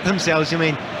themselves? I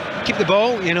mean, keep the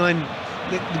ball, you know, and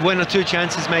 1 or 2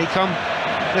 chances might come.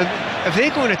 Now, if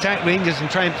they go and attack Rangers and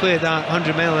try and play that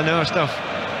 100-mile-an-hour stuff,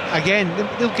 again,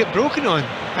 they'll get broken on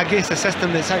against a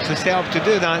system that's actually set up to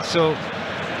do that. So,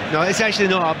 no, it's actually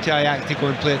not up to Ajax to go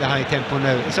and play at the high tempo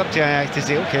now. It's up to Ajax to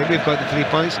say, OK, we've got the 3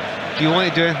 points. Do you want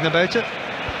to do anything about it?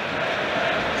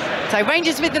 So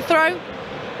Rangers with the throw,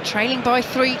 trailing by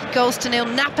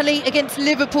 3-0. Napoli against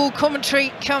Liverpool. Commentary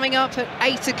coming up at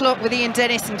 8 o'clock with Ian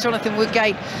Dennis and Jonathan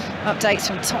Woodgate. Updates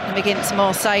from Tottenham against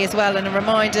Marseille as well. And a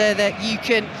reminder that you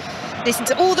can listen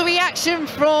to all the reaction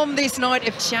from this night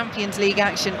of Champions League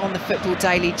action on the Football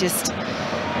Daily. Just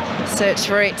search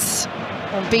for it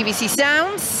on BBC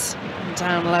Sounds and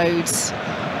download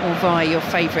or via your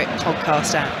favourite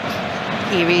podcast app.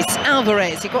 Here is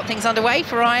Alvarez, who got things underway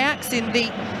for Ajax in the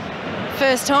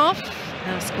first half.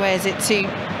 Now squares it to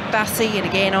Bassi, and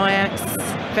again Ajax,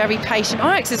 very patient.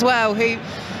 Ajax as well, who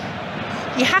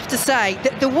you have to say,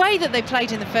 that the way that they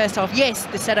played in the first half, yes,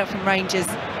 the setup from Rangers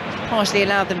partially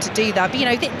allowed them to do that, but you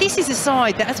know, this is a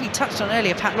side that, as we touched on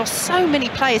earlier, Pat, lost so many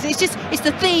players. It's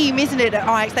the theme, isn't it, at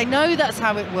Ajax? They know that's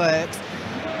how it works.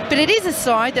 But it is a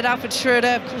side that Alfred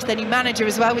Schroeder, of course, their new manager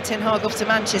as well, with Ten Hag off to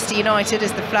Manchester United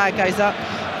as the flag goes up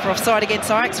for offside against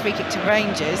Ajax, free kick to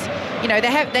Rangers. You know,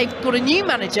 they've got a new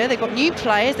manager, they've got new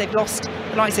players, they've lost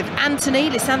the likes of Anthony,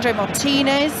 Lisandro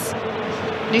Martinez,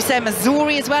 Nusayr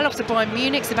Mazzouri as well, off to Bayern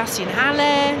Munich, Sebastian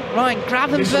Haller, Ryan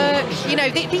Gravenberch. You know,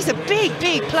 these are big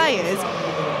players.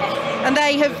 And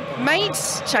they have made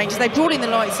changes. They brought in the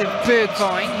likes of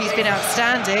Bergwijn, who's been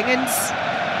outstanding, and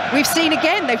we've seen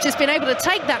again, they've just been able to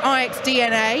take that Ajax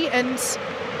DNA and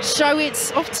show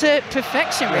it's off to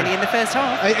perfection, really, in the first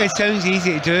half. It sounds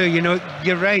easy to do, you know,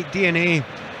 you're right, DNA,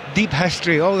 deep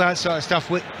history, all that sort of stuff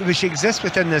which exists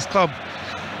within this club.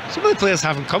 Some of the players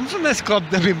haven't come from this club,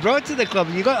 they've been brought to the club,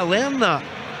 and you've got to learn that.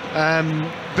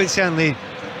 But certainly,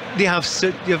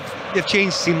 they've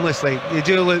changed seamlessly. They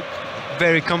do look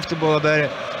very comfortable about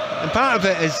it. And part of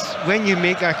it is when you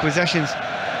make acquisitions,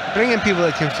 bring in people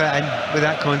that can fit in with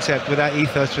that concept, with that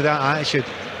ethos, with that attitude.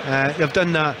 They've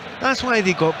done that. That's why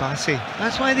they got Bassi.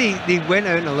 That's why they went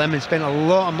out on a limb and spent a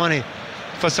lot of money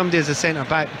for somebody as a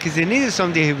centre-back, because they needed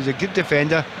somebody who was a good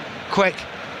defender, quick,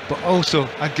 but also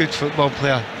a good football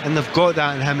player. And they've got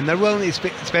that in him, and they're willing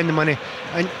to spend the money.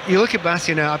 And you look at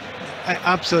Bassi now, I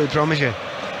absolutely promise you,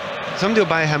 somebody will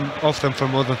buy him off them for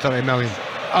more than 30 million.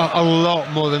 A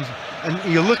lot more than... And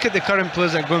you look at the current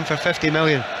players that are going for 50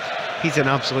 million, he's an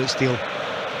absolute steal.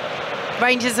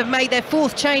 Rangers have made their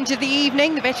 4th change of the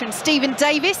evening. The veteran Stephen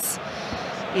Davis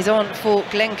is on for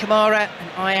Glenn Kamara,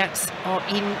 and Ajax are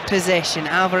in possession.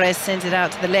 Alvarez sends it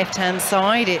out to the left-hand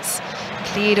side. It's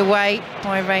cleared away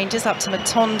by Rangers, up to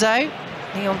Matondo.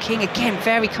 Leon King, again,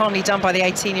 very kindly done by the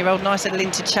 18-year-old. Nice little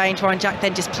interchange. Ryan Jack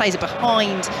then just plays it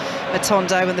behind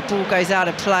Matondo, and the ball goes out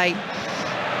of play.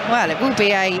 Well, it will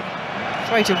be a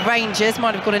throw to Rangers.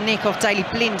 Might have got a nick off Daley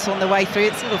Blind on the way through.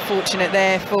 It's a little fortunate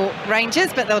there for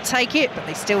Rangers, but they'll take it. But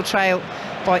they still trail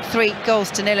by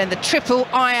 3-0, and the triple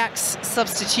Ajax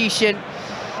substitution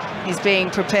is being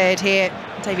prepared here.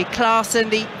 David Klaassen,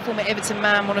 the former Everton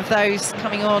man, one of those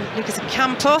coming on. Lucas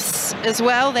Campos as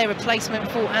well, their replacement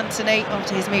for Anthony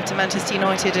after his move to Manchester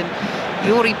United, and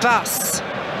Yuri Bus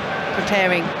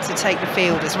preparing to take the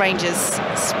field as Rangers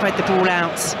spread the ball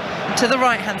out to the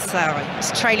right-hand side.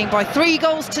 It's trailing by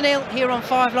 3-0 here on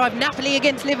 5 Live. Napoli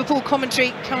against Liverpool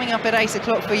commentary coming up at 8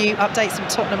 o'clock for you. Updates from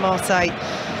Tottenham Marseille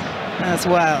as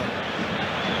well.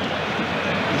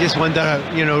 You just wonder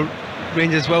how, you know,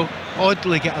 Rangers will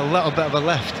oddly get a little bit of a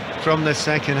lift from this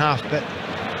second half, but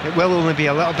it will only be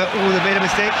a little bit. Oh, they made a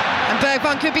mistake. And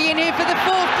Bergwijn could be in here for the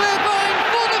 4th. Bergwijn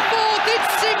for the 4th.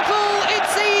 It's simple,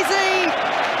 it's easy.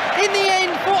 In the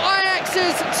end, for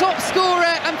Ajax's top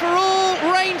scorer and for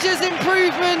all Rangers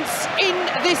improvements in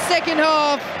this second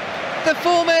half, the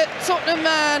former Tottenham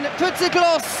man puts a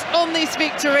gloss on this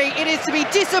victory. It is to be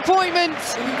disappointment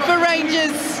for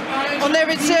Rangers on their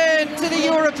return to the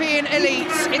European elite.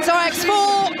 It's Ajax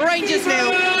 4, Rangers 0.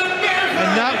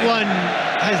 And that one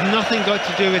has nothing got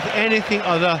to do with anything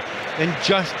other than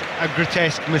just a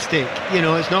grotesque mistake. You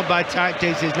know, it's not bad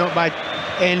tactics, it's not bad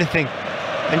anything.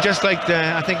 And just like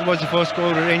I think it was the 4th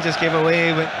goal that Rangers gave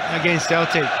away against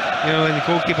Celtic, you know, and the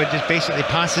goalkeeper just basically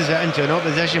passes it into an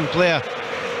opposition player.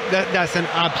 That's an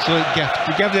absolute gift.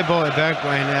 To give the ball to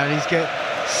Bergwijn there, he's got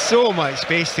so much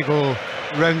space to go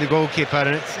round the goalkeeper,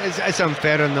 and it's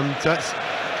unfair on them. So it's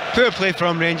poor play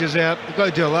from Rangers there. They've got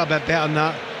to do a little bit better than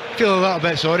that. Feel a little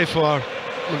bit sorry for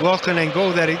McLaughlin in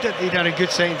goal there. He had a good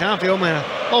second half. He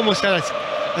almost had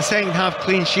a second half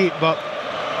clean sheet, but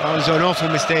that was an awful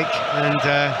mistake. And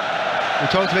we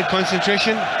talked about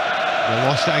concentration. They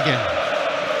lost it again.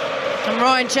 And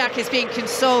Ryan Jack is being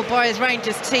consoled by his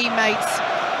Rangers teammates.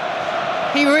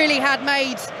 He really had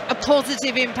made a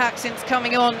positive impact since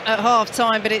coming on at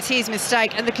half-time, but it's his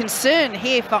mistake. And the concern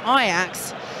here for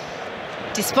Ajax,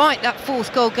 despite that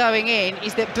 4th goal going in,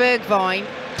 is that Bergwijn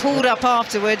pulled up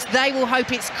afterwards. They will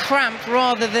hope it's cramp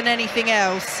rather than anything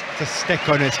else. It's a stick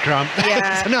on his cramp.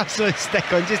 Yeah. It's an absolute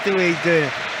stick on, just the way he's doing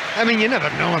it. I mean, you never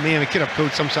know. I mean, he could have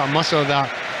pulled some sort of muscle of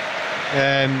that.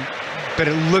 But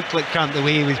it looked like cramp the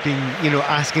way he was being, you know,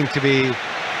 asking to be,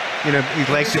 you know, his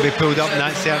legs to be pulled up in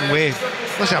that certain way.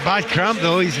 What's a bad cramp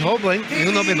though? He's hobbling.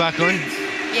 He'll not be back on.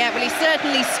 Yeah, well, he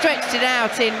certainly stretched it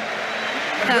out in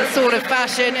that sort of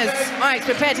fashion as Ajax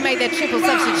prepared to make their triple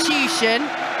substitution.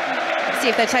 Let's see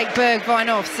if they take Bergwijn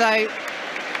off. So,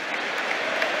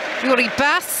 Yuri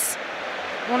Bas,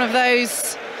 one of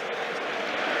those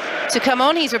to come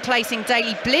on. He's replacing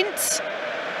Daley Blind.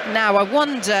 Now, I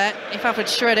wonder if Alfred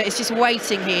Schroeder is just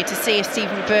waiting here to see if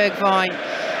Steven Bergwijn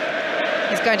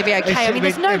is going to be okay. I mean,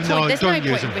 there's no point. There's no point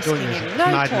in risking him. No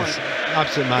point.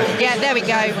 Absolute madness. Yeah, there we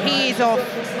go. He is off.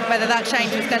 Whether that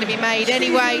change was going to be made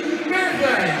anyway.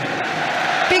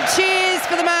 Big cheers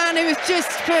for the man who has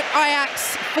just put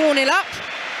Ajax 4-0 up.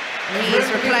 He is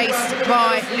replaced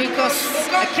by Lucas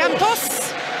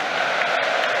Campos.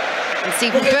 And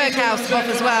Steven Berghuis off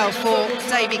as well for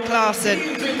David Klaassen.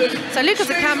 So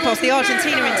Lucas Campos, the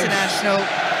Argentina international,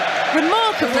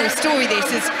 remarkable story this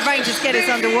as Rangers get us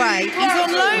underway. He's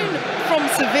on loan from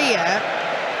Sevilla,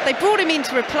 they brought him in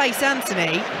to replace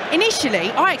Anthony. Initially,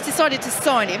 Ajax decided to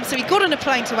sign him, so he got on a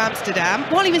plane to Amsterdam.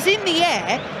 While he was in the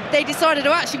air, they decided,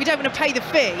 oh, actually, we don't want to pay the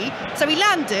fee. So he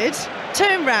landed,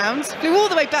 turned round, flew all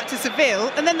the way back to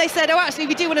Seville, and then they said, oh, actually,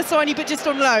 we do want to sign you, but just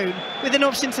on loan, with an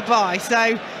option to buy.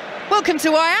 So, welcome to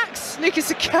Ajax,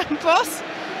 Lucas Ocampos.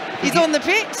 He's on the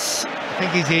pitch. I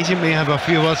think his agent may have a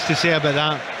few words to say about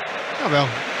that. Oh, well.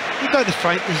 He got the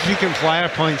frequent flyer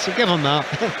points, so give him that.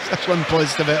 That's one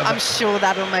positive out of it. I'm sure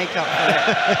that'll make up for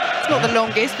it. It's not the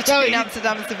longest between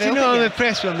Amsterdam and Seville. You know, I'm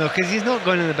impressed with him though, because he's not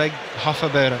going in a big huff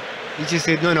about it. He just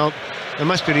said, no, there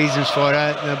must be reasons for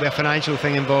it. There'll be a financial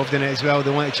thing involved in it as well.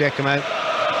 They want to check him out.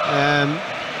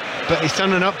 But he's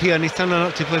turning up here, and he's turning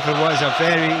up to play for what is a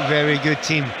very, very good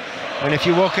team. And if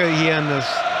you walk out here and there's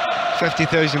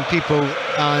 50,000 people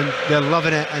and they're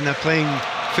loving it and they're playing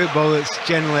football that's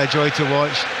generally a joy to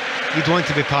watch, you'd want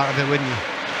to be part of it, wouldn't you?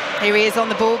 Here he is on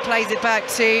the ball, plays it back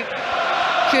to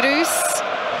Kudus.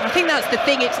 I think that's the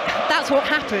thing, that's what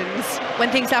happens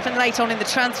when things happen late on in the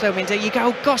transfer window. You go,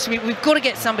 oh gosh, we've got to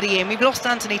get somebody in. We've lost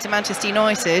Anthony to Manchester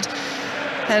United,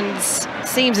 and it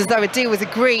seems as though a deal was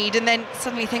agreed, and then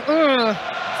suddenly you think, oh, is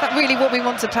that really what we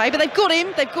want to pay? But they've got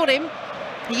him.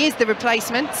 He is the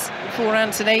replacement for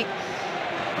Anthony,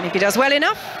 and if he does well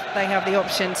enough, they have the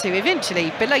option to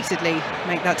eventually, belatedly,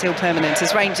 make that deal permanent,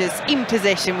 as Rangers in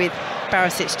possession with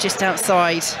Barisic just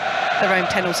outside their own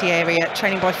penalty area,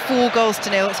 trailing by 4 goals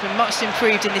to 0. It's been much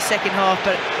improved in this second half,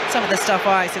 but some of the stuff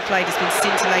Ajax have played has been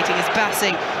scintillating, as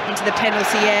Bassing into the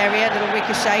penalty area, little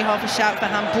ricochet, half a shout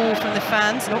for handball from the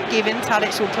fans, not given.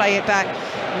 Tadic will play it back.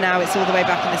 Now it's all the way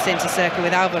back in the centre circle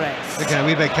with Alvarez. Looking a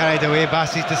wee bit carried away.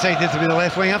 Bassing's decided to be the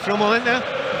left winger for a moment there.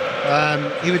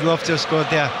 He would love to have scored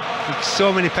there.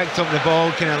 So many picked up the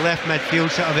ball, kind of left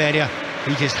midfield sort of area.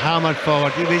 He just hammered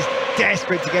forward. He was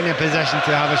desperate to get in a position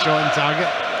to have a shot on target.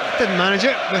 Didn't manage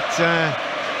it, but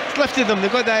it's lifted them.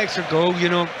 They've got that extra goal, you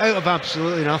know, out of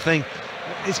absolutely nothing.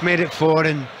 It's made it 4,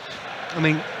 and I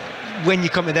mean, when you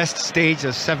come to this stage,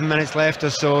 there's 7 minutes left or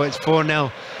so, it's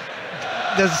 4-0.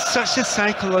 There's such a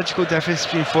psychological difference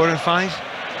between 4 and 5.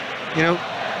 You know,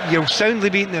 you're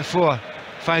soundly beaten at 4,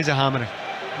 5's a hammering.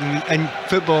 And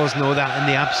footballers know that, and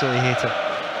they absolutely hate it.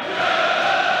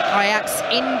 Ajax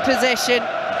in possession,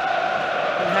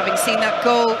 and having seen that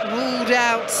goal ruled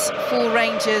out for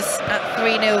Rangers at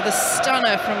 3-0, the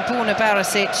stunner from Borna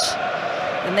Barisic,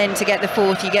 and then to get the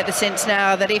 4th, you get the sense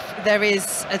now that if there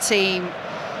is a team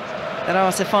that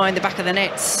are to find the back of the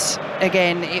nets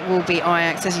again, it will be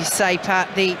Ajax. As you say,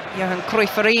 Pat, the Johan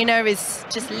Cruyff Arena is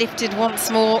just lifted once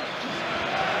more.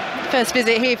 First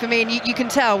visit here for me, and you can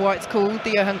tell why it's called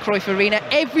the Johan Cruyff Arena.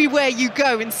 Everywhere you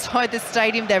go inside the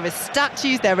stadium, there are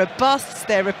statues, there are busts,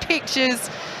 there are pictures,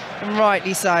 and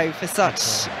rightly so for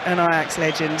such an Ajax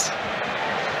legend.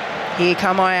 Here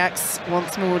come Ajax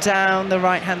once more down the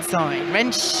right-hand side.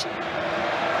 Rensch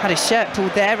had his shirt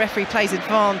pulled there, referee plays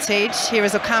advantage. Here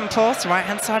is Ocampos,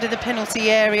 right-hand side of the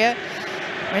penalty area.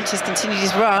 Rensch has continued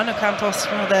his run. Ocampos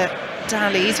rather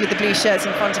dallies with the blue shirts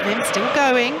in front of him, still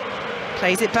going.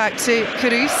 Plays it back to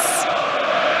Kudus.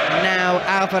 Now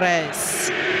Alvarez.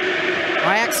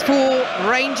 Ajax 4,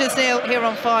 Rangers 0 here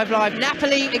on 5 Live.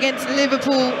 Napoli against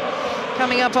Liverpool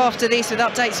coming up after this, with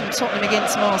updates from Tottenham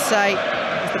against Marseille,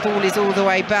 as the ball is all the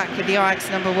way back with the Ajax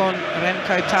number 1,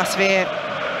 Remco Pasveer.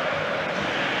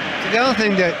 The other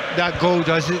thing that goal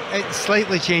does, it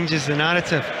slightly changes the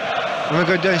narrative. When we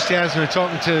go downstairs and we're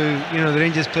talking to, you know, the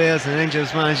Rangers players and the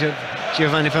Rangers manager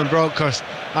Giovanni van Bronckhorst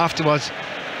afterwards,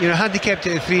 you know, had they kept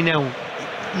it at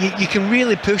 3-0, you can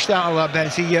really push that a little bit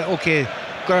and say, yeah, okay,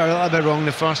 got it a little bit wrong in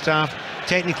the first half.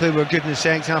 Technically, we're good in the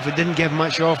second half. We didn't give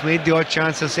much off, made the odd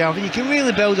chance ourselves. And you can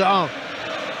really build it up.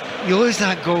 You lose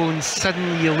that goal, and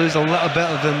suddenly you lose a little bit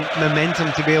of the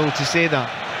momentum to be able to say that.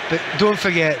 But don't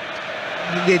forget,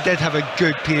 they did have a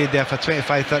good period there for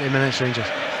 25-30 minutes, Rangers.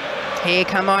 Here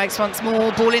come Ajax once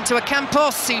more. Ball into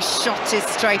Ocampos, who shot it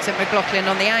straight at McLaughlin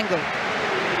on the angle.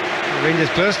 Rangers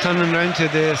players turning around to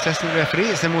the assistant referee.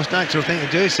 It's the most natural thing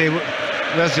to do, say,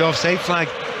 where's the offside flag?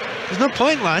 There's no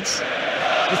point, lads.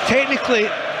 It's technically,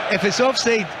 if it's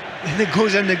offside and it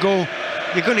goes in the goal,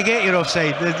 you're going to get your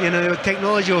offside. You know,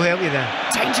 technology will help you there.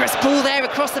 Dangerous ball there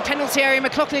across the penalty area.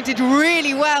 McLaughlin did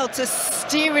really well to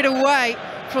steer it away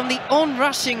from the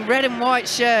on-rushing red and white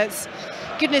shirts.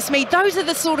 Goodness me, those are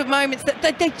the sort of moments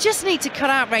that they just need to cut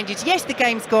out, Rangers. Yes, the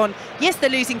game's gone. Yes, they're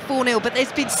losing 4-0, but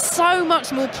there's been so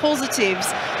much more positives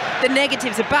than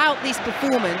negatives about this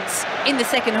performance in the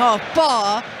second half,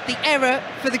 bar the error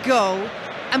for the goal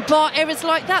and bar errors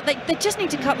like that. They just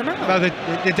need to cut them out. Well,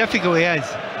 the difficulty is,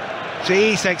 so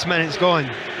 86 minutes gone,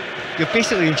 you're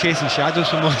basically chasing shadows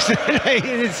for most of the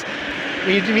night.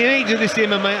 You may do the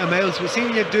same amount of miles, but see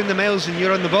when you're doing the miles and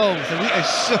you're on the ball,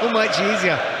 it's so much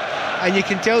easier. And you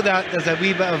can tell that there's a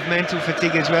wee bit of mental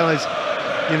fatigue as well as,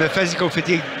 you know, physical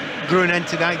fatigue growing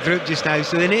into that group just now.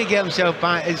 So they need to get themselves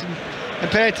back. It's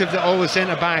imperative that all the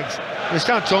centre backs they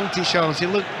start talking to each other and say,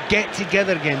 look, get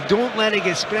together again. Don't let it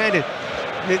get spreaded.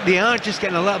 They are just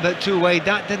getting a little bit too wide.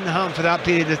 That didn't happen for that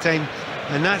period of time.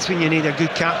 And that's when you need a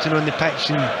good captain on the pitch,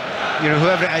 and you know,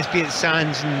 whoever it is, be it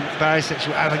Sands and Barisic,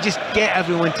 whatever, just get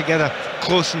everyone together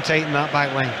close and tight in that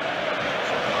back line.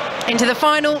 Into the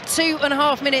final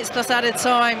 2.5 minutes plus added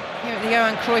time here at the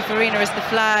Johan Cruyff Arena as the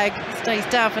flag stays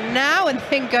down for now and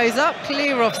then goes up.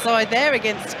 Clear offside there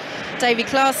against Davy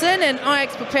Klaassen, and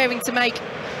Ajax preparing to make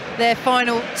their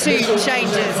final 2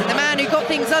 changes. And the man who got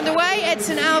things underway,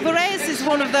 Edson Alvarez, is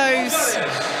one of those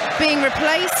being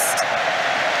replaced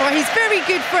by his very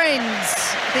good friends,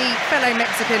 the fellow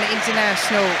Mexican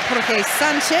international Jorge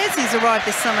Sanchez, who's arrived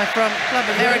this summer from Club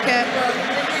America.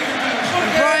 And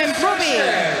Brian Brobby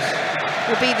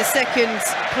will be the second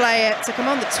player to come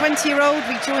on. The 20-year-old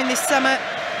rejoined this summer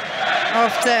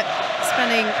after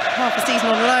spending half a season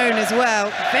on loan as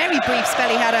well. Very brief spell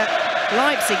he had at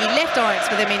Leipzig. He left Ajax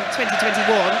for them in 2021.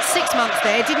 6 months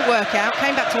there, didn't work out,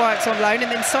 came back to Ajax on loan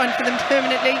and then signed for them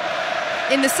permanently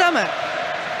in the summer.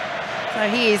 So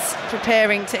he is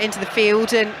preparing to enter the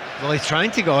field, and well, he's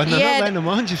trying to go on. They're not letting him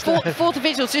on. Just fourth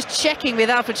official's just checking with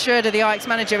Alfred Schroeder, the Ajax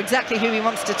manager, exactly who he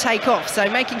wants to take off. So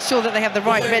making sure that they have the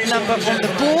right red number on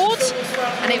the board,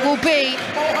 and it will be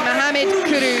Mohamed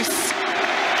Kudus,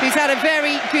 who's had a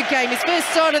very good game. His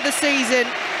first start of the season,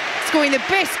 scoring the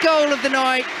best goal of the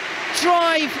night.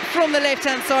 Drive from the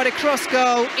left-hand side across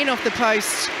goal, in off the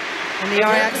post, and the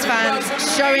Ajax fans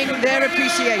showing their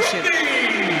appreciation.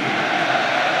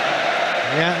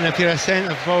 Yeah, and if you're a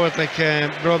centre forward like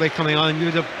Robbie coming on, you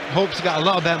would have hoped to get a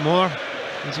little bit more.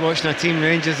 I was watching a team,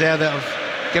 Rangers, there that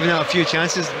have given out a few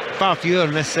chances, far fewer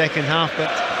in this second half,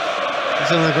 but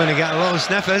he's only going to get a little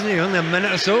sniff, isn't he? Only a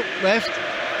minute or so left,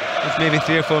 with maybe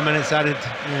 3 or 4 minutes added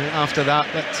after that.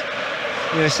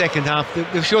 But you know, second half,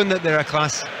 they've shown that they're a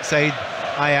class side,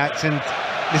 Ajax, and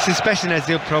the suspicion is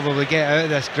they'll probably get out of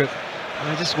this group. And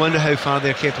I just wonder how far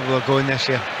they're capable of going this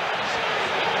year.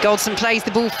 Goldson plays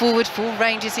the ball forward for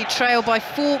Rangers, who trail by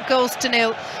 4 goals to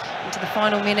 0 into the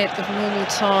final minute of normal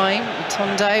time.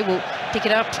 Tondo will pick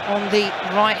it up on the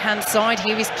right-hand side.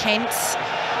 Here is Kent,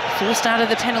 forced out of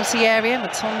the penalty area.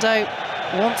 Matondo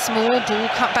once more, ball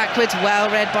cut backwards, well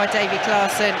read by Davy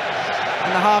Klaassen.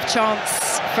 And the half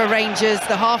chance for Rangers,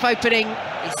 the half opening,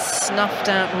 is snuffed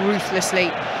out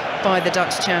ruthlessly by the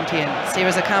Dutch champion.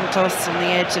 Siraza Campos on the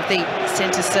edge of the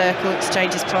centre circle,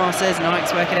 exchanges passes, and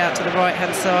Ajax work it out to the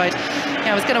right-hand side.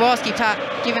 Now, I was going to ask you, Pat,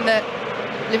 given that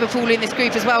Liverpool in this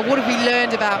group as well, what have we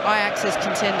learned about Ajax as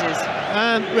contenders?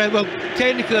 Right, well,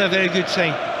 technically a very good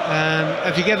sign.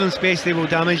 If you give them space, they will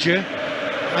damage you.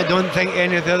 I don't think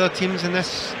any of the other teams in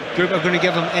this group are going to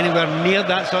give them anywhere near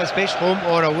that sort of space, home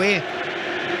or away.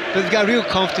 But they've got real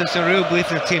confidence and real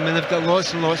belief in the team, and they've got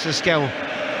lots and lots of skill.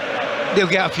 They'll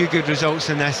get a few good results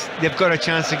in this. They've got a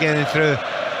chance of getting through.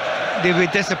 They'll be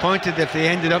disappointed if they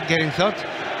ended up getting third,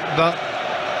 but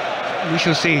we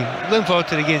shall see. Looking forward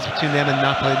to the games between them and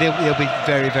Napoli. They'll be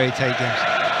very, very tight games.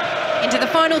 Into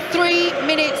the final 3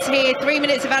 minutes here, 3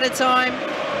 minutes of added time.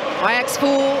 Ajax 4,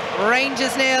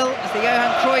 Rangers 0, as the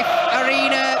Johan Cruyff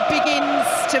Arena begins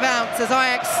to bounce as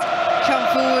Ajax come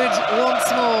forward once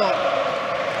more.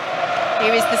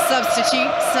 Here is the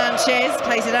substitute, Sanchez,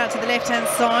 plays it out to the left-hand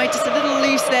side, just a little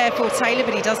loose there for Taylor,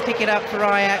 but he does pick it up for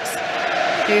Ajax,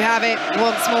 who have it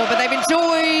once more. But they've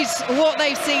enjoyed what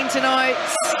they've seen tonight.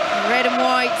 Red and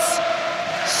white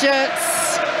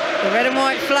shirts, the red and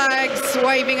white flags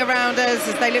waving around us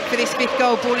as they look for this 5th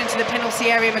goal. Ball into the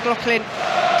penalty area, McLaughlin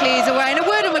clears away. And a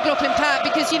word on McLaughlin, Pat,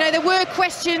 because, you know, there were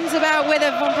questions about whether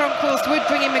Van Bronckhorst would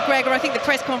bring in McGregor. I think the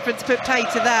press conference put paid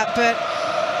to that, but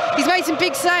he's made some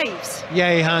big saves.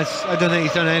 Yeah, he has. I don't think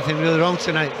he's done anything really wrong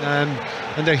tonight.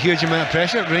 Under a huge amount of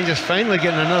pressure. Rangers finally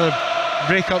getting another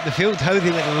break up the field. How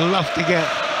they would love to get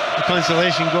a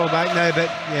consolation goal back now, but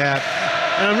yeah.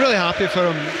 And I'm really happy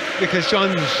for him, because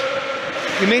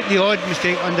you make the odd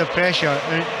mistake under pressure,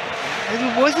 and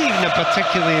it wasn't even a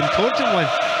particularly important one.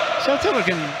 Celtic were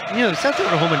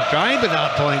home and dry by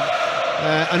that point.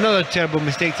 Another terrible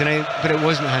mistake tonight, but it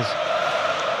wasn't his.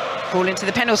 Ball into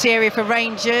the penalty area for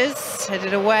Rangers,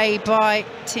 headed away by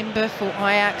Timber for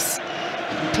Ajax.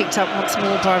 Picked up once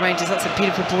more by Rangers. That's a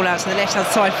beautiful ball out to the left-hand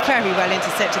side. Very well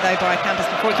intercepted, though, by Campus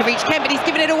before it can reach Kent, but he's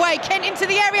given it away. Kent into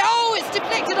the area. Oh, it's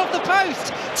deflected off the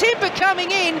post. Timber coming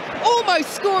in,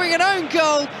 almost scoring an own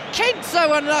goal. Kent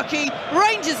so unlucky.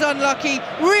 Rangers unlucky.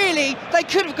 Really, they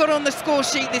could have got on the score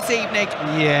sheet this evening.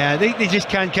 Yeah, they just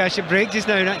can't catch a break just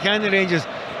now, can the Rangers?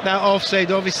 That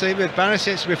offside, obviously, with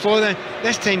Barisic before then.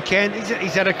 This time, Kent,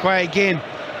 he's had a quiet game.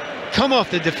 Come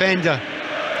off the defender.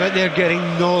 But they're getting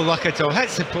no luck at all.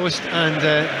 Hits the post and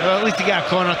well, at least to get a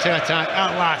corner to attack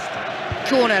at last.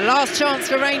 Corner, last chance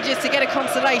for Rangers to get a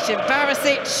consolation.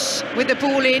 Barisic with the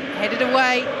ball in, headed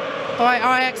away by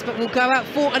Ajax, but will go out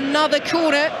for another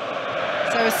corner.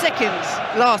 So a second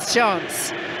last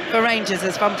chance for Rangers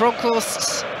as Van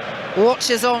Bronckhorst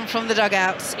watches on from the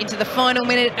dugouts into the final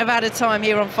minute of added time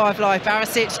here on 5 Live.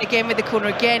 Barisic again with the corner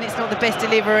again. It's not the best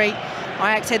delivery.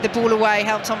 Ajax head the ball away,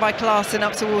 helped on by Klaassen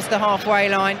up towards the halfway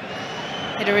line.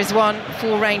 Header is won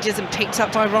for Rangers and picked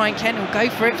up by Ryan Kent, who'll go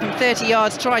for it from 30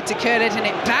 yards, tried to curl it, and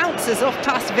it bounces off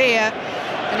past Veer.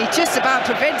 And he just about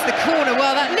prevents the corner.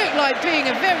 Well, that looked like being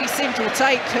a very simple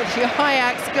take, but the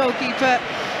Ajax goalkeeper,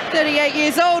 38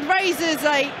 years old, raises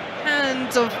a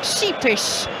hand of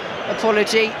sheepish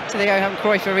apology to the Johan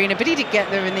Cruyff Arena, but he did get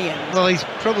there in the end. Well, he's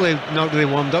probably not really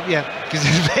warmed up yet because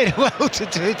there's very well to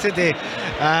do today.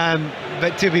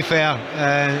 But to be fair,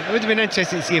 it would have been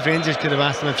interesting to see if Rangers could have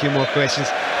asked him a few more questions.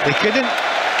 They couldn't,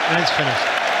 and it's finished.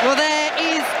 Well, there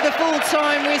is the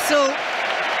full-time whistle.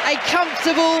 A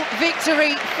comfortable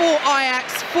victory for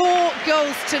Ajax,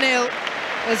 4-0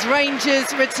 as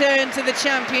Rangers return to the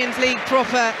Champions League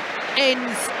proper.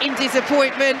 Ends in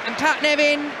disappointment, and Pat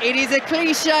Nevin, it is a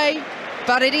cliche,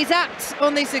 but it is apt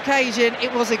on this occasion.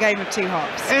 It was a game of two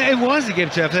halves. It was a game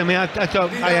of two halves. I mean, I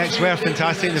thought Ajax were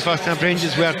fantastic in the first half.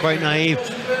 Rangers were quite naive.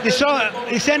 They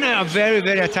sent out a very,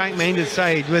 very attack-minded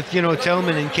side with, you know,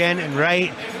 Tillman and Kent and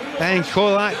Wright and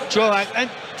Colak. And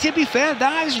to be fair,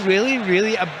 that is really,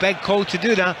 really a big call to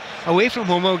do that away from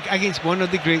home against one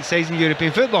of the great sides in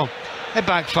European football. It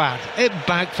backfired. It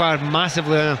backfired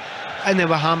massively on them. And they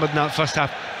were hammered in that first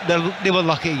half. They were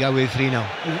lucky to get away 3-0.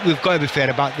 We've got to be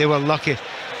fair about it. They were lucky.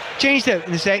 Changed it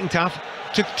in the second half.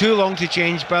 Took too long to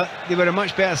change, but they were a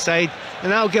much better side.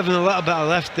 And that'll give them a little bit of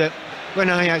lift that when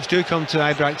Ajax do come to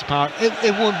Ibrox Park,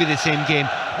 it won't be the same game.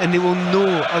 And they will know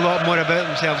a lot more about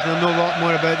themselves. They'll know a lot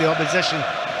more about the opposition.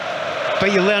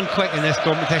 But you learn quick in this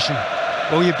competition.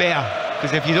 Well, you better.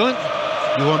 Because if you don't,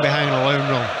 you won't be hanging around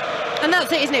wrong. And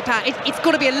that's it, isn't it, Pat? It's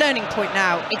got to be a learning point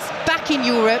now. It's back in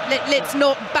Europe. Let's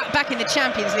not back in the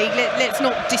Champions League. Let's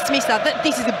not dismiss that.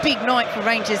 This is a big night for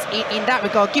Rangers in that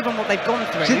regard, given what they've gone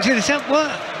through.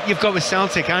 What you've got with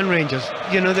Celtic and Rangers,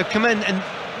 you know, they've come in and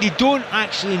they don't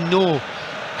actually know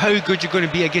how good you're going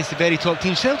to be against the very top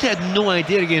teams. Celtic had no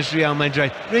idea against Real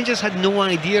Madrid. Rangers had no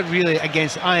idea really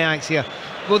against Ajax here.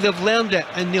 Well, they've learned it,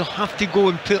 and they'll have to go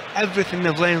and put everything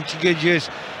they've learned to good use.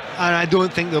 And I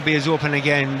don't think they'll be as open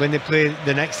again when they play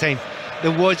the next time.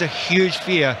 There was a huge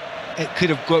fear it could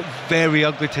have got very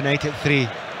ugly tonight at 3,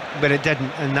 but it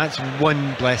didn't, and that's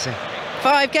one blessing.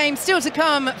 5 games still to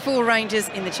come for Rangers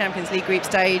in the Champions League group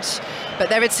stage, but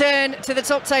their return to the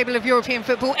top table of European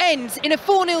football ends in a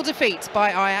 4-0 defeat by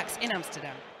Ajax in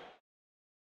Amsterdam.